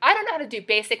to be like, I don't know how to do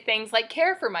basic things like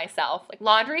care for myself. Like,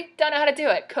 laundry, don't know how to do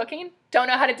it. Cooking, don't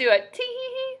know how to do it.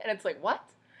 Tee-hee-hee. And it's like, what?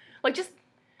 Like, just,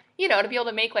 you know, to be able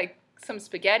to make, like, some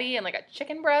spaghetti and, like, a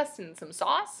chicken breast and some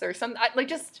sauce or some, like,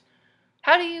 just,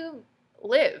 how do you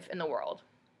live in the world?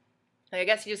 Like, I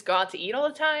guess you just go out to eat all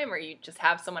the time, or you just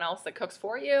have someone else that cooks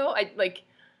for you.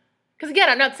 Because again,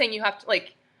 I'm not saying you have to,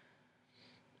 like,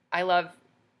 I don't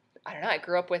know, I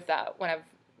grew up with, I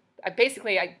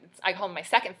call them my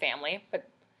second family, but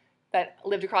that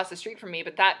lived across the street from me,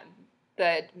 but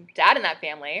the dad in that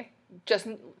family just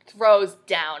throws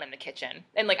down in the kitchen.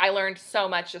 And, like, I learned so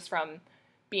much just from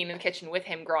being in the kitchen with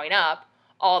him growing up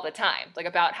all the time, like,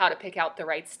 about how to pick out the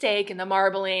right steak and the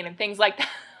marbling and things like that.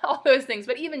 All those things,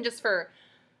 but even just for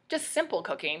simple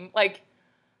cooking, like,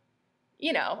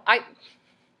 you know,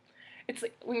 it's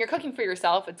like when you're cooking for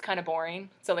yourself, it's kind of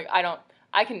boring. So, like,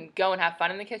 I can go and have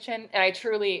fun in the kitchen, and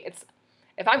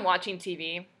if I'm watching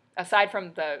TV, aside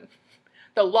from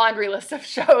the laundry list of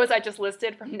shows I just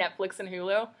listed from Netflix and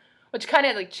Hulu, which kind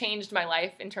of, like, changed my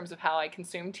life in terms of how I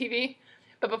consume TV.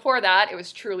 But before that, it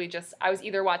was truly just, I was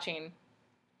either watching,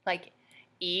 like,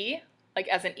 like,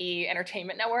 as an E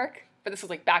Entertainment Network, but this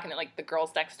was, like, back in, like, the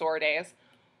Girls Next Door days,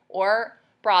 or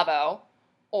Bravo,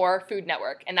 or Food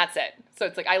Network, and that's it. So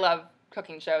it's like, I love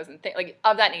cooking shows and like,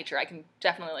 of that nature. I can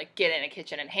definitely, like, get in a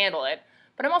kitchen and handle it,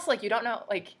 but I'm also like, you don't know,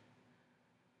 like,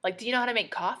 do you know how to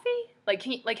make coffee?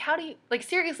 Like, how do you, like,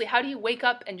 seriously, how do you wake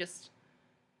up and just,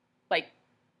 like,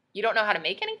 you don't know how to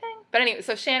make anything? But anyway,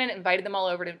 so Shannon invited them all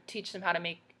over to teach them how to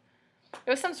make, it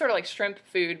was some sort of, like, shrimp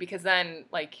food, because then,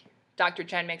 like, Dr.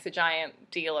 Jen makes a giant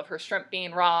deal of her shrimp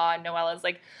being raw, and Noella's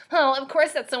like, oh, of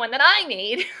course that's the one that I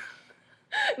made.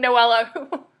 Noella, who,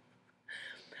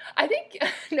 I think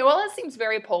Noella seems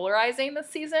very polarizing this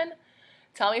season.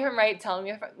 Tell me if I'm right, tell me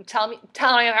if I'm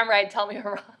right, tell me if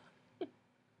I'm wrong.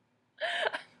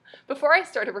 Before I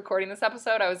started recording this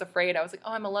episode, I was afraid. I was like,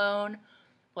 oh, I'm alone.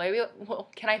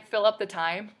 Can I fill up the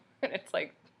time? And it's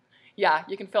like, yeah,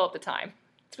 you can fill up the time.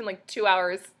 It's been like 2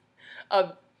 hours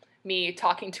of me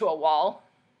talking to a wall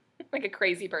like a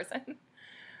crazy person.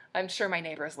 I'm sure my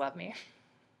neighbors love me.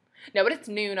 No, but it's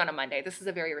noon on a Monday. This is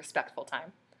a very respectful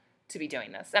time to be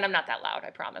doing this. And I'm not that loud, I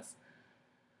promise.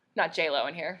 Not J-Lo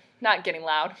in here. Not getting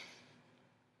loud.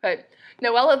 But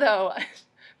Noella, though,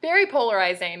 very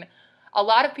polarizing. A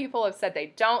lot of people have said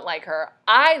they don't like her.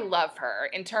 I love her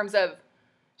in terms of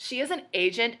she is an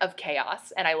agent of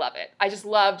chaos, and I love it. I just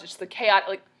love just the chaos,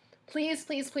 like, Please,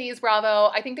 please, please, Bravo.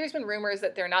 I think there's been rumors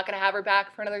that they're not going to have her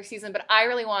back for another season, but I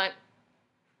really want,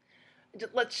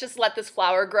 let's just let this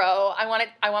flower grow. I want it.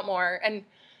 I want more. And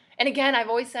again, I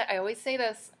always say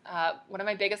this, one of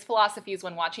my biggest philosophies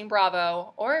when watching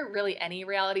Bravo or really any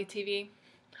reality TV,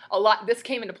 this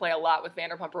came into play a lot with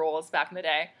Vanderpump Rules back in the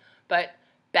day, but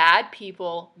bad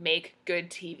people make good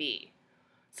TV.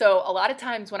 So a lot of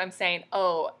times when I'm saying,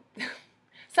 oh,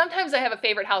 sometimes I have a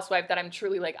favorite housewife that I'm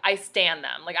truly like, I stan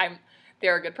them. Like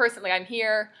they're a good person. Like I'm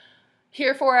here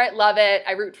for it, love it,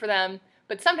 I root for them.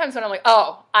 But sometimes when I'm like,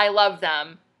 oh, I love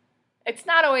them, it's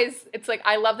not always, it's like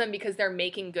I love them because they're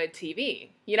making good TV.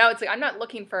 You know, it's like I'm not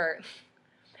looking for,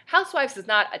 Housewives is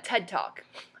not a TED Talk.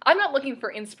 I'm not looking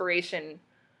for inspiration.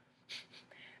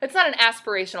 It's not an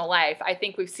aspirational life. I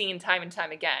think we've seen time and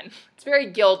time again. It's very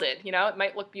gilded, you know, it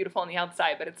might look beautiful on the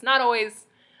outside, but it's not always,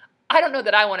 I don't know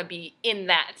that I want to be in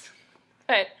that.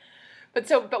 But with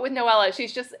Noella,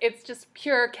 it's just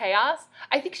pure chaos.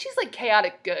 I think she's like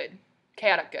chaotic good.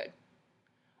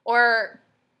 Or,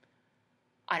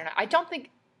 I don't know, I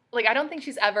don't think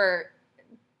she's ever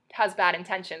has bad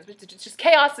intentions, but it's just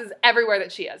chaos is everywhere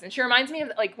that she is. And she reminds me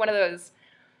of like one of those,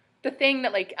 the thing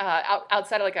that like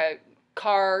outside of like a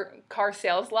car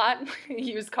sales lot,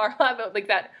 used car lot, but like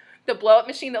that, the blow up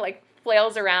machine that like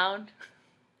flails around.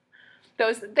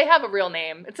 Those, they have a real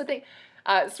name. It's a thing.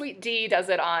 Sweet D does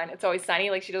it on It's Always Sunny.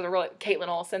 Like she does Caitlin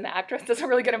Olsen, the actress, does a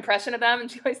really good impression of them,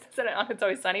 and she always does it on It's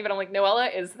Always Sunny. But I'm like,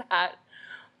 Noella is that.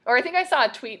 Or I think I saw a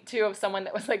tweet too of someone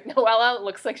that was like, Noella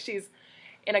looks like she's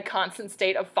in a constant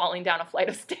state of falling down a flight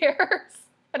of stairs,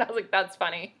 and I was like, that's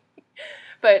funny.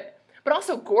 But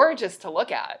also gorgeous to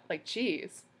look at. Like,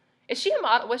 geez. Is she a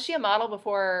model? Was she a model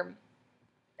before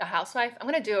a housewife? I'm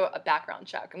going to do a background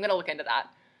check. I'm going to look into that.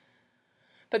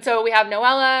 But so we have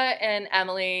Noella and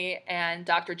Emily and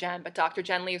Dr. Jen, but Dr.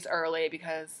 Jen leaves early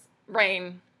because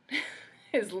Rain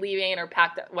is leaving or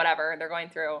packed, whatever, they're going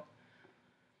through.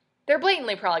 They're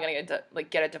blatantly probably going to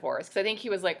get a divorce. Because I think he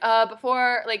was like,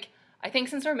 before, like, I think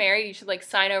since we're married, you should, like,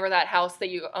 sign over that house that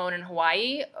you own in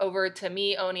Hawaii over to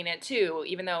me owning it, too,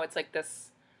 even though it's, like,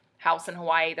 this house in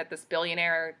Hawaii that this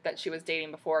billionaire that she was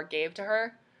dating before gave to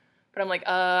her. But I'm like,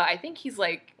 I think he's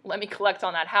like, let me collect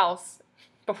on that house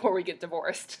before we get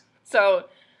divorced. So,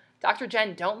 Dr.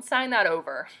 Jen, don't sign that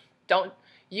over. Don't,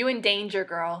 you in danger,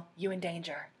 girl. You in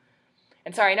danger.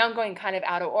 And sorry, now I'm going kind of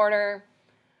out of order.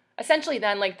 Essentially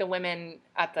then, like, the women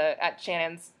at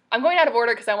Shannon's, I'm going out of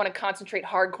order because I want to concentrate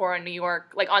hardcore on New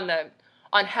York, like on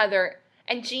Heather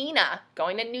and Gina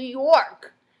going to New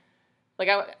York. Like,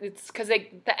 it's because the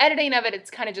editing of it, it's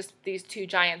kind of just these two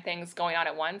giant things going on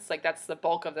at once. Like, that's the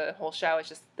bulk of the whole show. It's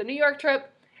just the New York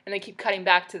trip, and they keep cutting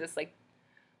back to this, like,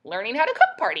 learning how to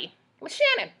cook party with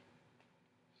Shannon.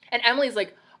 And Emily's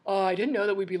like, oh, I didn't know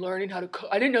that we'd be learning how to cook.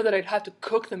 I didn't know that I'd have to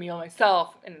cook the meal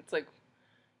myself. And it's like,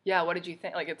 yeah, what did you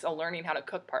think? Like, it's a learning how to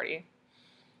cook party.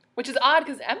 Which is odd,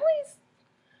 because I feel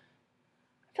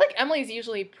like Emily's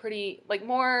usually pretty, like,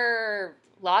 more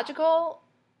logical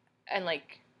and,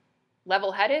 like,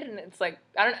 level-headed, and it's like,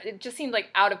 I don't know, it just seemed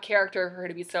like out of character for her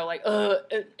to be so like, I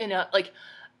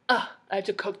have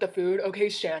to cook the food, okay,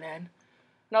 Shannon.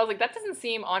 And I was like, that doesn't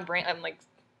seem on brand. I'm like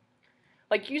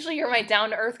usually you're my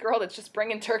down-to-earth girl that's just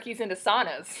bringing turkeys into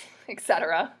saunas,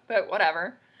 etc. But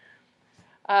whatever.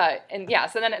 And yeah,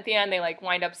 so then at the end they like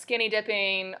wind up skinny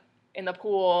dipping in the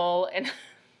pool, and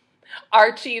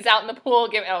Archie's out in the pool.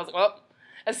 I was like, well,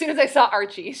 as soon as I saw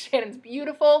Archie, Shannon's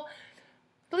beautiful,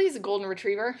 I believe he's a golden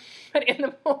retriever, but in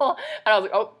the pool, and I was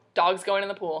like, oh, dog's going in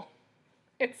the pool.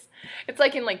 It's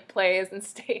like in like plays and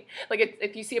state, like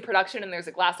if you see a production and there's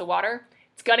a glass of water,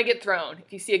 it's gonna get thrown.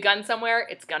 If you see a gun somewhere,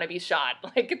 it's gonna be shot.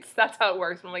 Like that's how it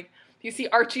works. I'm like, if you see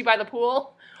Archie by the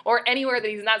pool or anywhere that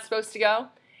he's not supposed to go,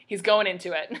 he's going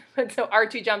into it. And so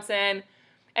Archie jumps in,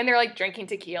 and they're like drinking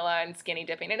tequila and skinny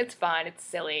dipping, and it's fun, it's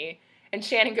silly. And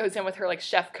Shannon goes in with her like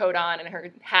chef coat on and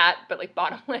her hat, but like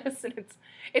bottomless, and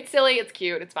it's silly, it's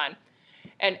cute, it's fun.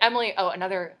 And Emily,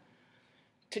 to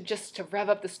rev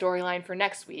up the storyline for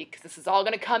next week, because this is all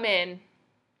going to come in,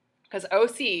 because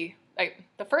OC, like,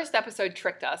 the first episode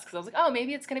tricked us, because I was like, oh,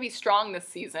 maybe it's going to be strong this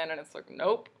season, and it's like,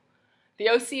 nope. The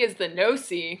OC is the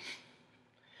no-see,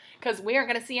 because we aren't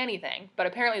going to see anything, but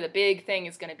apparently the big thing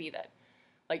is going to be that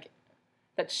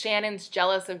Shannon's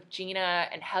jealous of Gina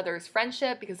and Heather's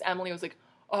friendship, because Emily was like,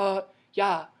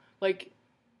 yeah, like,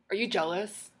 are you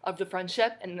jealous of the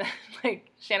friendship? And like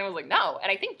Shannon was like, no.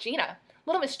 And I think Gina,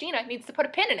 little Miss Gina, needs to put a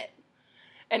pin in it.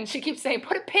 And she keeps saying,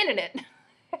 put a pin in it.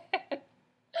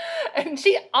 And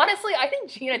honestly, I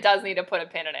think Gina does need to put a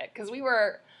pin in it, because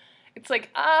it's like,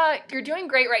 you're doing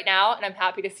great right now, and I'm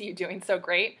happy to see you doing so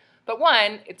great, But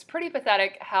one, it's pretty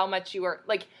pathetic how much you are,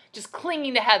 like, just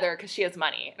clinging to Heather because she has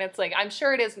money. And it's like, I'm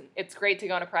sure it's great to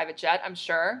go on a private jet, I'm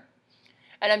sure.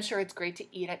 And I'm sure it's great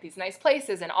to eat at these nice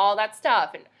places and all that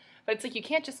stuff. But it's like, you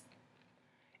can't just,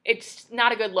 it's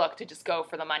not a good look to just go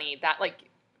for the money. That, like,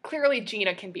 clearly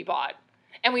Gina can be bought.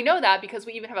 And we know that because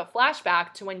we even have a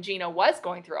flashback to when Gina was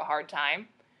going through a hard time.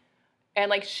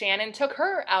 And, like, Shannon took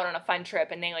her out on a fun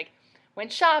trip. And they, like,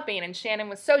 went shopping. And Shannon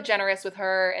was so generous with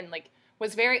her and, like,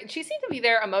 she seemed to be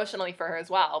there emotionally for her as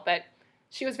well, but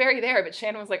she was very there, but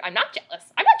Shannon was like, I'm not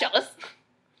jealous.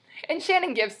 And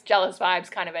Shannon gives jealous vibes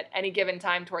kind of at any given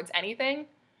time towards anything.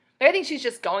 But I think she's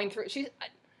just going through,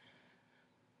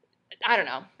 I don't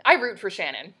know. I root for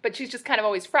Shannon, but she's just kind of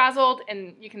always frazzled,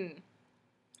 and you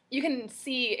can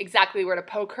see exactly where to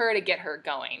poke her to get her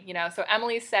going, you know? So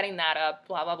Emily's setting that up,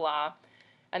 blah, blah, blah.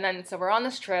 And then, so we're on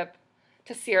this trip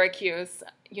to Syracuse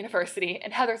University,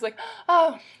 and Heather's like,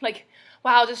 oh, like,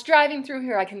 wow, just driving through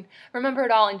here, I can remember it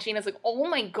all. And Gina's like, oh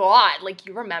my God, like,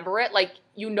 you remember it? Like,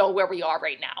 you know where we are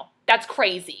right now. That's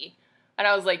crazy. And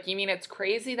I was like, you mean it's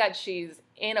crazy that she's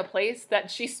in a place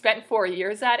that she spent 4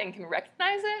 years at and can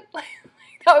recognize it? Like,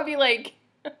 that would be like,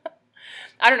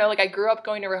 I don't know, like, I grew up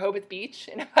going to Rehoboth Beach,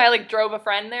 and if I, like, drove a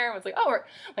friend there and was like, oh, we're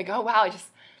like, oh, wow, just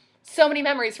so many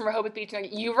memories from Rehoboth Beach. And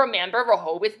like, you remember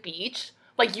Rehoboth Beach?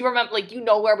 Like, you remember, like, you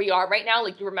know where we are right now?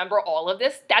 Like, you remember all of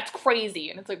this? That's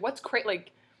crazy. And it's like, what's crazy?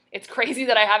 Like, it's crazy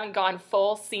that I haven't gone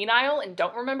full senile and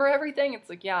don't remember everything. It's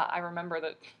like, yeah, I remember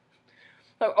that.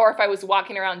 Or if I was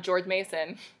walking around George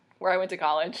Mason, where I went to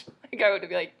college, like, I would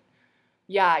be like,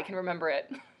 yeah, I can remember it.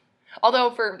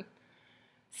 Although for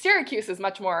Syracuse is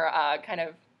much more kind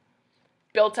of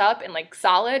built up and, like,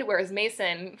 solid, whereas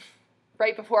Mason,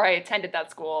 right before I attended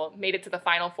that school, made it to the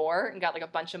Final Four and got, like, a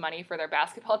bunch of money for their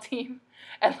basketball team.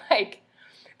 And, like,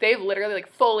 they've literally,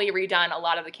 like, fully redone a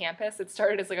lot of the campus. It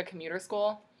started as, like, a commuter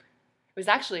school. It was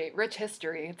actually rich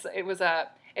history.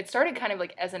 It started kind of,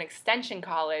 like, as an extension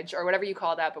college or whatever you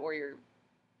call that, but where you're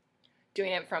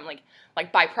doing it from,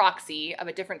 like by proxy of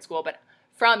a different school, but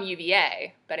from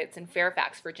UVA. But it's in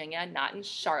Fairfax, Virginia, not in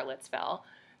Charlottesville.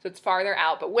 So it's farther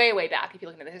out, but way, way back if you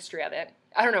look into the history of it.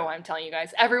 I don't know why I'm telling you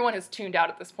guys. Everyone has tuned out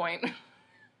at this point.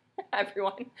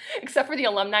 Everyone. Except for the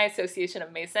Alumni Association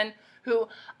of Mason, who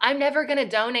I'm never going to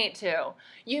donate to.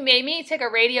 You made me take a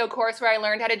radio course where I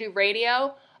learned how to do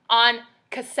radio on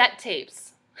cassette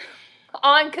tapes.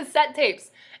 On cassette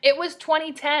tapes. It was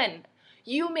 2010.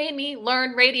 You made me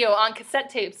learn radio on cassette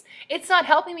tapes. It's not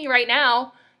helping me right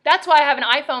now. That's why I have an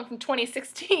iPhone from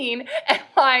 2016 and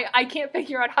why I can't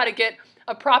figure out how to get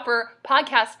a proper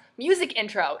podcast music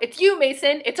intro. It's you,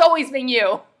 Mason. It's always been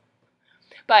you.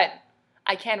 But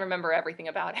I can remember everything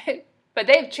about it. But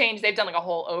they've changed. They've done, like, a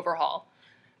whole overhaul.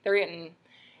 They're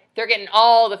getting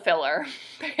all the filler.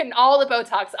 They're getting all the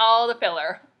Botox, all the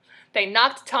filler. They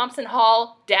knocked Thompson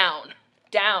Hall down,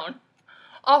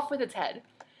 off with its head.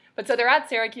 But so they're at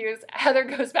Syracuse. Heather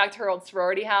goes back to her old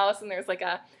sorority house, and there's, like,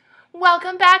 a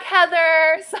 "Welcome back,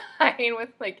 Heather" sign with,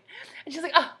 like, and she's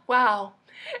like, oh, wow.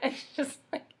 And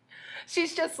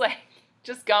she's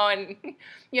just going,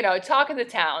 you know, talk of the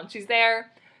town. She's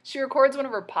there. She records one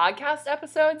of her podcast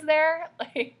episodes there,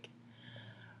 like,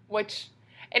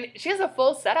 and she has a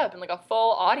full setup and, like, a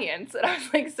full audience. And I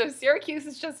was like, so Syracuse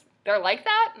is just, they're like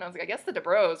that? And I was like, I guess the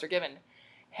DeBros are given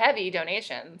heavy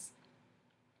donations.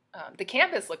 The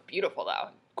campus looked beautiful, though.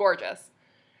 Gorgeous.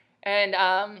 And,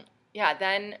 yeah,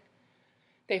 then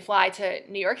they fly to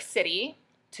New York City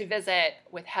to visit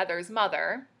with Heather's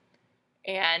mother.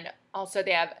 And also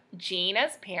they have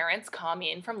Gina's parents come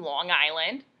in from Long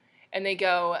Island. And they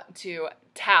go to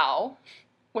Tao,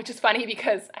 which is funny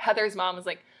because Heather's mom was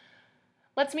like,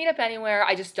 let's meet up anywhere.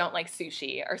 I just don't like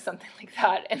sushi or something like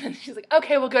that. And then she's like,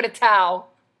 okay, we'll go to Tao,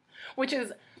 which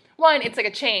is, one, it's like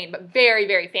a chain, but very,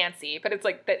 very fancy. But it's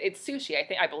like, it's sushi,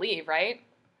 I believe, right?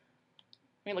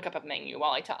 Let me look up a menu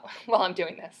while I'm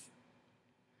doing this.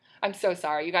 I'm so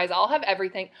sorry, you guys. I'll have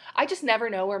everything. I just never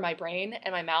know where my brain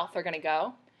and my mouth are going to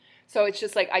go. So it's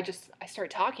just like, I start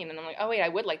talking and I'm like, oh wait, I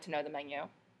would like to know the menu.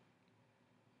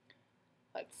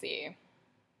 Let's see.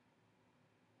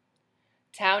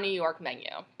 Tao, New York menu.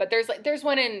 But there's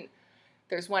one in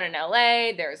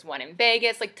LA, there's one in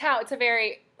Vegas. Like, Tao, it's a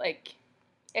very, like,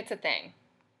 it's a thing.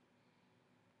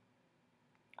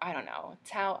 I don't know.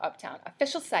 Tao Uptown.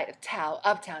 Official site of Tao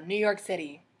Uptown, New York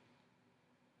City.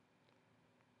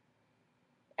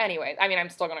 Anyway, I mean, I'm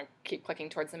still going to keep clicking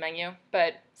towards the menu.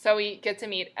 But, so we get to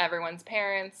meet everyone's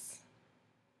parents.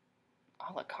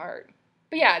 A la carte.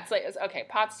 But yeah, it's okay,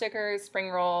 pot stickers, spring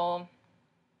roll.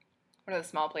 What are the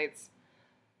small plates?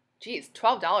 Geez,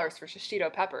 $12 for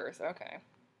shishito peppers. Okay.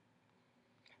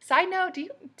 Side note,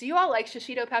 do you all like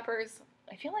shishito peppers?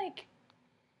 I think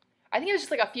it was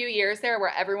just like a few years there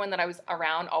where everyone that I was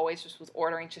around always just was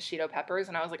ordering shishito peppers,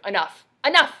 and I was like, enough,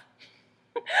 enough.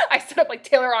 I stood up like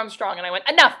Taylor Armstrong and I went,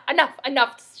 enough, enough,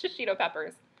 enough shishito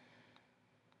peppers.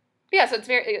 But yeah, so it's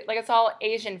very, like, it's all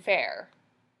Asian fare.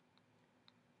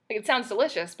 Like, it sounds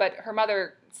delicious, but her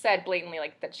mother said blatantly,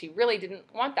 like, that she really didn't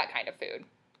want that kind of food.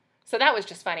 So that was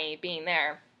just funny being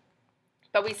there.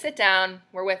 But we sit down,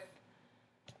 we're with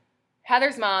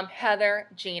Heather's mom, Heather,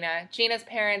 Gina, Gina's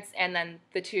parents, and then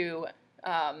the two,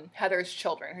 Heather's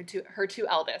children, her two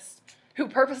eldest, who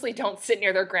purposely don't sit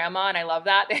near their grandma, and I love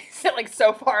that. They sit like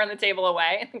so far on the table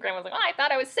away, and the grandma's like, oh, I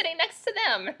thought I was sitting next to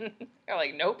them. And they're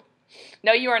like, nope,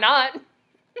 no, you are not.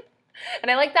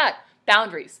 And I like that.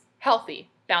 Boundaries, healthy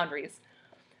boundaries.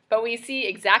 But we see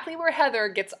exactly where Heather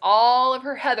gets all of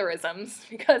her Heatherisms,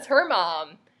 because her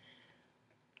mom,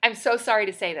 I'm so sorry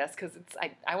to say this, because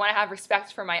I want to have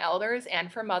respect for my elders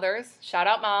and for mothers. Shout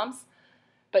out moms.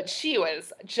 But she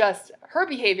was just, her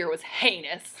behavior was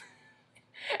heinous.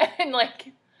 And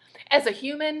like, as a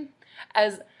human,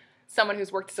 as someone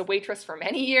who's worked as a waitress for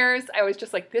many years, I was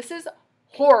just like, this is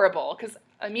horrible. Because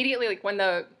immediately, like, when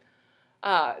the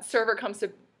server comes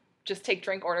to just take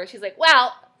drink orders, she's like,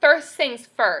 well, first things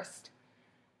first.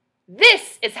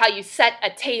 This is how you set a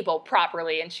table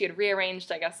properly. And she had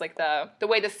rearranged, I guess, like the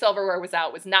way the silverware was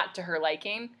out was not to her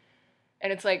liking.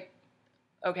 And it's like,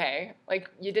 okay, like,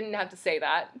 you didn't have to say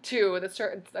that. Two,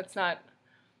 that's not,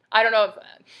 I don't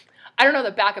know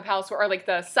the back of house or like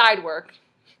the side work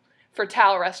for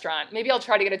Tao restaurant. Maybe I'll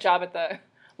try to get a job at the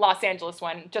Los Angeles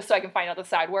one just so I can find out the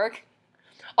side work.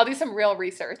 I'll do some real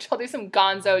research. I'll do some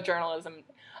gonzo journalism.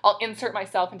 I'll insert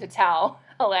myself into Tao,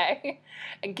 LA,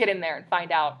 and get in there and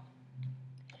find out.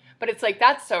 But it's like,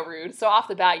 that's so rude. So off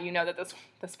the bat, you know that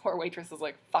this poor waitress is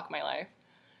like, fuck my life.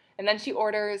 And then she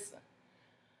orders,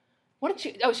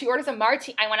 she orders a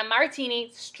martini. I want a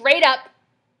martini, straight up,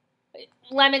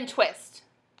 lemon twist.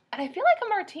 And I feel like a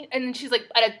martini, and then she's like,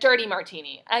 a dirty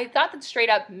martini. I thought that straight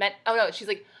up meant, oh no, she's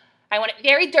like, I want it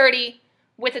very dirty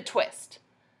with a twist.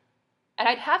 And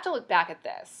I'd have to look back at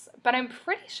this, but I'm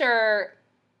pretty sure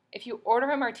if you order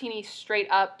a martini straight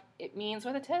up, it means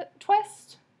with a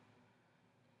twist.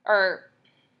 Or,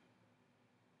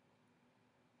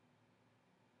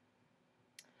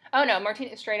 oh no,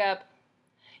 martini straight up.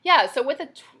 Yeah, so with a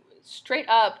straight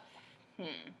up,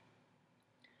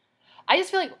 I just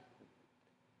feel like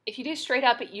if you do straight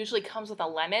up, it usually comes with a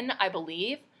lemon, I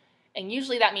believe. And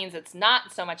usually that means it's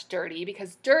not so much dirty,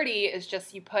 because dirty is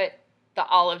just you put the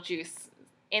olive juice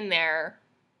in there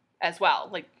as well.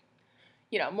 Like,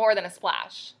 you know, more than a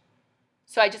splash.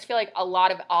 So I just feel like a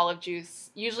lot of olive juice,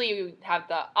 usually you have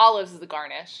the olives as the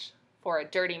garnish for a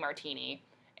dirty martini.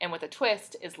 And with a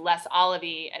twist is less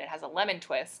olivey and it has a lemon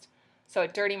twist. So a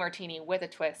dirty martini with a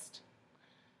twist,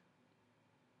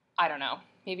 I don't know.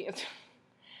 Maybe it's,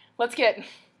 let's get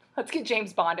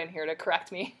James Bond in here to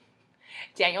correct me.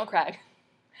 Daniel Craig.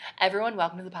 Everyone,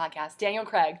 welcome to the podcast. Daniel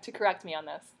Craig to correct me on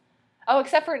this. Oh,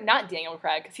 except for not Daniel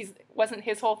Craig, because wasn't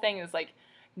his whole thing is like,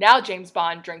 now James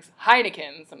Bond drinks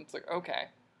Heinekens. And it's like, okay,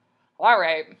 all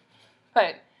right.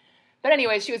 But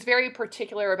anyway, she was very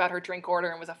particular about her drink order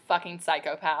and was a fucking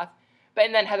psychopath.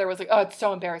 And then Heather was like, oh, it's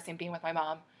so embarrassing being with my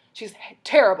mom. She's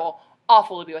terrible,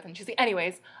 awful to be with. And she's like,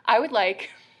 anyways, I would like,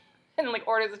 and then like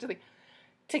orders it to like,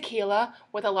 tequila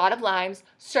with a lot of limes,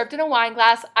 served in a wine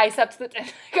glass, ice up to the,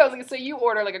 I was like, so you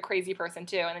order like a crazy person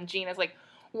too. And then Gina's like,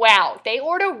 wow, they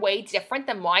order way different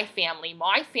than my family.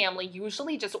 My family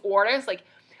usually just orders like,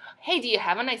 hey, do you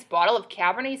have a nice bottle of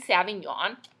Cabernet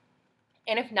Sauvignon?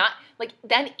 And if not, like,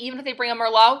 then even if they bring a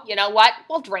Merlot, you know what?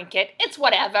 We'll drink it. It's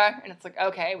whatever. And it's like,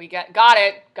 okay, got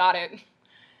it.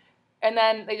 And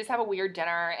then they just have a weird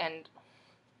dinner, and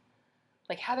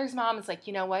like Heather's mom is like,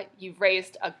 you know what? You've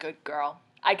raised a good girl.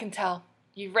 I can tell.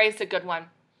 You've raised a good one.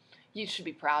 You should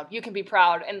be proud. You can be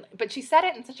proud. But she said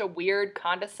it in such a weird,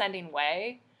 condescending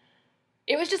way.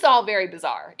 It was just all very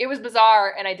bizarre. It was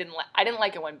bizarre, and I didn't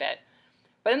like it one bit.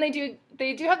 But then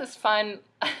they do have this fun,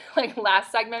 like,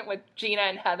 last segment with Gina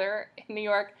and Heather in New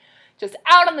York, just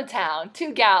out on the town,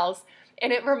 two gals,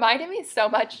 and it reminded me so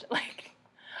much, like,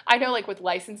 I know, like, with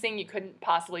licensing, you couldn't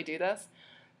possibly do this,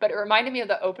 but it reminded me of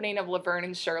the opening of Laverne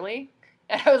and Shirley,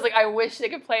 and I was like, I wish they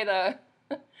could play the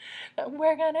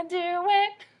we're gonna do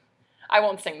it. I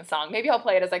won't sing the song. Maybe I'll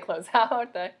play it as I close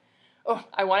out.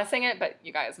 I want to sing it, but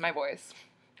you guys, my voice.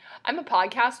 I'm a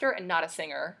podcaster and not a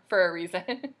singer for a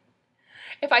reason.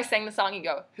 If I sang the song, you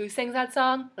go, who sings that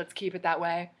song? Let's keep it that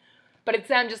way. But it's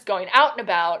them just going out and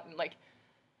about and like,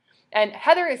 And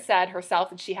Heather has said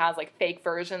herself that she has like fake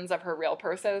versions of her real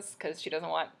purses because she doesn't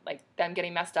want like them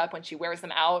getting messed up when she wears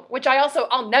them out, which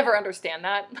I'll never understand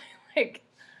that. Like,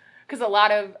 because a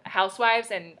lot of housewives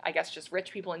and I guess just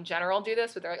rich people in general do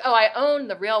this, but they're like, oh, I own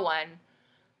the real one.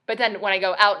 But then when I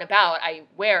go out and about, I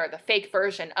wear the fake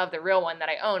version of the real one that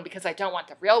I own because I don't want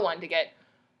the real one to get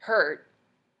hurt.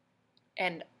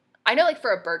 And I know like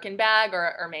for a Birkin bag or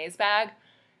a Hermes bag,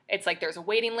 it's like there's a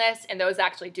waiting list and those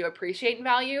actually do appreciate in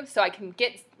value. So I can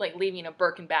get like leaving a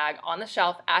Birkin bag on the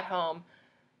shelf at home.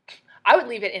 I would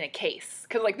leave it in a case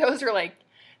because like those are like,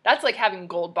 that's like having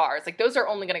gold bars. Like those are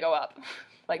only going to go up.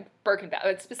 Like Birkin bag,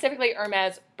 but specifically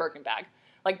Hermes Birkin bag.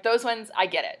 Like those ones, I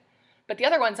get it. But the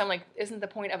other ones, I'm like, isn't the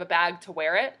point of a bag to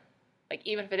wear it? Like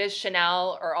even if it is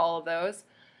Chanel or all of those.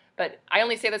 But I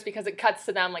only say this because it cuts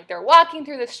to them like they're walking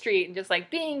through the street and just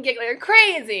like being giggly, they're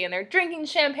crazy and they're drinking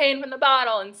champagne from the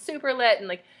bottle and super lit and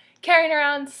like carrying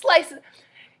around slices,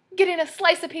 getting a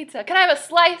slice of pizza. Can I have a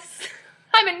slice?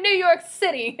 I'm in New York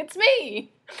City. It's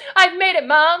me. I've made it,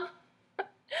 Mom.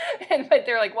 But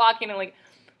they're like walking and like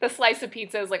the slice of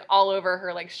pizza is like all over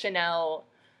her like Chanel.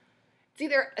 It's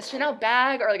either a Chanel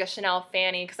bag or like a Chanel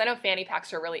fanny because I know fanny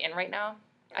packs are really in right now.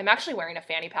 I'm actually wearing a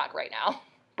fanny pack right now.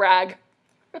 Brag.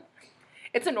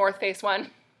 It's a North Face one.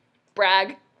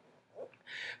 Brag.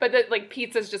 But the like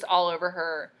pizza's just all over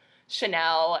her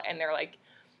Chanel and they're like,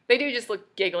 they do just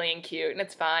look giggly and cute and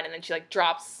it's fun. And then she like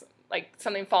drops, like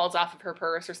something falls off of her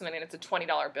purse or something and it's a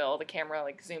 $20 bill. The camera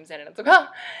like zooms in and it's like, oh,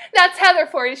 that's Heather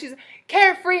for you. She's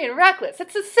carefree and reckless.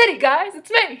 It's the city, guys.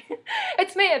 It's me.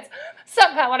 It's me. It's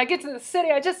somehow when I get to the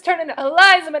city, I just turn into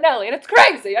Eliza Minnelli and it's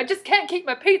crazy. I just can't keep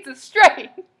my pizza straight.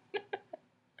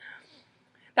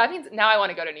 That means now I want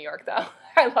to go to New York though.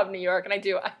 I love New York and I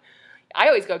do. I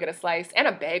always go get a slice and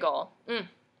a bagel.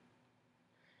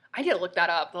 I need to look that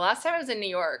up. The last time I was in New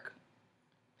York,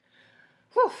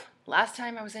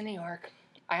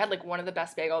 I had like one of the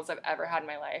best bagels I've ever had in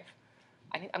my life.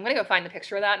 I'm going to go find the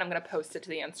picture of that and I'm going to post it to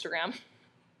the Instagram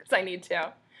because I need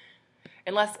to.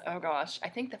 Unless, oh gosh,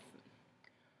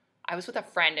 I was with a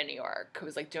friend in New York who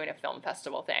was like doing a film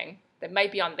festival thing that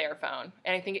might be on their phone.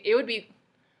 And I think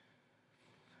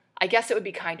I guess it would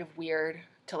be kind of weird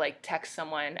to like text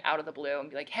someone out of the blue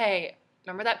and be like, hey,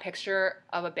 remember that picture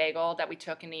of a bagel that we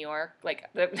took in New York? Like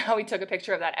how we took a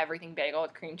picture of that everything bagel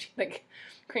with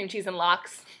cream cheese and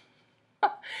lox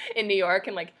in New York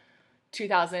in like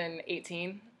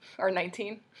 2018 or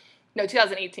 19? No,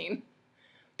 2018.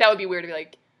 That would be weird to be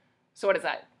like, so what is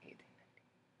that?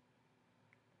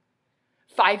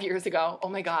 5 years ago. Oh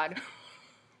my God.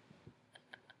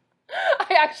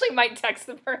 I actually might text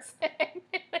the person.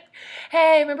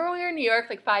 Hey, remember when we were in New York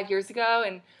like 5 years ago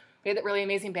and we had that really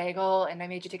amazing bagel and I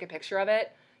made you take a picture of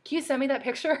it? Can you send me that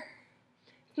picture?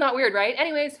 It's not weird, right?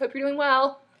 Anyways, hope you're doing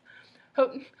well.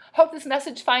 Hope this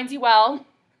message finds you well.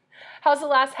 How's the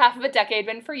last half of a decade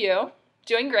been for you?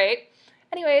 Doing great.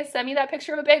 Anyways, send me that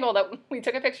picture of a bagel that we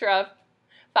took a picture of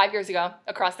 5 years ago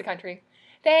across the country.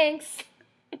 Thanks.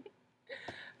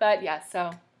 But yeah,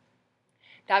 so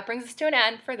that brings us to an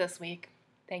end for this week.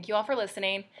 Thank you all for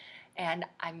listening. And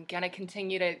I'm going to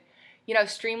continue to,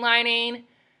 streamlining,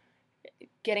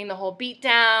 getting the whole beat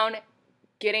down,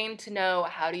 getting to know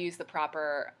how to use the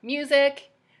proper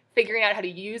music, figuring out how to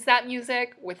use that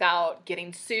music without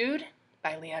getting sued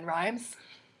by LeAnn Rimes,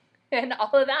 and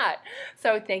all of that.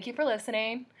 So thank you for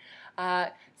listening.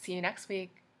 See you next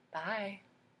week. Bye.